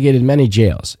investigated many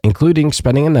jails, including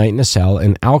spending a night in a cell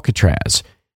in Alcatraz,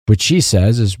 which she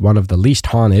says is one of the least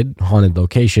haunted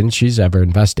locations she's ever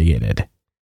investigated.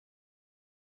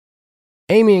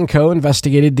 Amy and co.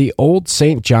 investigated the old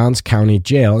St. Johns County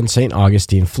Jail in St.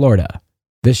 Augustine, Florida.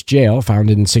 This jail,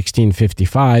 founded in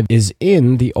 1655, is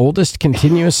in the oldest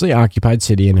continuously occupied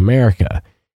city in America,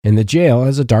 and the jail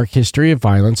has a dark history of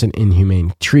violence and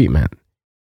inhumane treatment.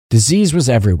 Disease was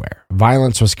everywhere,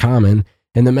 violence was common,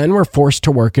 and the men were forced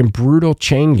to work in brutal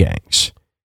chain gangs.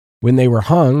 When they were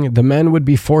hung, the men would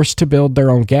be forced to build their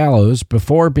own gallows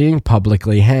before being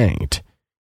publicly hanged.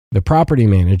 The property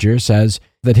manager says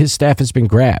that his staff has been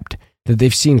grabbed, that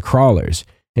they've seen crawlers,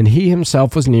 and he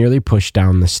himself was nearly pushed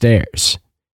down the stairs.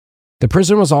 The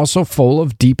prison was also full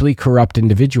of deeply corrupt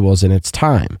individuals in its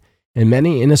time, and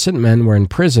many innocent men were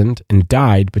imprisoned and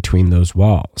died between those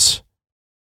walls.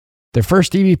 Their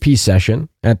first EVP session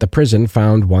at the prison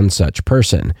found one such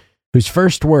person, whose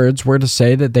first words were to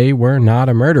say that they were not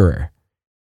a murderer.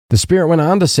 The spirit went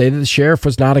on to say that the sheriff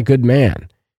was not a good man.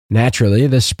 Naturally,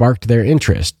 this sparked their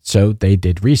interest, so they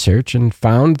did research and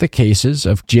found the cases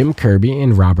of Jim Kirby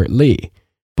and Robert Lee,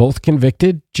 both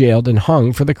convicted, jailed, and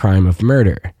hung for the crime of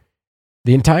murder.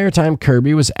 The entire time,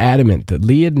 Kirby was adamant that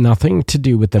Lee had nothing to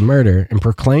do with the murder and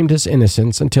proclaimed his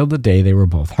innocence until the day they were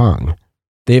both hung.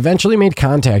 They eventually made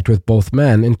contact with both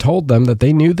men and told them that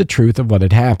they knew the truth of what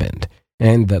had happened,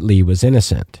 and that Lee was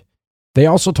innocent. They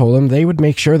also told him they would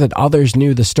make sure that others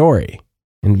knew the story,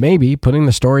 and maybe putting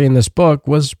the story in this book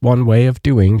was one way of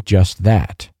doing just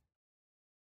that.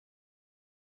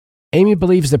 Amy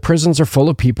believes that prisons are full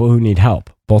of people who need help,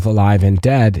 both alive and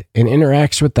dead, and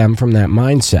interacts with them from that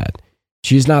mindset.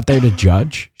 She's not there to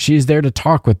judge, she's there to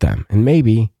talk with them, and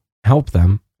maybe help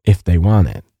them if they want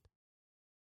it.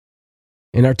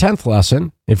 In our 10th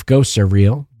lesson, if ghosts are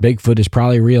real, Bigfoot is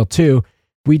probably real too,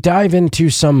 we dive into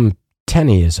some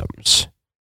Tennyisms.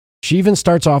 She even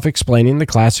starts off explaining the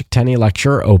classic Tenny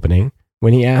lecture opening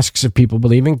when he asks if people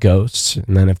believe in ghosts,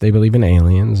 and then if they believe in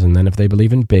aliens, and then if they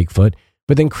believe in Bigfoot,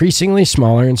 with increasingly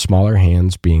smaller and smaller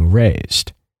hands being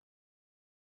raised.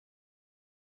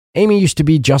 Amy used to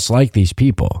be just like these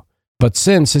people, but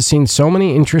since has seen so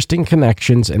many interesting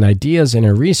connections and ideas in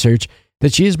her research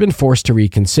that she has been forced to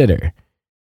reconsider.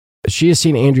 She has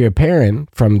seen Andrea Perron,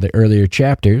 from the earlier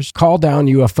chapters, call down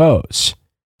UFOs.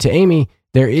 To Amy,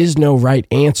 there is no right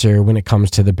answer when it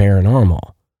comes to the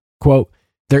paranormal. Quote,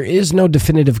 there is no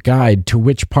definitive guide to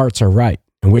which parts are right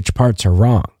and which parts are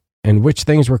wrong, and which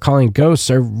things we're calling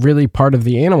ghosts are really part of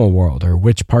the animal world, or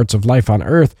which parts of life on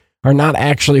Earth are not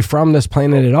actually from this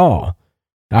planet at all.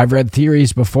 I've read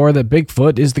theories before that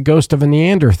Bigfoot is the ghost of a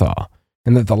Neanderthal,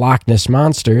 and that the Loch Ness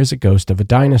Monster is a ghost of a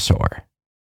dinosaur.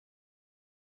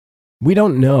 We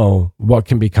don't know what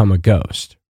can become a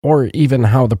ghost, or even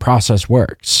how the process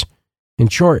works. In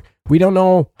short, we don't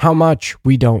know how much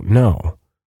we don't know.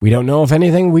 We don't know if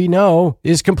anything we know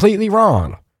is completely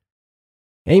wrong.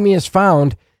 Amy has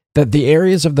found that the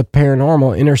areas of the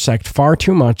paranormal intersect far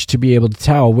too much to be able to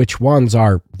tell which ones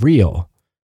are real,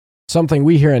 something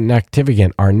we here at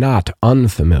Nectivigant are not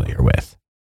unfamiliar with.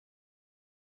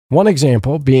 One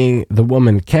example being the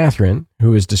woman Catherine,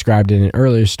 who is described in an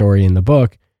earlier story in the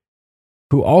book,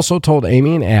 who also told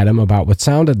Amy and Adam about what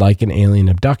sounded like an alien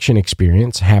abduction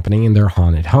experience happening in their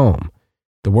haunted home.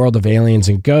 The world of aliens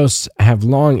and ghosts have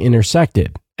long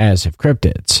intersected, as have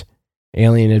cryptids.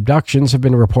 Alien abductions have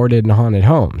been reported in haunted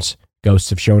homes. Ghosts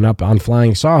have shown up on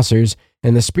flying saucers,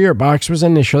 and the spirit box was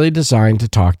initially designed to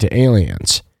talk to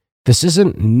aliens. This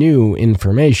isn't new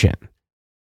information.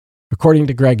 According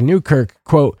to Greg Newkirk,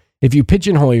 quote, "If you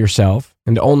pigeonhole yourself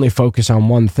and only focus on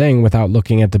one thing without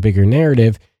looking at the bigger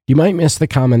narrative, you might miss the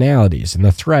commonalities and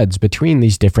the threads between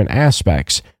these different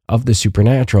aspects of the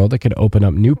supernatural that could open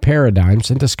up new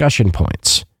paradigms and discussion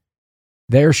points."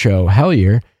 Their show,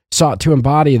 Hellier, sought to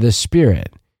embody this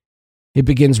spirit. It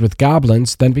begins with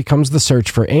goblins, then becomes the search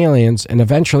for aliens, and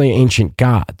eventually ancient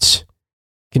gods.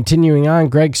 Continuing on,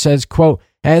 Greg says, quote,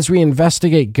 "As we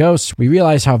investigate ghosts, we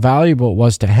realize how valuable it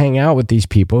was to hang out with these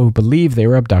people who believe they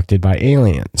were abducted by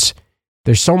aliens.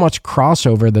 There's so much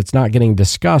crossover that's not getting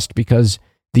discussed because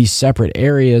these separate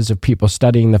areas of people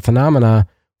studying the phenomena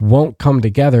won't come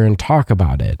together and talk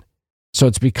about it. So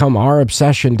it's become our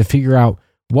obsession to figure out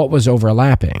what was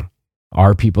overlapping.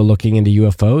 Are people looking into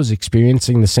UFOs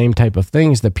experiencing the same type of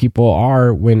things that people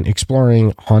are when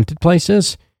exploring haunted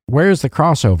places? Where is the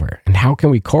crossover, and how can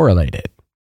we correlate it?"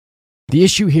 The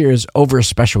issue here is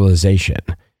over-specialization.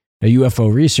 A UFO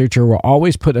researcher will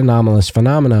always put anomalous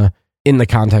phenomena in the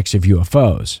context of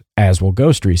UFOs, as will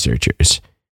ghost researchers.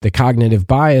 The cognitive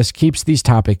bias keeps these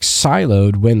topics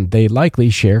siloed when they likely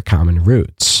share common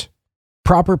roots.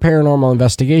 Proper paranormal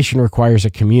investigation requires a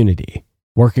community.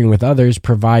 Working with others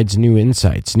provides new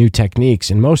insights, new techniques,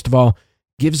 and most of all,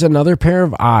 gives another pair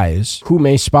of eyes who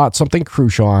may spot something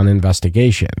crucial on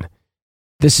investigation.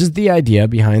 This is the idea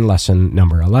behind lesson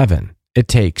number 11. It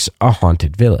takes a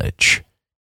haunted village.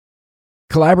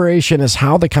 Collaboration is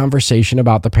how the conversation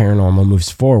about the paranormal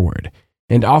moves forward,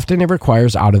 and often it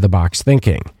requires out-of-the-box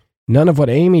thinking. None of what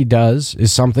Amy does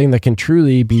is something that can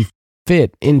truly be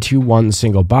fit into one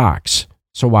single box,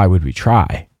 so why would we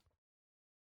try?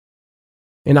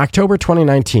 In October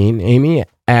 2019, Amy,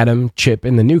 Adam, Chip,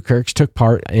 and the Newkirks took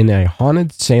part in a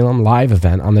Haunted Salem live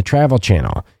event on the Travel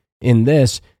Channel. In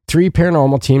this, 3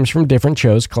 paranormal teams from different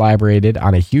shows collaborated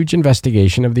on a huge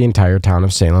investigation of the entire town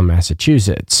of Salem,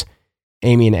 Massachusetts.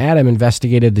 Amy and Adam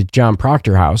investigated the John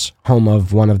Proctor house, home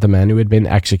of one of the men who had been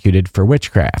executed for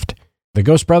witchcraft. The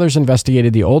Ghost Brothers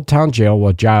investigated the Old Town Jail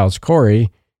where Giles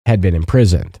Corey had been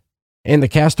imprisoned. And the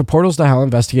cast of Portals to Hell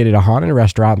investigated a haunted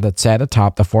restaurant that sat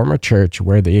atop the former church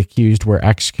where the accused were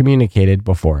excommunicated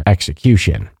before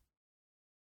execution.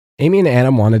 Amy and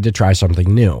Adam wanted to try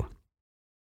something new.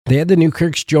 They had the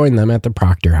Newkirks join them at the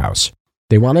Proctor house.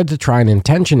 They wanted to try an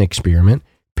intention experiment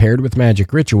paired with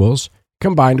magic rituals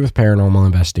combined with paranormal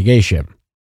investigation.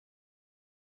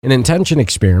 An intention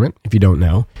experiment, if you don't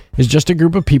know, is just a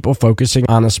group of people focusing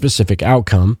on a specific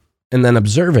outcome and then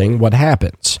observing what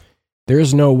happens. There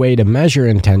is no way to measure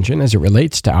intention as it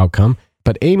relates to outcome,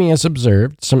 but Amy has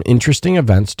observed some interesting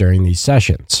events during these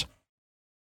sessions.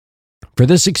 For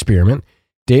this experiment,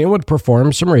 Dana would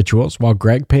perform some rituals while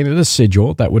Greg painted a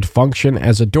sigil that would function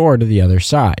as a door to the other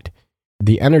side.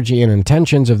 The energy and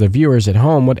intentions of the viewers at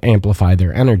home would amplify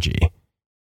their energy.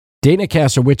 Dana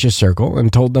cast a witch's circle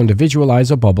and told them to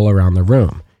visualize a bubble around the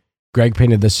room. Greg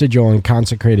painted the sigil in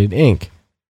consecrated ink.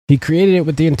 He created it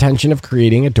with the intention of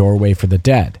creating a doorway for the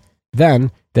dead.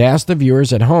 Then, they asked the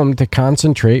viewers at home to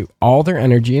concentrate all their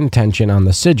energy and attention on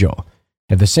the sigil.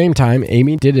 At the same time,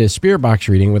 Amy did a spirit box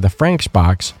reading with a Frank's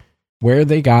box where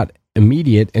they got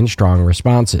immediate and strong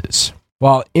responses.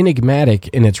 While enigmatic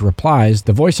in its replies,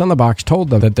 the voice on the box told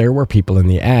them that there were people in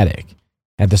the attic.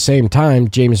 At the same time,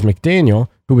 James McDaniel,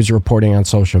 who was reporting on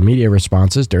social media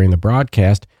responses during the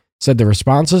broadcast, said the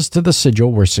responses to the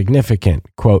sigil were significant.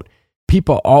 Quote,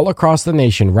 "People all across the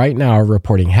nation right now are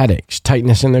reporting headaches,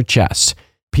 tightness in their chests,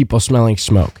 people smelling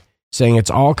smoke, saying it's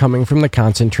all coming from the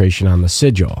concentration on the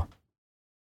sigil."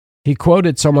 He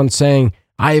quoted someone saying,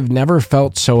 "I have never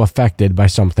felt so affected by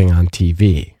something on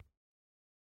TV."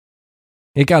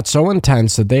 It got so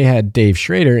intense that they had Dave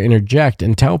Schrader interject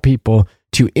and tell people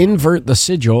to invert the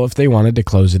sigil if they wanted to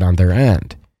close it on their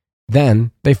end.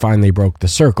 Then they finally broke the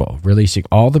circle, releasing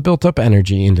all the built-up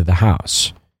energy into the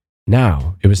house.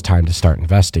 Now it was time to start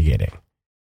investigating.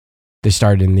 They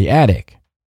started in the attic.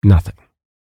 Nothing.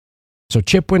 So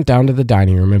Chip went down to the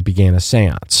dining room and began a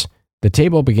seance. The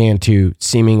table began to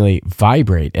seemingly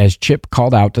vibrate as Chip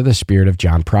called out to the spirit of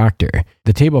John Proctor.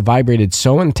 The table vibrated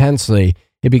so intensely,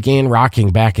 it began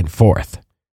rocking back and forth.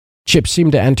 Chip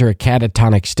seemed to enter a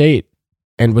catatonic state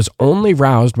and was only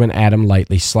roused when Adam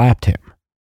lightly slapped him.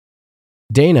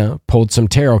 Dana pulled some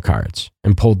tarot cards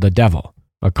and pulled the Devil,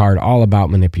 a card all about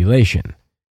manipulation.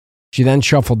 She then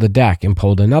shuffled the deck and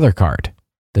pulled another card,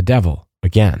 the Devil,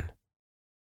 again.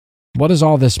 What does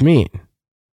all this mean?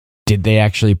 Did they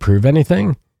actually prove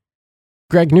anything?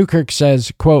 Greg Newkirk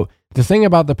says, quote, "The thing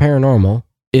about the paranormal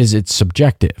is it's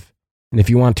subjective, and if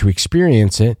you want to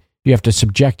experience it, you have to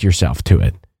subject yourself to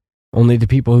it. Only the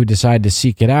people who decide to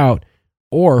seek it out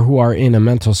or who are in a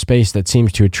mental space that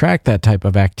seems to attract that type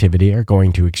of activity are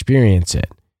going to experience it.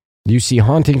 You see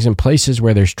hauntings in places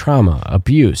where there's trauma,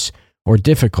 abuse, or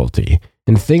difficulty,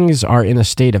 and things are in a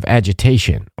state of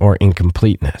agitation or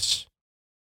incompleteness."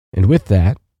 And with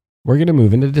that, we're going to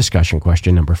move into discussion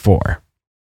question number 4.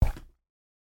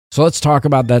 So let's talk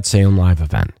about that Salem Live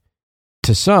event.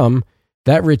 To some,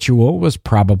 that ritual was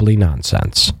probably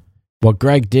nonsense. What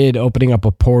Greg did, opening up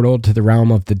a portal to the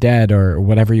realm of the dead, or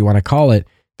whatever you want to call it,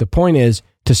 the point is,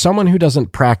 to someone who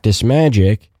doesn't practice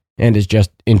magic and is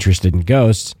just interested in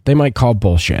ghosts, they might call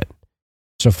bullshit.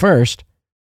 So first,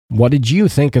 what did you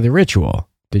think of the ritual?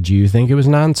 Did you think it was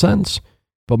nonsense?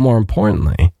 But more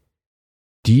importantly,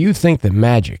 do you think that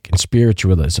magic and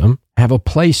spiritualism have a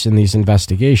place in these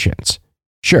investigations?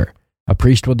 Sure, a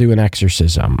priest will do an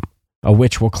exorcism, a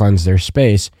witch will cleanse their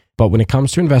space, but when it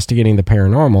comes to investigating the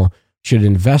paranormal, should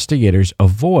investigators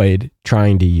avoid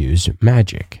trying to use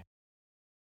magic?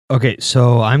 Okay,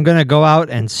 so I'm going to go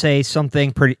out and say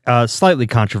something pretty slightly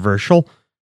controversial.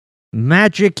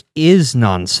 Magic is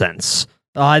nonsense.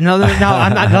 No, I'm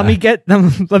not,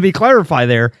 let me clarify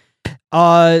there.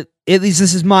 At least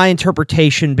this is my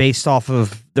interpretation based off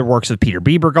of the works of Peter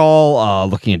Biebergall,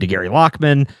 looking into Gary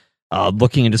Lockman,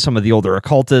 looking into some of the older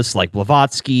occultists like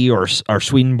Blavatsky or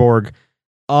Swedenborg.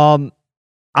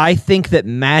 I think that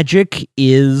magic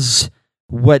is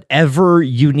whatever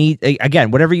you need,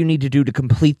 again, whatever you need to do to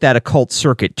complete that occult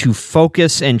circuit, to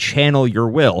focus and channel your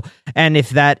will. And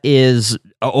if that is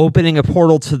opening a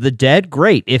portal to the dead,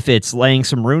 great. If it's laying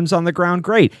some runes on the ground,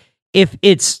 great. If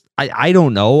it's, I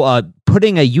don't know,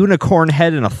 putting a unicorn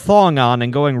head and a thong on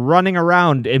and going running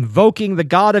around invoking the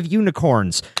god of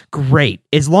unicorns, great.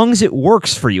 As long as it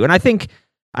works for you. And I think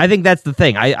that's the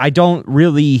thing. I don't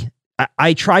really,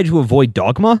 I try to avoid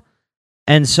dogma.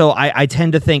 And so I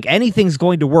tend to think anything's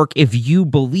going to work if you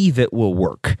believe it will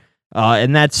work.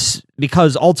 And that's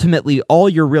because ultimately all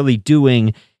you're really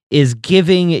doing is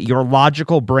giving your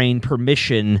logical brain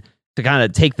permission to kind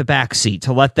of take the back seat,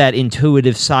 to let that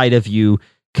intuitive side of you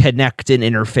connect and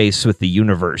interface with the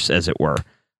universe, as it were.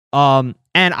 And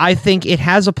I think it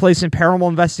has a place in paranormal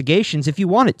investigations if you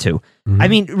want it to. Mm-hmm. I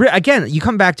mean, again, you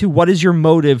come back to what is your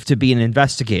motive to be an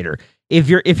investigator? If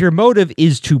your motive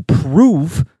is to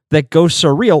prove that ghosts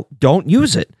are real, don't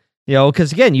use it. You know,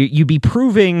 because again, you be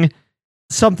proving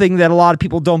something that a lot of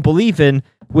people don't believe in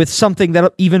with something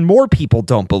that even more people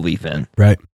don't believe in.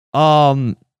 Right.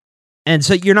 And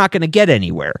so you're not going to get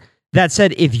anywhere. That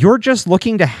said, if you're just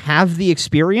looking to have the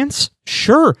experience,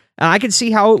 sure. And I can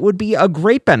see how it would be a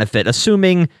great benefit,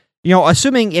 assuming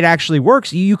it actually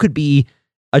works. You could be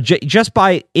just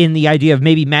by in the idea of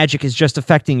maybe magic is just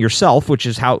affecting yourself, which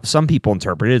is how some people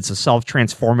interpret it. It's a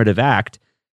self-transformative act.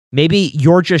 Maybe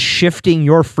you're just shifting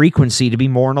your frequency to be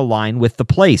more in line with the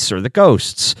place or the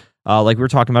ghosts, like we were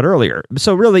talking about earlier.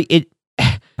 So really,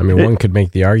 one could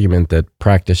make the argument that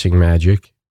practicing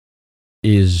magic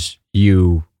is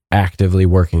you actively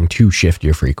working to shift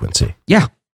your frequency. Yeah.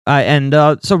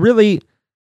 So really,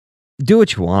 do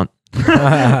what you want.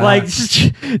 Like,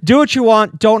 do what you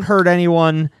want. Don't hurt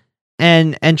anyone.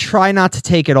 And try not to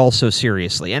take it all so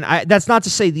seriously. And that's not to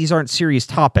say these aren't serious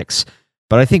topics.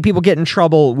 But I think people get in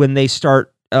trouble when they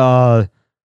start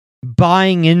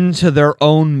buying into their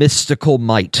own mystical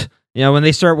might. You know, when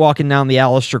they start walking down the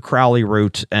Aleister Crowley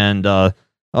route, and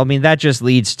that just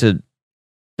leads to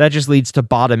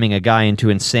bottoming a guy into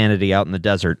insanity out in the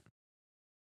desert.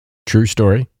 True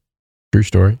story.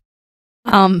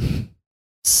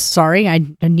 Sorry, I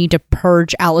need to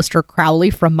purge Aleister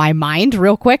Crowley from my mind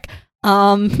real quick.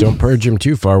 Don't purge him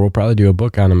too far. We'll probably do a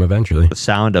book on him eventually. The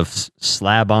sound of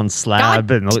slab on slab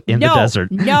in the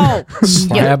desert. No,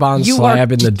 slab on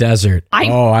slab in the desert.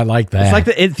 I like that.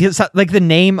 It's like the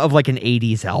name of like an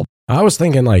 80s album. I was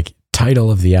thinking like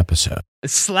title of the episode.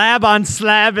 Slab on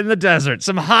slab in the desert.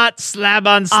 Some hot slab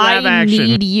on slab I action.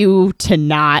 need you to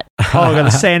not. Oh, the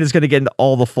sand is going to get into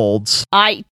all the folds.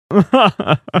 My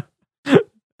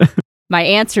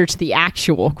answer to the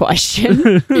actual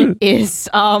question is,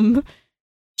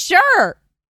 sure.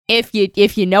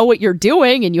 If you know what you're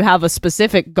doing and you have a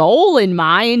specific goal in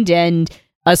mind and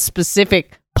a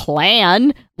specific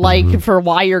plan, like for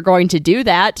why you're going to do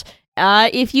that,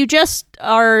 if you just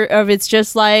are, if it's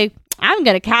just like, I'm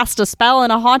going to cast a spell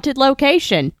in a haunted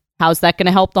location. How's that going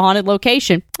to help the haunted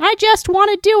location? I just want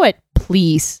to do it.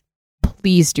 Please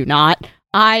do not.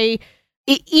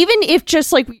 Even if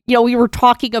just like, we were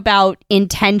talking about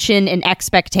intention and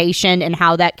expectation and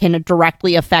how that can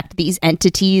directly affect these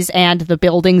entities and the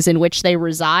buildings in which they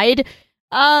reside.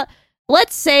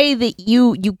 Let's say that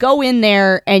you go in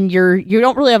there and you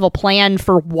don't really have a plan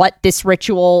for what this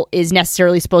ritual is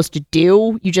necessarily supposed to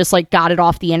do. You just like got it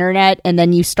off the internet and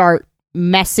then you start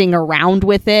messing around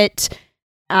with it.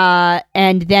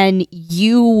 And then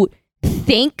you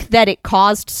think that it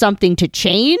caused something to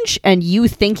change, and you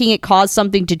thinking it caused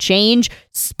something to change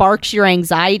sparks your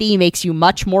anxiety, makes you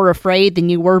much more afraid than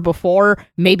you were before.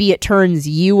 Maybe it turns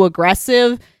you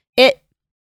aggressive.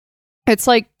 It's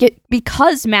like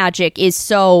because magic is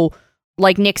so,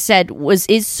 like Nick said,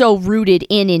 is so rooted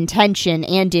in intention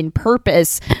and in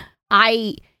purpose.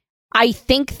 I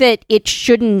think that it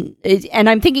shouldn't, and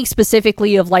I'm thinking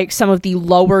specifically of like some of the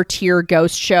lower tier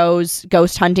ghost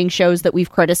hunting shows that we've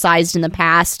criticized in the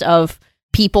past, of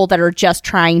people that are just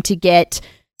trying to get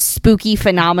spooky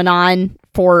phenomenon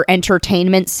for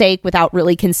entertainment's sake without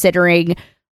really considering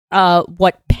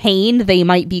what pain they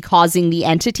might be causing the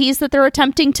entities that they're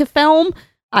attempting to film.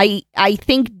 I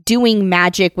think doing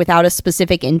magic without a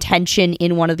specific intention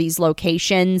in one of these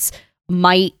locations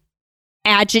might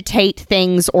agitate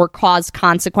things or cause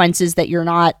consequences that you're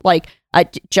not like,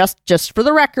 just for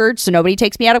the record, so nobody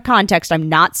takes me out of context, I'm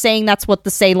not saying that's what the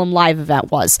Salem Live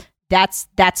event was. That's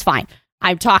fine.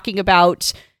 I'm talking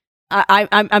about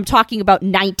I'm talking about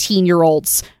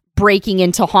 19-year-olds breaking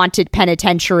into haunted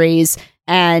penitentiaries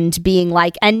and being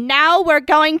like, and now we're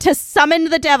going to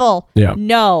summon the devil. Yeah.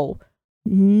 No,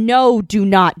 do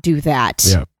not do that.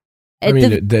 Yeah. I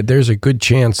mean, there's a good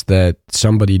chance that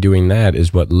somebody doing that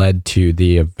is what led to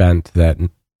the event that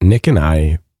Nick and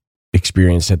I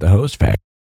experienced at the Hose Factory.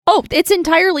 Oh, it's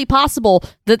entirely possible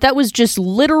that was just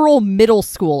literal middle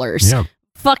schoolers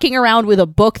fucking around with a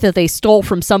book that they stole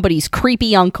from somebody's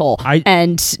creepy uncle.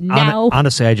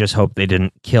 Honestly, I just hope they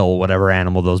didn't kill whatever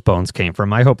animal those bones came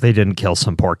from. I hope they didn't kill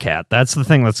some poor cat. That's the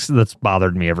thing that's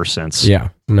bothered me ever since. Yeah.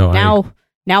 No.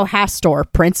 Now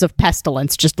Hastor, Prince of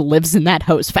Pestilence, just lives in that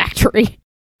Hose Factory.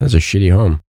 That's a shitty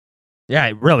home.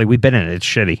 Yeah, really, we've been in it. It's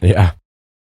shitty. Yeah.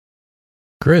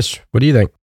 Chris, what do you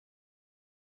think?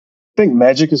 I think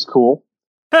magic is cool.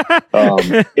 Me too.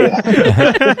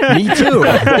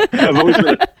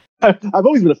 I've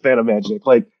always been a fan of magic.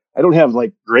 Like, I don't have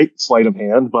like great sleight of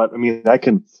hand, but I mean, I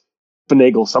can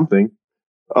finagle something.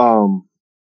 But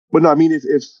no, I mean,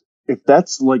 if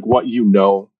that's like what you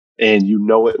know, and you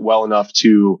know it well enough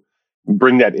to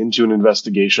bring that into an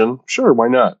investigation, sure, why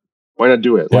not? Why not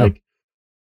do it? Yeah. Like,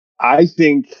 I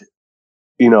think,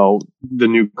 the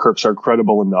new Kirks are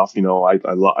credible enough. I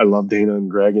love Dana and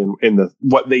Greg and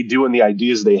what they do and the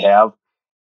ideas they have.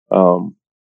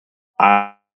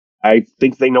 I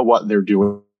think they know what they're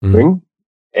doing. Mm-hmm.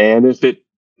 And if it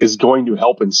is going to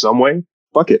help in some way,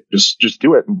 fuck it. Just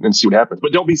do it and see what happens.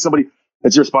 But don't be somebody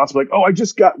that's irresponsible. Like, oh, I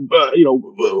just got,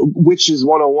 Witches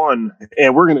 101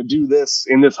 and we're going to do this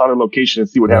in this haunted location and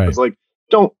see what happens. Like,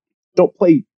 don't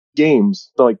play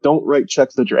games. So, like, don't write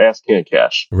checks that your ass can't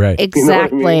cash. Right. Exactly. You know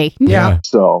what I mean? Yeah.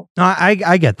 So no,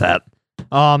 I get that.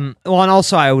 Well, and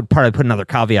also I would probably put another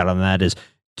caveat on that is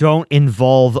don't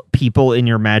involve people in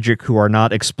your magic who are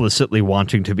not explicitly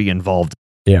wanting to be involved.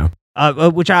 Yeah.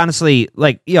 Which honestly,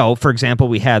 like, for example,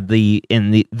 we had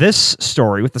this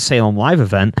story with the Salem Live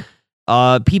event,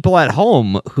 people at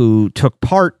home who took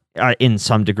part in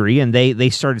some degree, and they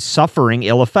started suffering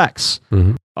ill effects.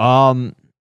 Mm-hmm.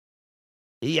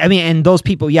 I mean, and those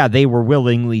people, they were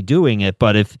willingly doing it,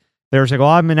 but if there's like,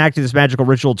 I'm enacting this magical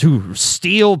ritual to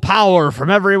steal power from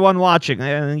everyone watching,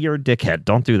 you're a dickhead.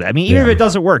 Don't do that. I mean, even if it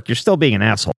doesn't work, you're still being an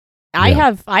asshole. I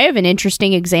have an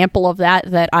interesting example of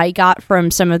that I got from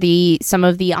some of the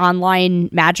online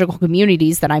magical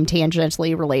communities that I'm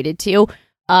tangentially related to.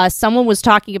 Someone was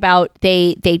talking about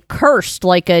they cursed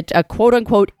like a quote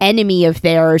unquote enemy of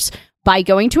theirs by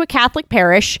going to a Catholic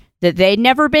parish that they'd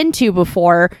never been to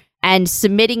before and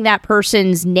submitting that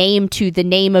person's name to the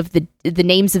names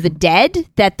of the dead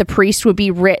that the priest would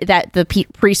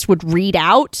priest would read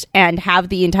out and have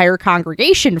the entire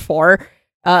congregation pray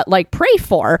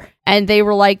for. And they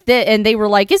were like,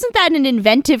 isn't that an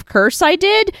inventive curse I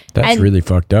did? That's really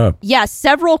fucked up. Yeah,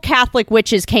 several Catholic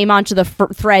witches came onto the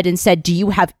thread and said, do you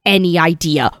have any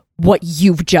idea what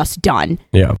you've just done?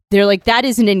 Yeah. They're like, that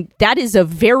is a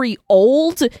very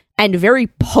old and very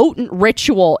potent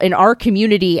ritual in our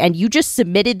community, and you just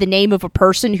submitted the name of a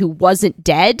person who wasn't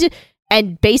dead,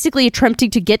 and basically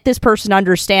attempting to get this person to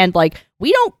understand, like,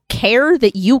 we don't care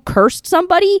that you cursed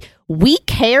somebody. We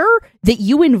care that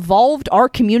you involved our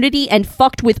community and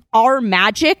fucked with our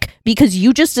magic because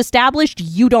you just established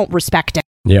you don't respect it.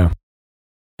 Yeah.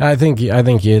 I think you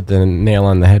hit the nail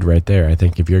on the head right there. I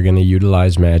think if you're going to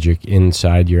utilize magic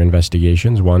inside your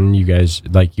investigations, one, you guys,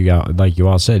 like you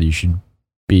all said, you should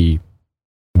be,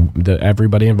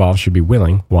 everybody involved should be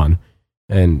willing, one,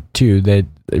 and two, that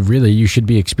really you should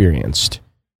be experienced.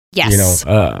 Yes.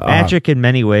 Magic in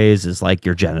many ways is like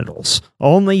your genitals.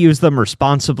 Only use them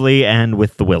responsibly and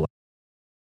with the willing.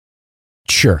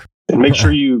 Sure. And make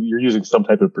sure you're using some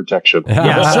type of protection.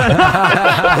 Yes.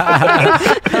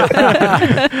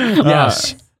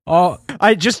 Yes.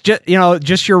 I just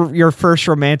your first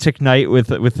romantic night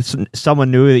with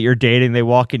someone new that you're dating. They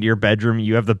walk into your bedroom.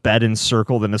 You have the bed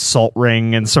encircled an assault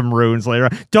ring and some runes later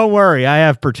on. Don't worry, I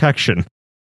have protection.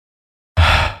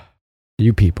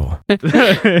 You people.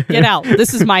 Get out.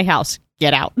 This is my house.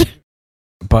 Get out.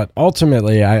 But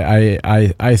ultimately,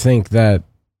 I think that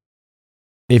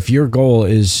if your goal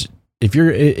is, if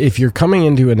you're coming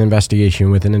into an investigation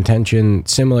with an intention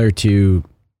similar to,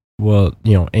 well,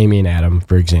 Amy and Adam,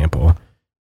 for example,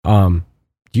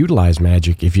 utilize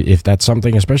magic if that's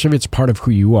something, especially if it's part of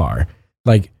who you are.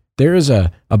 Like, there is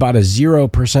about a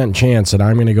 0% chance that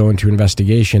I'm going to go into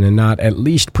investigation and not at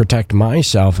least protect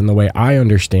myself in the way I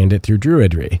understand it through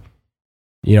druidry.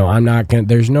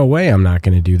 There's no way I'm not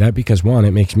going to do that because, one,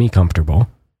 it makes me comfortable,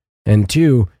 and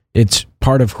two, it's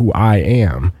part of who I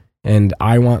am, and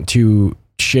I want to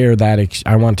share that.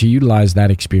 I want to utilize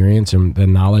that experience and the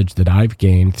knowledge that I've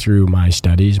gained through my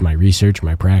studies, my research,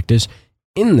 my practice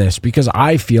in this, because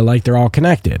I feel like they're all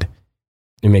connected.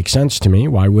 It makes sense to me.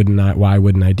 Why wouldn't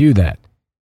I do that?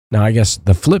 Now, I guess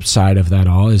the flip side of that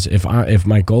all is if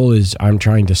my goal is I'm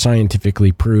trying to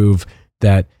scientifically prove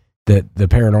that the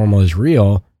paranormal is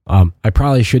real, I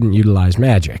probably shouldn't utilize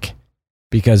magic,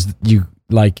 because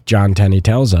like John Tenney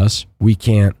tells us, we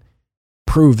can't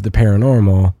prove the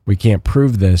paranormal. We can't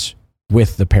prove this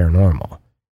with the paranormal.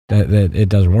 That it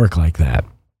doesn't work like that.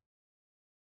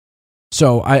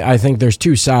 So I think there's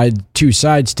two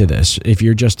sides to this. If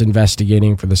you're just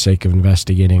investigating for the sake of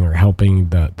investigating or helping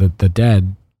the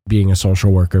dead, being a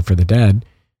social worker for the dead,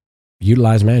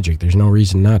 utilize magic. There's no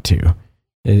reason not to.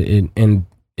 And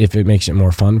if it makes it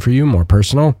more fun for you, more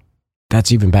personal,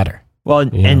 that's even better. Well,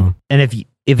 and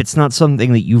if it's not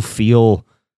something that you feel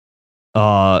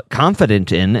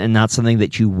confident in and not something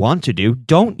that you want to do,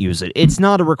 don't use it. It's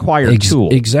not a required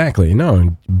tool. Exactly.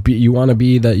 No, you want to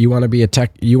be a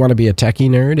techie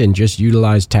nerd and just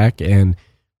utilize tech and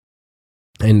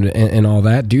all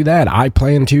that. Do that. I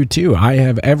plan to too. I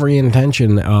have every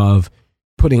intention of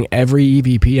putting every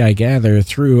EVP I gather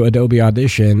through Adobe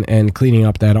Audition and cleaning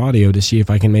up that audio to see if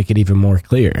I can make it even more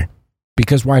clear.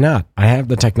 Because why not? I have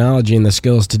the technology and the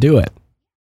skills to do it.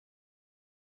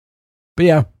 But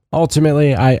yeah,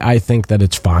 ultimately, I think that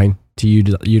it's fine to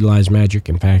utilize magic.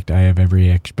 In fact, I have every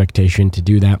expectation to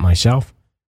do that myself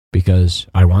because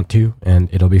I want to, and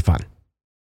it'll be fun.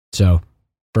 So,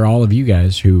 for all of you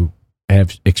guys who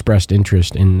have expressed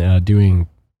interest in doing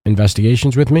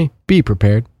investigations with me, be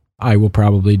prepared. I will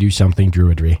probably do something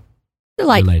druidry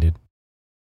related.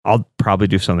 I'll probably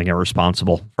do something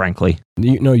irresponsible, frankly.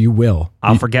 You will.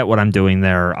 I'll forget what I'm doing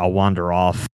there. I'll wander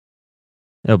off.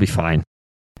 It'll be fine.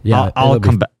 Yeah, I'll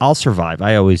come back. I'll survive.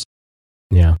 I always.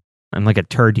 Yeah. I'm like a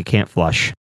turd you can't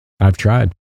flush. I've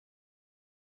tried.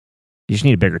 You just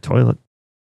need a bigger toilet.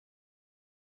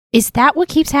 Is that what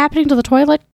keeps happening to the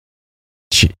toilet?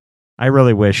 I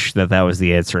really wish that was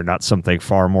the answer, not something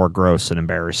far more gross and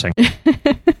embarrassing.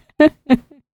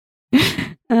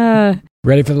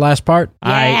 Ready for the last part?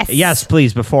 Yes. Yes,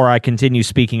 please, before I continue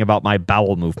speaking about my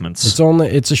bowel movements.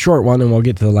 It's a short one, and we'll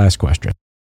get to the last question.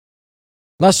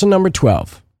 Lesson number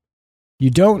 12. You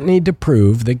don't need to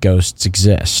prove that ghosts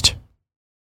exist.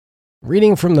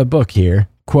 Reading from the book here,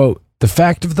 quote, "The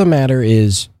fact of the matter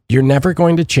is, you're never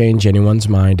going to change anyone's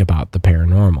mind about the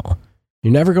paranormal.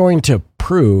 You're never going to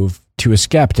prove to a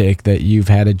skeptic that you've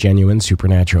had a genuine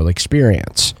supernatural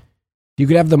experience. You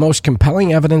could have the most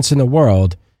compelling evidence in the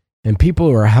world, and people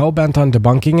who are hell-bent on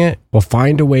debunking it will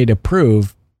find a way to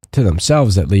prove, to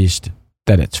themselves at least,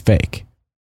 that it's fake.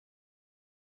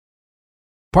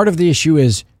 Part of the issue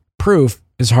is proof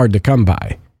is hard to come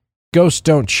by. Ghosts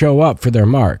don't show up for their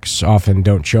marks, often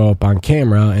don't show up on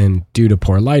camera, and due to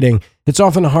poor lighting, it's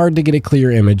often hard to get a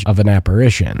clear image of an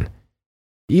apparition.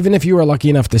 Even if you are lucky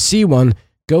enough to see one,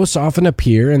 ghosts often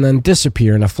appear and then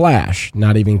disappear in a flash,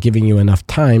 not even giving you enough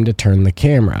time to turn the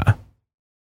camera.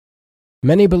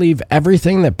 Many believe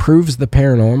everything that proves the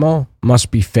paranormal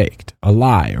must be faked, a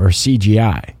lie, or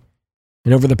CGI.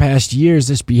 And over the past years,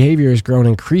 this behavior has grown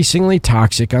increasingly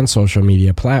toxic on social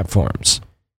media platforms.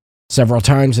 Several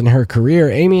times in her career,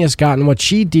 Amy has gotten what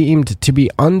she deemed to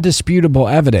be undisputable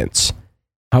evidence.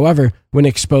 However, when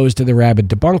exposed to the rabid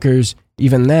debunkers,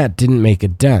 even that didn't make a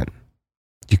dent.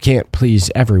 You can't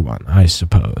please everyone, I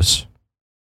suppose.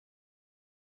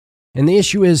 And the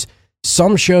issue is,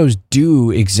 some shows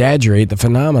do exaggerate the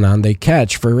phenomenon they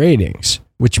catch for ratings,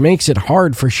 which makes it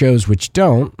hard for shows which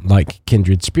don't, like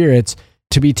Kindred Spirits,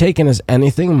 to be taken as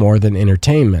anything more than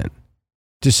entertainment.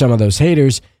 To some of those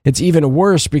haters, it's even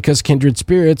worse because Kindred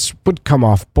Spirits would come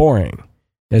off boring,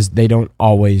 as they don't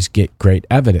always get great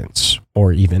evidence,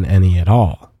 or even any at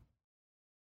all.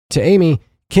 To Amy,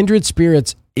 Kindred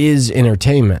Spirits is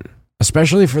entertainment,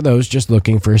 especially for those just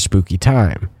looking for a spooky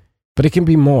time, but it can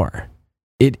be more.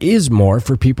 It is more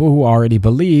for people who already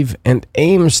believe and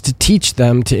aims to teach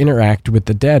them to interact with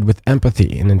the dead with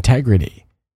empathy and integrity.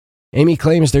 Amy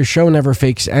claims their show never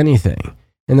fakes anything,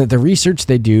 and that the research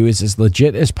they do is as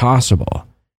legit as possible.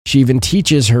 She even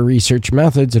teaches her research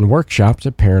methods and workshops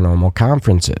at paranormal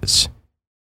conferences.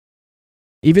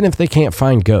 Even if they can't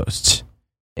find ghosts,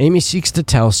 Amy seeks to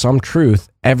tell some truth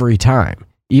every time,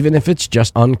 even if it's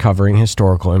just uncovering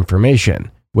historical information,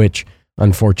 which,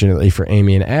 unfortunately for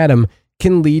Amy and Adam,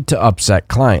 can lead to upset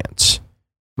clients.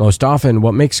 Most often,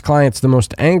 what makes clients the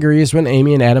most angry is when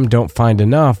Amy and Adam don't find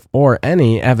enough or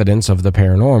any evidence of the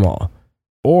paranormal.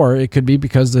 Or it could be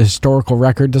because the historical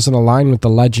record doesn't align with the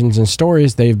legends and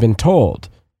stories they've been told.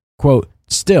 Quote,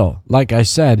 "Still, like I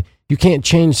said, you can't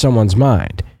change someone's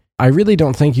mind. I really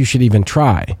don't think you should even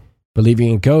try.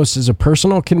 Believing in ghosts is a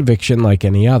personal conviction like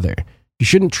any other. You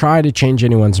shouldn't try to change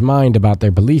anyone's mind about their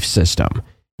belief system.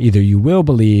 Either you will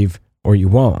believe or you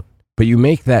won't, but you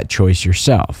make that choice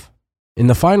yourself." In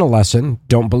the final lesson,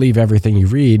 Don't Believe Everything You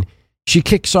Read, she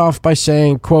kicks off by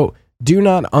saying, quote, "Do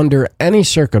not under any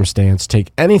circumstance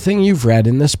take anything you've read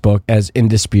in this book as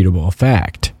indisputable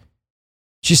fact."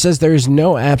 She says there is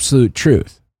no absolute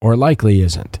truth, or likely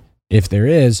isn't. If there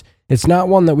is, it's not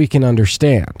one that we can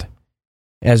understand.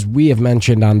 As we have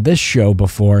mentioned on this show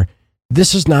before,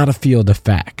 this is not a field of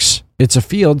facts. It's a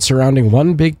field surrounding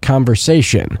one big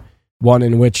conversation, one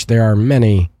in which there are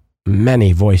many,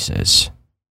 many voices.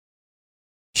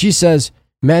 She says,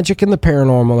 magic and the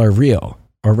paranormal are real,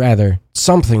 or rather,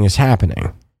 something is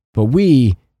happening, but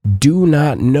we do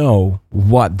not know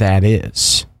what that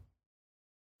is.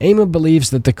 Amy believes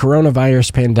that the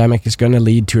coronavirus pandemic is going to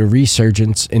lead to a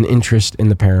resurgence in interest in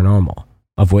the paranormal,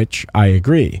 of which I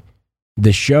agree.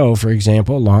 This show, for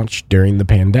example, launched during the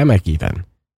pandemic even.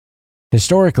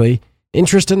 Historically,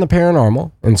 interest in the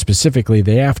paranormal, and specifically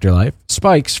the afterlife,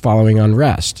 spikes following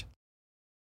unrest.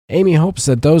 Amy hopes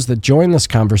that those that join this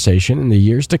conversation in the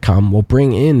years to come will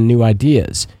bring in new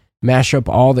ideas, mash up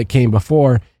all that came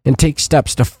before, and take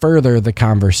steps to further the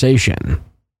conversation.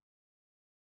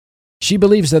 She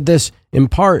believes that this, in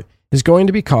part, is going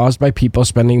to be caused by people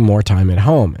spending more time at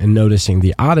home and noticing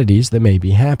the oddities that may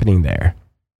be happening there.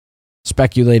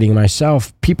 Speculating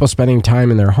myself, people spending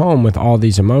time in their home with all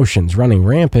these emotions running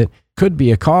rampant could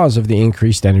be a cause of the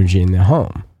increased energy in the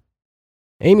home.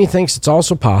 Amy thinks it's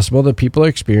also possible that people are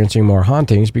experiencing more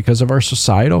hauntings because of our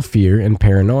societal fear and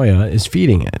paranoia is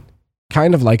feeding it,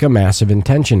 kind of like a massive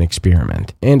intention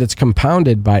experiment, and it's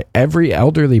compounded by every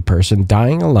elderly person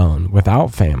dying alone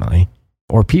without family,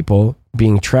 or people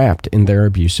being trapped in their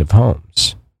abusive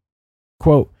homes.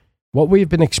 Quote, "What we've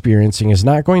been experiencing is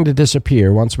not going to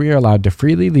disappear once we are allowed to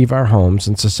freely leave our homes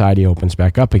and society opens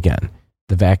back up again.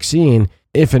 The vaccine,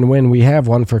 if and when we have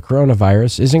one for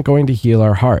coronavirus, isn't going to heal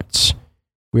our hearts.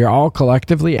 We are all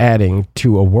collectively adding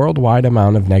to a worldwide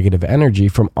amount of negative energy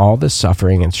from all this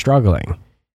suffering and struggling,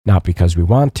 not because we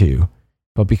want to,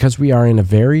 but because we are in a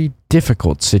very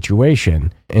difficult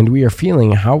situation and we are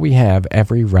feeling how we have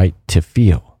every right to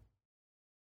feel."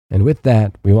 And with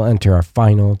that, we will enter our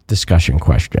final discussion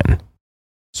question.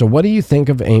 So what do you think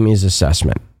of Amy's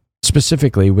assessment,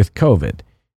 specifically with COVID?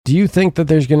 Do you think that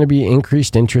there's going to be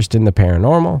increased interest in the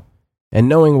paranormal? And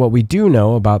knowing what we do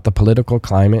know about the political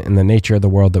climate and the nature of the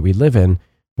world that we live in,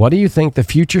 What do you think the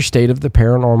future state of the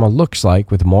paranormal looks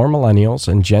like with more millennials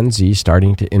and Gen Z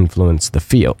starting to influence the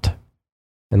field?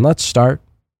 And let's start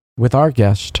with our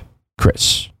guest,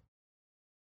 Chris.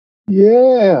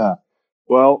 Yeah.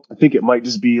 Well, I think it might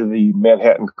just be the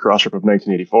Manhattan cross-trip of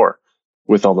 1984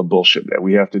 with all the bullshit that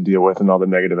we have to deal with and all the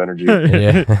negative energy.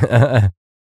 Yeah.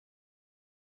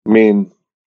 I mean,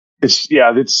 it's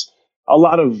a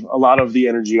lot of the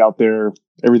energy out there,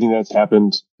 everything that's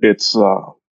happened. It's,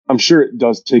 I'm sure it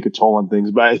does take a toll on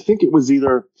things, but I think it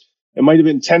might have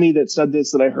been Tenny that said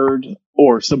this that I heard,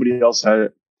 or somebody else said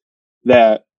it,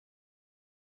 that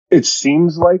it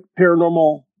seems like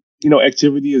paranormal,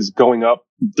 activity is going up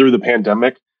through the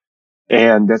pandemic.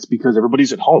 And that's because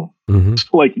everybody's at home. Mm-hmm.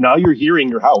 Like now you're hearing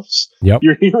your house. Yep.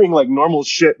 You're hearing like normal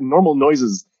shit, normal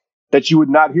noises that you would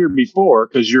not hear before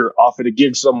because you're off at a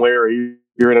gig somewhere or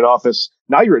you're in an office.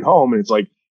 Now you're at home and it's like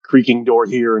creaking door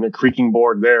here and a creaking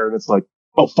board there. And it's like,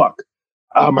 oh, fuck.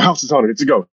 My house is haunted. It's a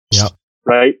ghost. Yep.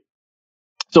 Right?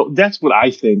 So that's what I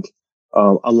think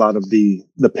a lot of the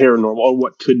paranormal, or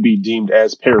what could be deemed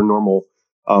as paranormal,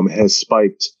 has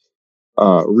spiked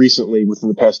recently within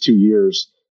the past 2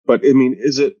 years. But I mean,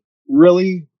 is it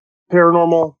really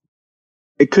paranormal?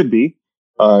 It could be.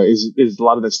 Is a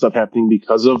lot of that stuff happening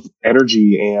because of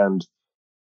energy and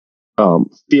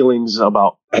feelings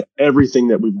about everything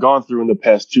that we've gone through in the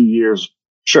past 2 years?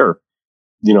 Sure.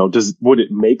 Would it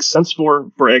make sense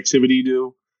for activity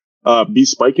to be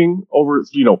spiking over,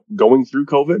 going through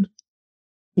COVID?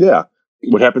 Yeah.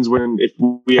 What happens if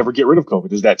we ever get rid of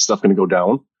COVID? Is that stuff going to go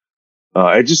down?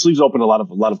 It just leaves open a lot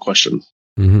of questions.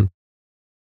 Mm-hmm.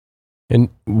 And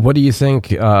what do you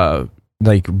think?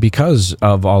 Because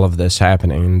of all of this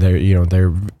happening, there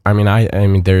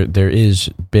is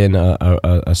been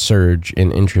a surge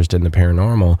in interest in the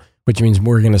paranormal, which means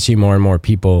we're going to see more and more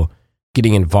people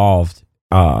getting involved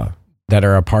that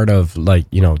are a part of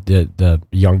the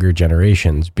younger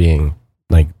generations, being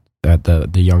like at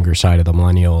the younger side of the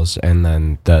millennials and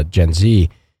then the Gen Z.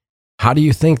 How do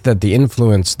you think that the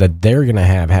influence that they're going to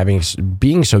have,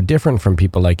 being so different from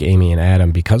people like Amy and Adam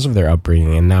because of their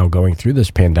upbringing and now going through this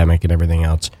pandemic and everything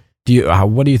else,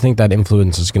 what do you think that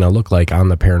influence is going to look like on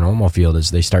the paranormal field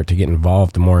as they start to get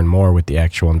involved more and more with the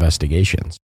actual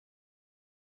investigations?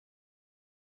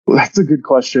 Well, that's a good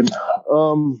question.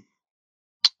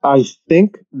 I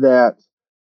think that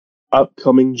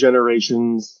upcoming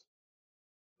generations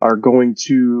are going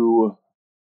to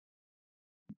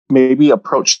maybe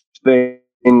approach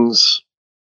things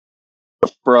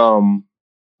from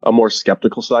a more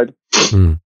skeptical side,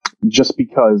 just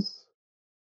because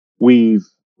we've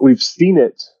seen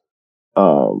it.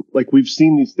 We've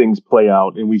seen these things play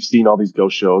out, and we've seen all these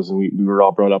ghost shows, and we were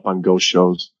all brought up on ghost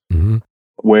shows,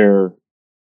 where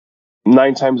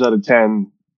 9 times out of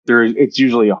 10, it's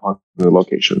usually a haunted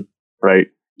location, right?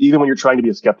 Even when you're trying to be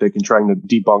a skeptic and trying to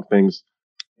debunk things,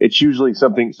 it's usually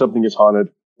something is haunted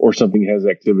or something has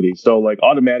activity. So like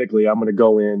automatically I'm going to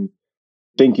go in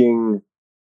thinking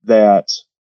that,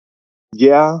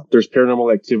 yeah, there's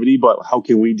paranormal activity, but how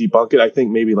can we debunk it? I think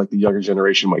maybe like the younger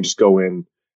generation might just go in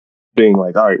being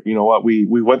like, all right, you know what? We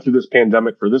went through this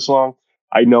pandemic for this long.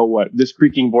 I know what this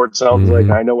creaking board sounds like.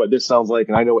 And I know what this sounds like.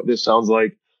 And I know what this sounds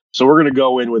like. So we're going to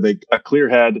go in with a clear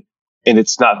head, and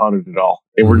it's not haunted at all.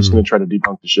 And we're just going to try to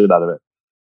debunk the shit out of it.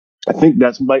 I think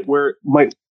that's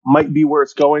might be where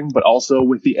it's going, but also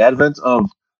with the advent of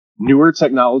newer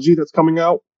technology that's coming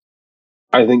out,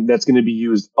 I think that's going to be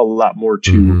used a lot more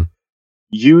to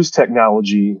use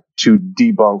technology to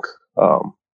debunk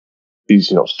these,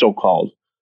 so-called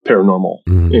paranormal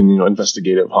and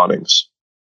investigative hauntings.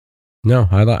 No,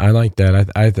 I like that.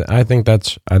 I think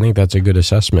that's a good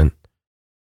assessment.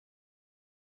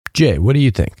 Jay, what do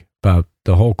you think about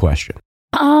the whole question?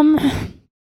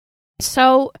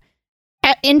 So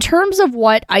in terms of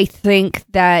what I think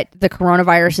that the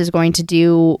coronavirus is going to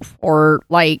do, or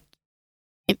like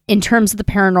in terms of the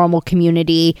paranormal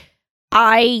community,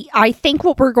 I think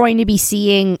what we're going to be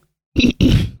seeing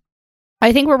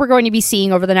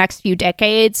over the next few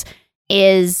decades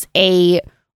is a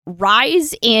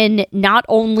rise in not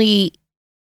only,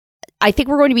 I think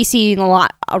we're going to be seeing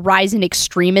a rise in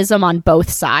extremism on both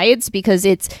sides, because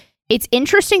it's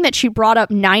interesting that she brought up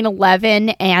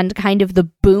 9/11 and kind of the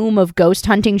boom of ghost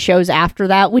hunting shows after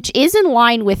that, which is in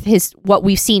line with what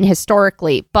we've seen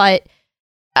historically. But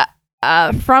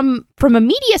from a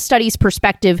media studies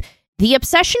perspective, the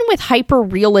obsession with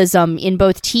hyper-realism in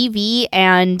both TV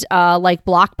and like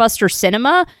blockbuster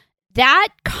cinema, that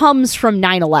comes from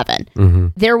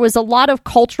 9/11. There was a lot of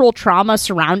cultural trauma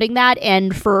surrounding that,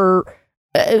 and for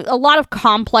a lot of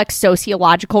complex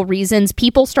sociological reasons.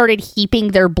 People started heaping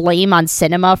their blame on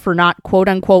cinema for not, quote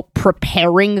unquote,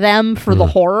 preparing them for the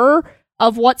horror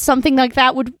of what something like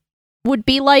that would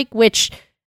be like, which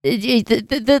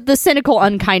the cynical,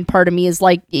 unkind part of me is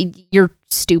like, you're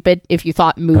stupid if you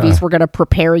thought movies were going to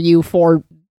prepare you for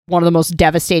one of the most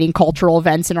devastating cultural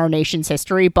events in our nation's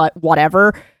history, but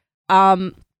whatever.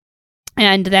 And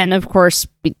then, of course,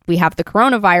 we have the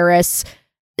coronavirus.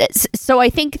 So I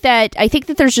think that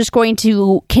there's just going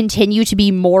to continue to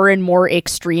be more and more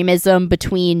extremism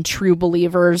between true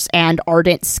believers and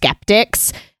ardent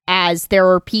skeptics, as there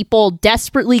are people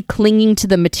desperately clinging to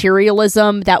the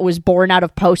materialism that was born out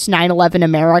of post 9/11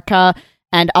 America,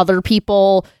 and other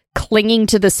people clinging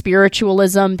to the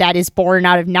spiritualism that is born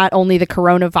out of not only the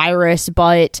coronavirus,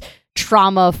 but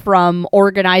trauma from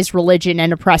organized religion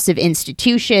and oppressive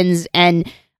institutions.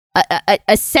 And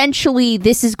essentially,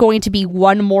 this is going to be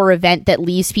one more event that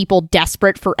leaves people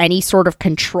desperate for any sort of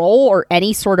control or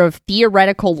any sort of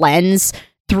theoretical lens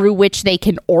through which they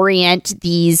can orient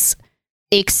these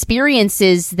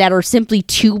experiences that are simply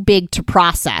too big to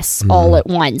process all at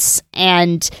once.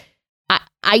 And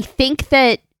I think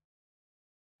that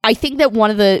one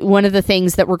of the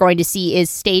things that we're going to see is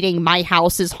stating my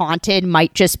house is haunted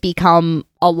might just become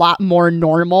a lot more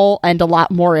normal and a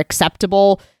lot more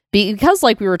acceptable, because,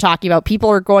 like we were talking about, people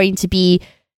are going to be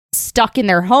stuck in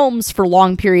their homes for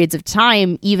long periods of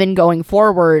time, even going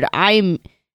forward. I'm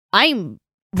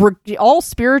all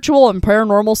spiritual and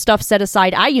paranormal stuff set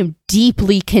aside, I am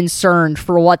deeply concerned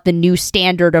for what the new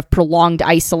standard of prolonged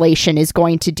isolation is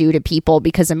going to do to people,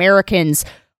 because Americans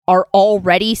are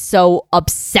already so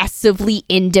obsessively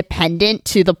independent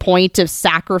to the point of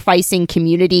sacrificing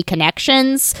community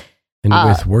connections. And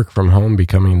with work from home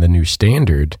becoming the new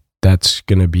standard, that's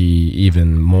going to be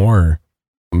even more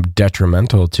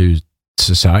detrimental to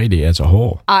society as a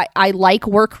whole. I like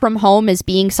work from home as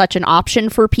being such an option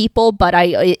for people, but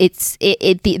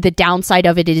the downside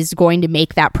of it is going to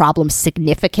make that problem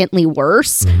significantly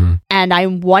worse. And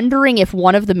I'm wondering if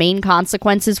one of the main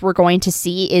consequences we're going to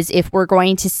see is if we're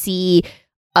going to see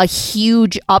a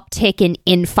huge uptick in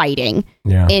infighting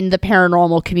in the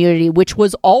paranormal community, which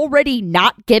was already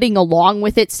not getting along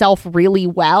with itself really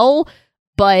well.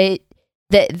 But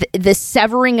the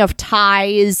severing of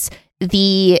ties,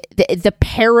 the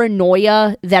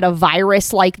paranoia that a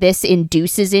virus like this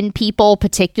induces in people,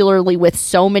 particularly with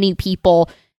so many people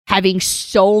having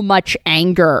so much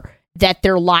anger that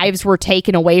their lives were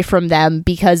taken away from them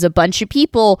because a bunch of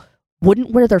people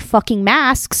wouldn't wear their fucking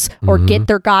masks or get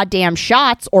their goddamn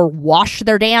shots or wash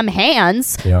their damn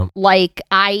hands. Like,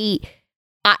 I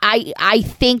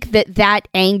think that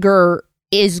anger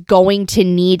is going to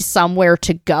need somewhere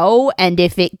to go, and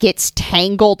if it gets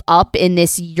tangled up in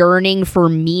this yearning for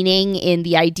meaning in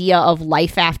the idea of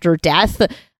life after death,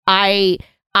 I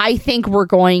think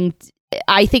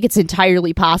it's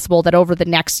entirely possible that over the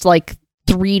next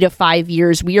 3 to 5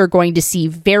 years we are going to see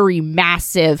very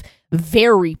massive,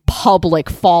 very public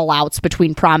fallouts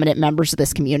between prominent members of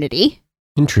this community.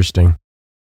 Interesting.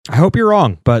 I hope you're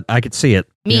wrong, but I could see it.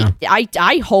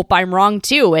 I hope I'm wrong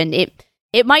too, and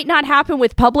it might not happen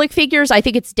with public figures. I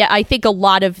think I think a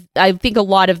lot of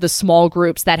the small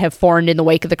groups that have formed in the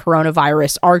wake of the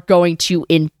coronavirus are going to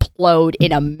implode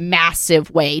in a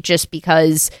massive way, just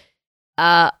because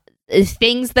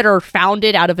things that are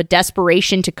founded out of a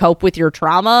desperation to cope with your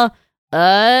trauma,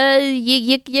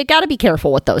 you got to be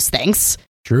careful with those things.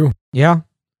 True. Yeah.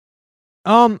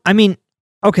 I mean,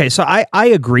 okay, so I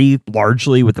agree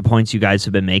largely with the points you guys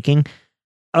have been making.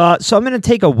 So I'm going to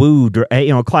take a woo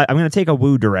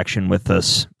direction with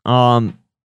this. And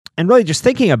really just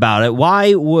thinking about it,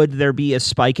 why would there be a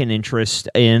spike in interest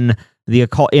in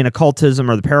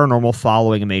occultism or the paranormal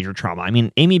following a major trauma? I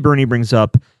mean, Amy Burney brings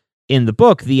up in the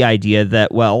book the idea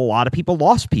that, well, a lot of people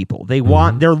lost people. They're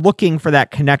looking for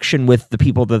that connection with the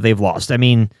people that they've lost. I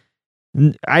mean,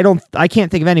 I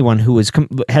can't think of anyone who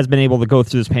has been able to go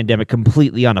through this pandemic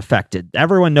completely unaffected.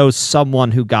 Everyone knows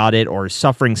someone who got it or is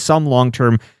suffering some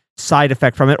long-term side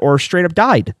effect from it or straight up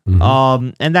died.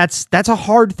 And that's a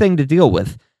hard thing to deal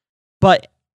with.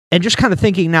 And just kind of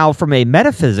thinking now from a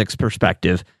metaphysics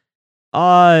perspective,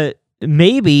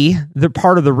 maybe the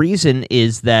part of the reason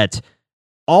is that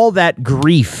all that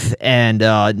grief and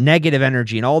negative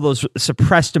energy and all those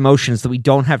suppressed emotions that we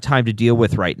don't have time to deal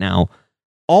with right now,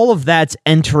 all of that's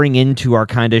entering into our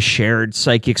kind of shared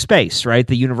psychic space, right?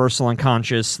 The universal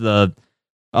unconscious, the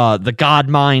God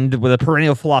mind with a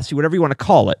perennial philosophy, whatever you want to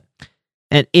call it.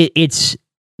 And it's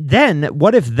then,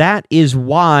 what if that is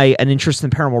why an interest in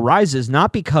paranormal rises?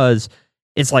 Not because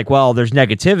it's like, well, there's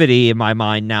negativity in my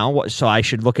mind now, so I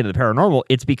should look into the paranormal.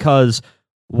 It's because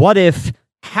what if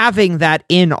having that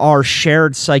in our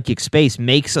shared psychic space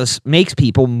makes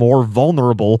people more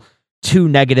vulnerable to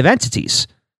negative entities?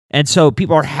 And so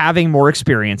people are having more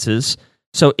experiences,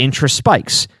 so interest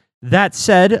spikes. That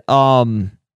said,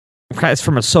 from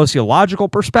a sociological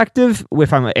perspective,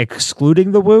 if I'm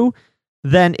excluding the woo,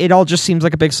 then it all just seems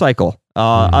like a big cycle.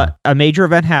 A major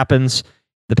event happens,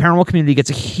 the paranormal community gets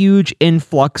a huge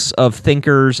influx of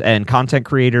thinkers and content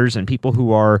creators and people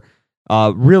who are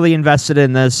really invested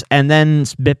in this, and then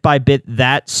bit by bit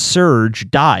that surge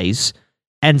dies,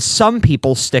 and some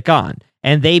people stick on,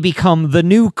 and they become the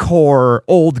new core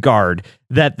old guard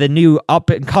that the new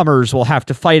up-and-comers will have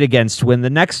to fight against when the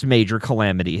next major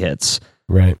calamity hits.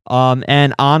 Right.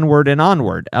 And onward and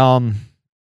onward. I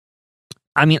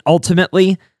mean,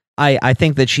 ultimately, I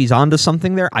think that she's onto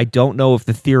something there. I don't know if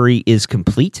the theory is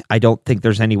complete. I don't think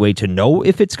there's any way to know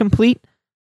if it's complete.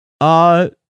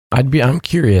 I'm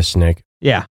curious, Nick.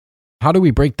 Yeah. How do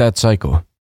we break that cycle?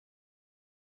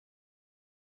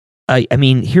 I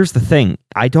mean, here's the thing.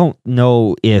 I don't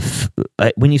know if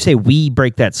when you say we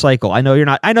break that cycle, I know you're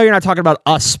not talking about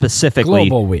us specifically.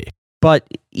 Global we. But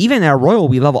even at Royal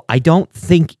We level, I don't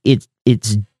think it's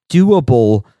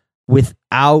doable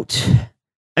without.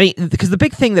 I mean, because the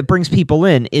big thing that brings people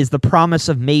in is the promise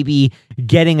of maybe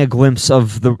getting a glimpse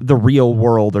of the real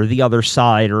world or the other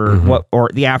side or or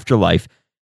the afterlife.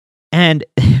 And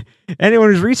anyone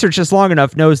who's researched this long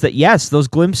enough knows that, yes, those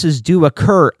glimpses do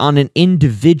occur on an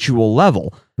individual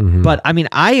level. But I mean,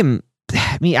 I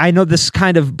know this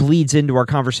kind of bleeds into our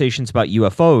conversations about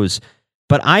UFOs,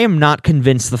 but I am not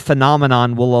convinced the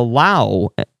phenomenon will allow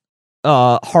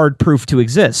hard proof to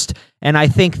exist. And I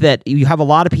think that you have a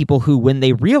lot of people who, when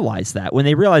they realize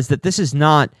that this is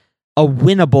not a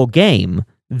winnable game,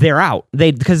 they're out.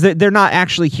 Because they're not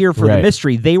actually here for the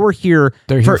mystery. They were here.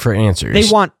 They're here for answers.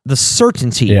 They want the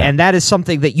certainty, and that is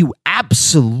something that you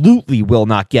absolutely will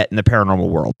not get in the paranormal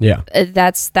world. Yeah,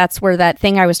 that's where that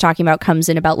thing I was talking about comes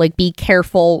in. About like, be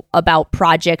careful about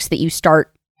projects that you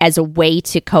start as a way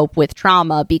to cope with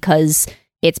trauma, because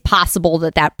it's possible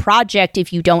that project,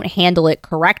 if you don't handle it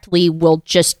correctly, will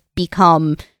just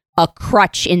become a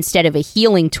crutch instead of a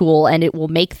healing tool, and it will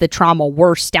make the trauma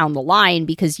worse down the line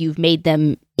because you've made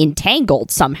them entangled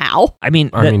somehow. I mean,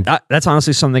 that's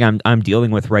honestly something I'm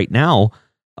dealing with right now.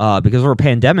 Because of our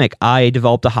pandemic, I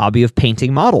developed a hobby of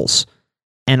painting models,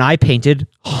 and I painted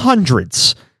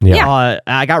hundreds. Yeah.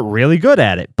 I got really good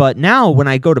at it. But now when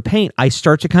I go to paint, I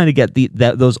start to kind of get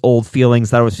those old feelings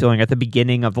that I was feeling at the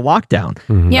beginning of the lockdown.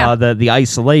 The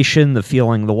isolation, the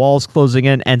feeling the walls closing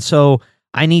in. And so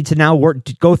I need to now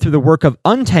go through the work of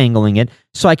untangling it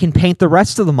so I can paint the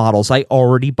rest of the models I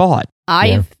already bought.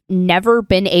 I've never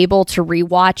been able to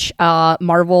rewatch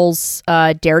Marvel's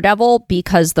Daredevil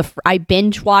because I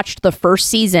binge watched the first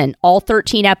season, all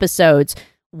 13 episodes,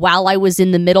 while I was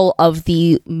in the middle of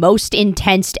the most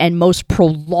intense and most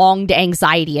prolonged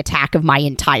anxiety attack of my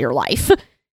entire life.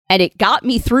 And it got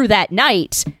me through that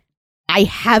night. I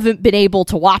haven't been able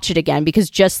to watch it again because,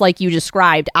 just like you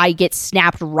described, I get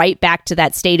snapped right back to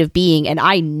that state of being, and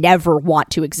I never want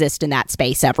to exist in that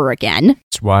space ever again.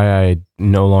 That's why I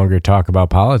no longer talk about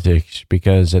politics,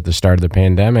 because at the start of the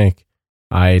pandemic,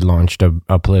 I launched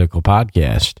a political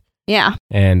podcast. Yeah.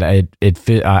 And I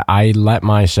let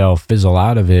myself fizzle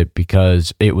out of it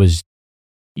because it was...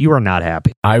 You are not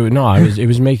happy. It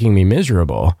was making me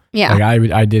miserable. Yeah.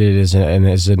 Like I did it as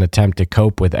an attempt to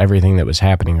cope with everything that was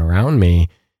happening around me,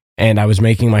 and I was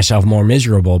making myself more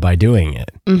miserable by doing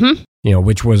it.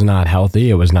 Which was not healthy.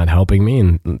 It was not helping me,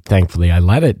 and thankfully I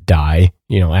let it die,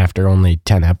 after only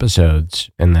 10 episodes,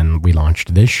 and then we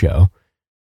launched this show.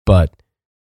 But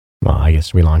I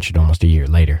guess we launched it almost a year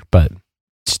later, but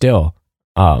still,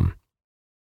 no,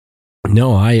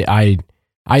 I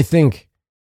think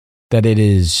that it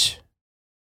is.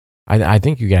 I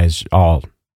think you guys all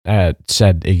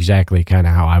said exactly kind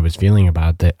of how I was feeling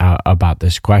about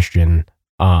this question.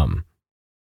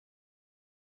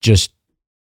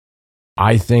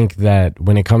 I think that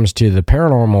when it comes to the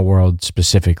paranormal world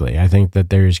specifically, I think that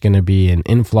there's going to be an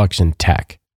influx in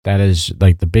tech. That is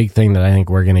like the big thing that I think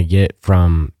we're going to get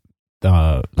from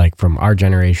from our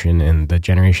generation and the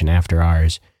generation after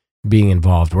ours being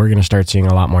involved. We're going to start seeing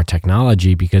a lot more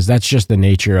technology because that's just the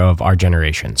nature of our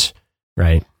generations,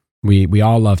 right? We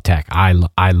all love tech. I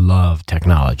love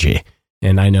technology,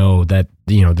 and I know that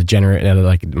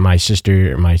like my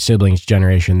siblings'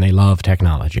 generation, they love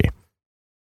technology.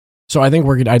 So I think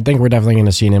we're definitely going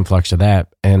to see an influx of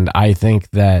that, and I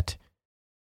think that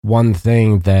one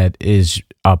thing that is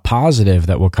a positive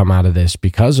that will come out of this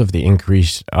because of the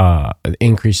increase of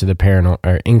the paranormal,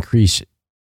 or increase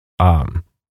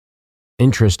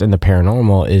interest in the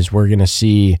paranormal is we're going to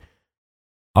see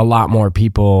a lot more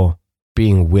people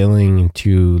being willing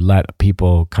to let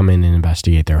people come in and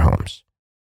investigate their homes.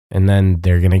 And then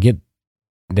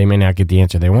they may not get the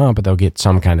answer they want, but they'll get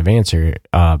some kind of answer,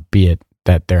 be it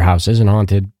that their house isn't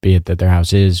haunted, be it that their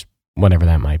house is, whatever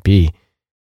that might be.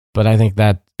 But I think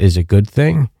that is a good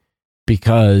thing,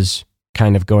 because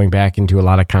kind of going back into a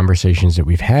lot of conversations that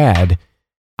we've had,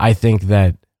 I think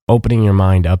that opening your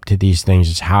mind up to these things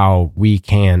is how we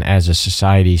can, as a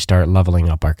society, start leveling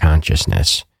up our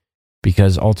consciousness.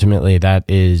 Because ultimately that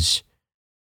is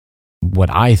what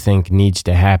I think needs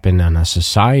to happen on a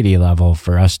society level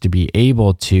for us to be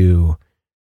able to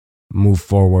move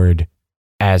forward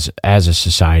as a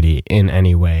society in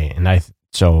any way. And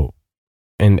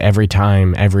and every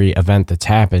event that's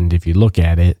happened, if you look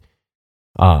at it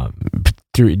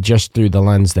through the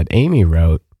lens that Amy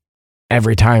wrote,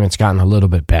 every time it's gotten a little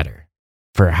bit better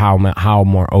for how open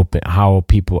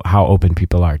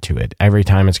people are to it. Every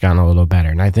time it's gotten a little better.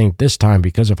 And I think this time,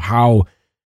 because of how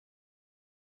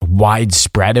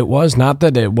widespread it was, not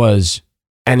that it was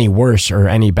any worse or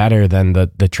any better than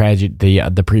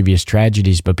the previous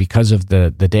tragedies, but because of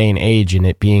the day and age, and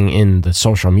it being in the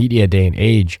social media day and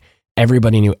age,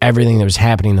 everybody knew everything that was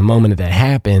happening the moment that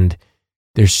happened.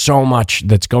 There's so much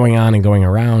that's going on and going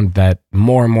around that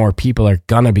more and more people are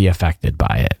going to be affected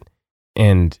by it.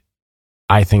 And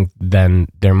I think then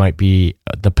there might be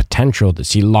the potential to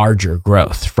see larger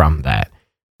growth from that,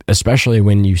 especially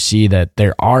when you see that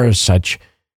there are such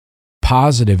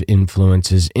positive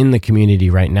influences in the community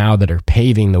right now that are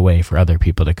paving the way for other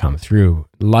people to come through,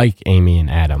 like Amy and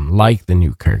Adam, like the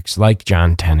Newkirks, like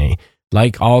John Tenney,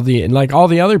 like all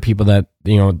the other people that,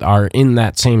 are in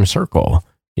that same circle.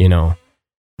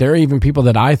 There are even people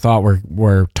that I thought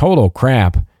were total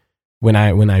crap when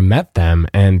I met them,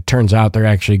 and turns out they're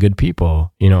actually good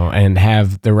people, and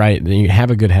have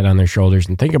a good head on their shoulders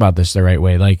and think about this the right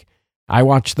way. Like, I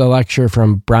watched the lecture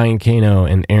from Brian Kano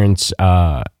and Aaron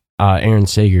Sagers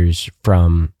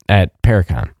at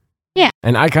Paracon. Yeah.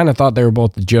 And I kind of thought they were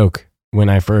both a joke when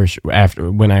I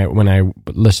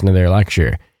listened to their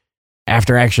lecture.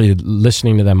 After actually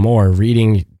listening to them more,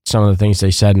 reading some of the things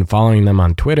they said and following them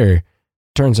on Twitter,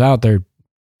 turns out they're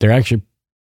actually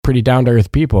pretty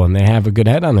down-to-earth people, and they have a good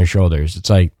head on their shoulders.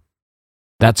 It's like,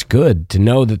 that's good to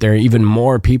know that there are even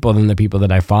more people than the people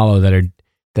that I follow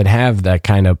that have that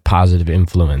kind of positive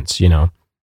influence, Yeah.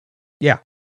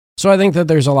 So I think that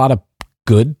there's a lot of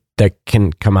good that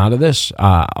can come out of this,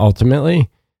 ultimately.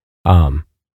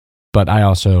 But I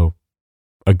also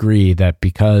agree that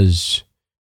because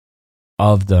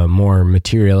of the more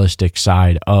materialistic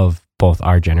side of both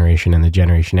our generation and the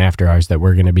generation after ours, that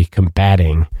we're going to be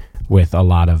combating with a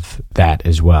lot of that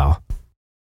as well.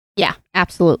 Yeah,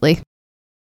 absolutely.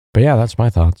 But yeah, that's my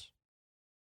thoughts.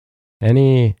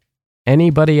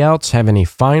 Anybody else have any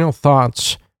final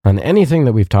thoughts on anything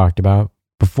that we've talked about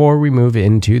before we move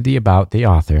into the About the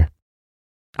Author?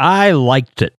 I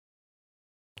liked it.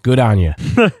 Good on you.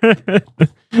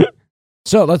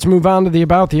 So let's move on to the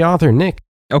About the Author. Nick.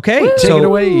 Okay. Take it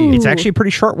away. It's actually a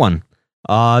pretty short one.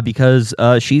 Because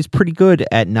she's pretty good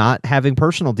at not having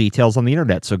personal details on the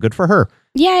internet, so good for her.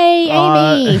 Yay,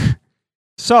 Amy!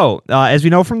 As we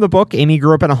know from the book, Amy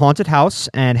grew up in a haunted house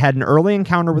and had an early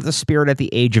encounter with a spirit at the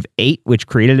age of 8, which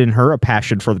created in her a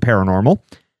passion for the paranormal.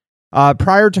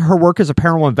 Prior to her work as a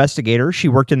paranormal investigator, she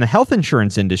worked in the health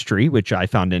insurance industry, which I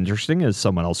found interesting as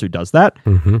someone else who does that.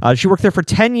 Mm-hmm. She worked there for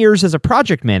 10 years as a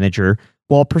project manager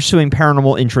while pursuing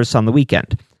paranormal interests on the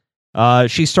weekend.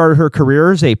 She started her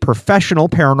career as a professional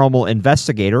paranormal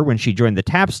investigator when she joined the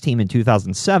TAPS team in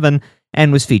 2007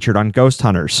 and was featured on Ghost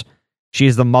Hunters. She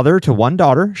is the mother to one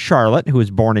daughter, Charlotte, who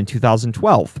was born in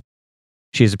 2012.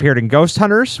 She has appeared in Ghost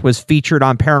Hunters, was featured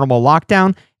on Paranormal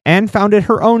Lockdown, and founded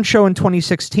her own show in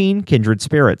 2016, Kindred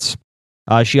Spirits.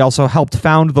 She also helped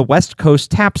found the West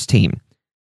Coast TAPS team.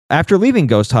 After leaving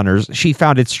Ghost Hunters, she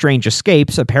founded Strange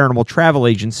Escapes, a paranormal travel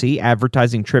agency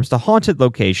advertising trips to haunted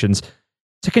locations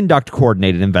to conduct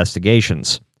coordinated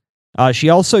investigations. She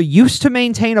also used to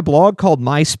maintain a blog called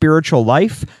My Spiritual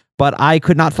Life, but I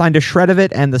could not find a shred of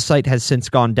it, and the site has since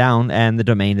gone down, and the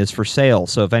domain is for sale.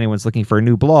 So if anyone's looking for a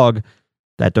new blog,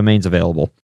 that domain's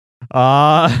available.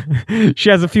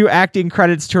 She has a few acting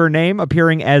credits to her name,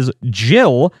 appearing as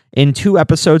Jill in 2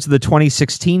 episodes of the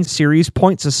 2016 series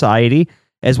Point Society,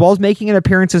 as well as making an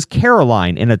appearance as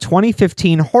Caroline in a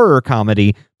 2015 horror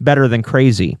comedy, Better Than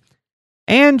Crazy.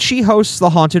 And she hosts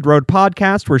the Haunted Road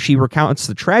podcast, where she recounts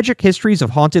the tragic histories of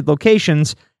haunted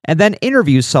locations and then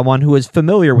interviews someone who is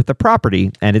familiar with the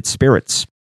property and its spirits.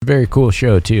 Very cool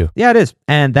show, too. Yeah, it is.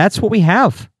 And that's what we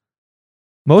have.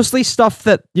 Mostly stuff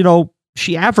that,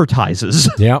 she advertises.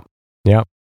 Yep.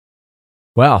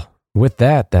 Well, with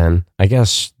that, then, I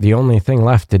guess the only thing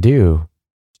left to do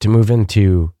is to move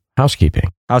into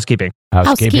housekeeping. Housekeeping.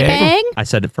 Housekeeping? I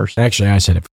said it first. Actually, I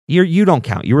said it. You don't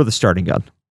count. You were the starting gun.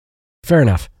 Fair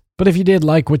enough. But if you did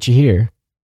like what you hear,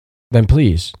 then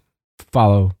please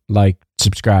follow, like,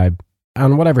 subscribe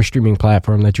on whatever streaming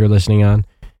platform that you're listening on.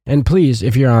 And please,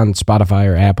 if you're on Spotify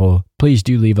or Apple, please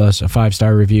do leave us a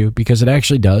 5-star review because it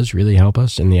actually does really help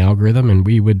us in the algorithm, and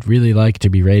we would really like to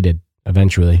be rated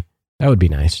eventually. That would be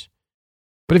nice.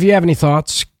 But if you have any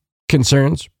thoughts,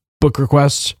 concerns, book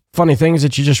requests, funny things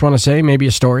that you just want to say, maybe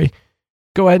a story,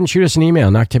 go ahead and shoot us an email,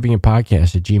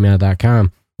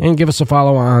 noctificantpodcast@gmail.com, and give us a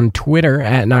follow on Twitter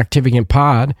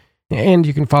 @noctificantpod. And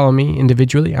you can follow me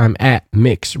individually. I'm at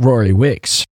Mix Rory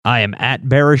Wicks. I am at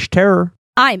Bearish Terror.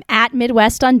 I'm at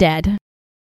Midwest Undead.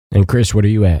 And Chris, what are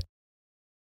you at?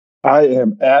 I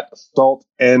am at Salt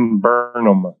and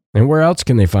Burnham. And where else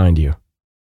can they find you?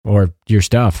 Or your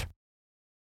stuff?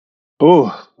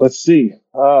 Oh, let's see.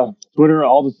 Twitter,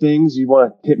 all the things. You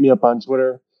want to hit me up on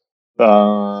Twitter.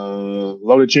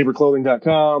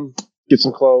 LoadedChamberClothing.com. Get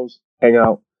some clothes. Hang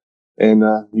out. And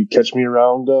you catch me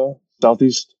around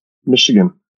Southeast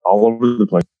Michigan. All over the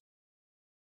place.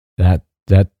 That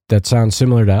sounds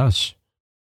similar to us.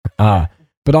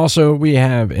 But also we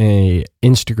have a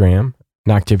Instagram,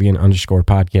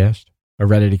 Noctivian_podcast, a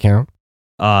Reddit account,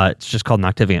 It's just called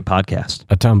Noctivian Podcast.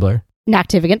 a Tumblr.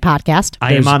 Noctivigant Podcast.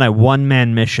 I am on a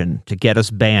one-man mission to get us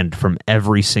banned from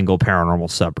every single paranormal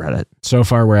subreddit. So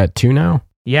far we're at 2 now.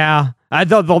 Yeah.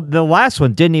 The last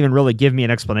one didn't even really give me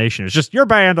an explanation. It's just, you're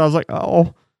banned. I was like,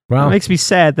 oh, Well, that makes me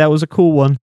sad. That was a cool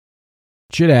one.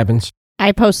 shit happens.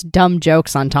 I post dumb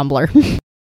jokes on Tumblr.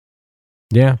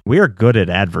 Yeah. We are good at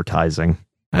advertising.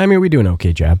 I mean, we do an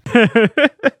okay job.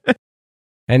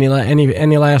 Any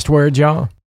last words, y'all?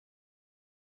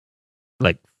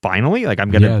 Like, finally? Like, you're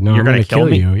I'm gonna gonna kill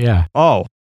me? you. Yeah. Oh.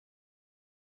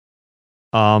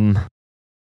 I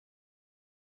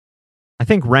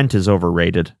think Rent is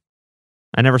overrated.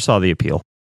 I never saw the appeal.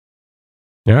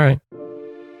 All right.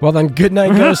 Well then, good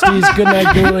night, ghosties. Good night,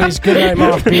 ghoulies. Good night,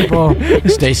 moth people.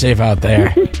 Stay safe out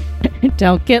there.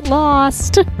 Don't get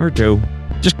lost. Or do.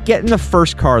 Just get in the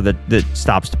first car that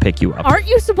stops to pick you up. Aren't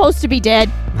you supposed to be dead?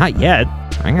 Not yet.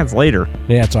 I think that's later.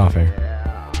 Yeah, it's off air.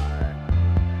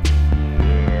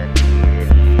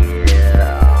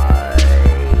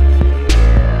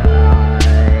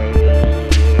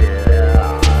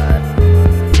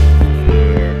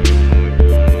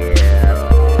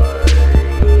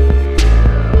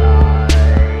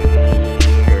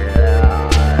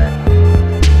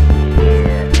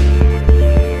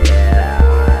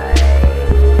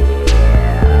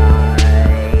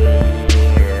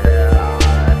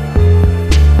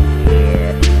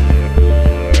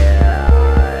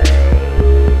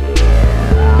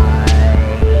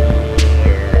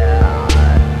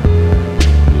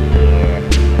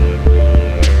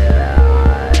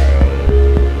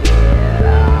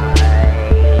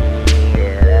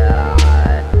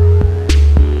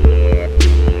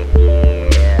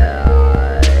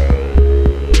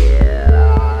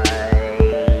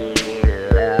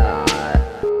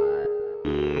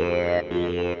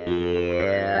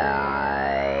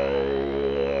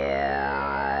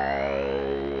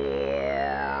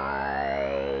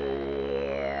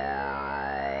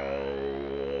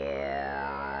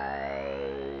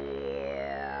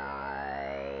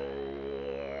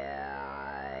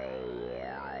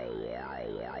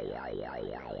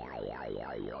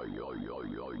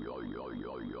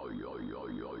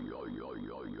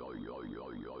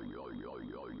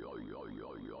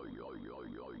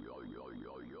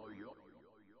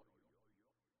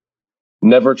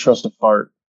 Never trust a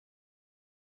fart.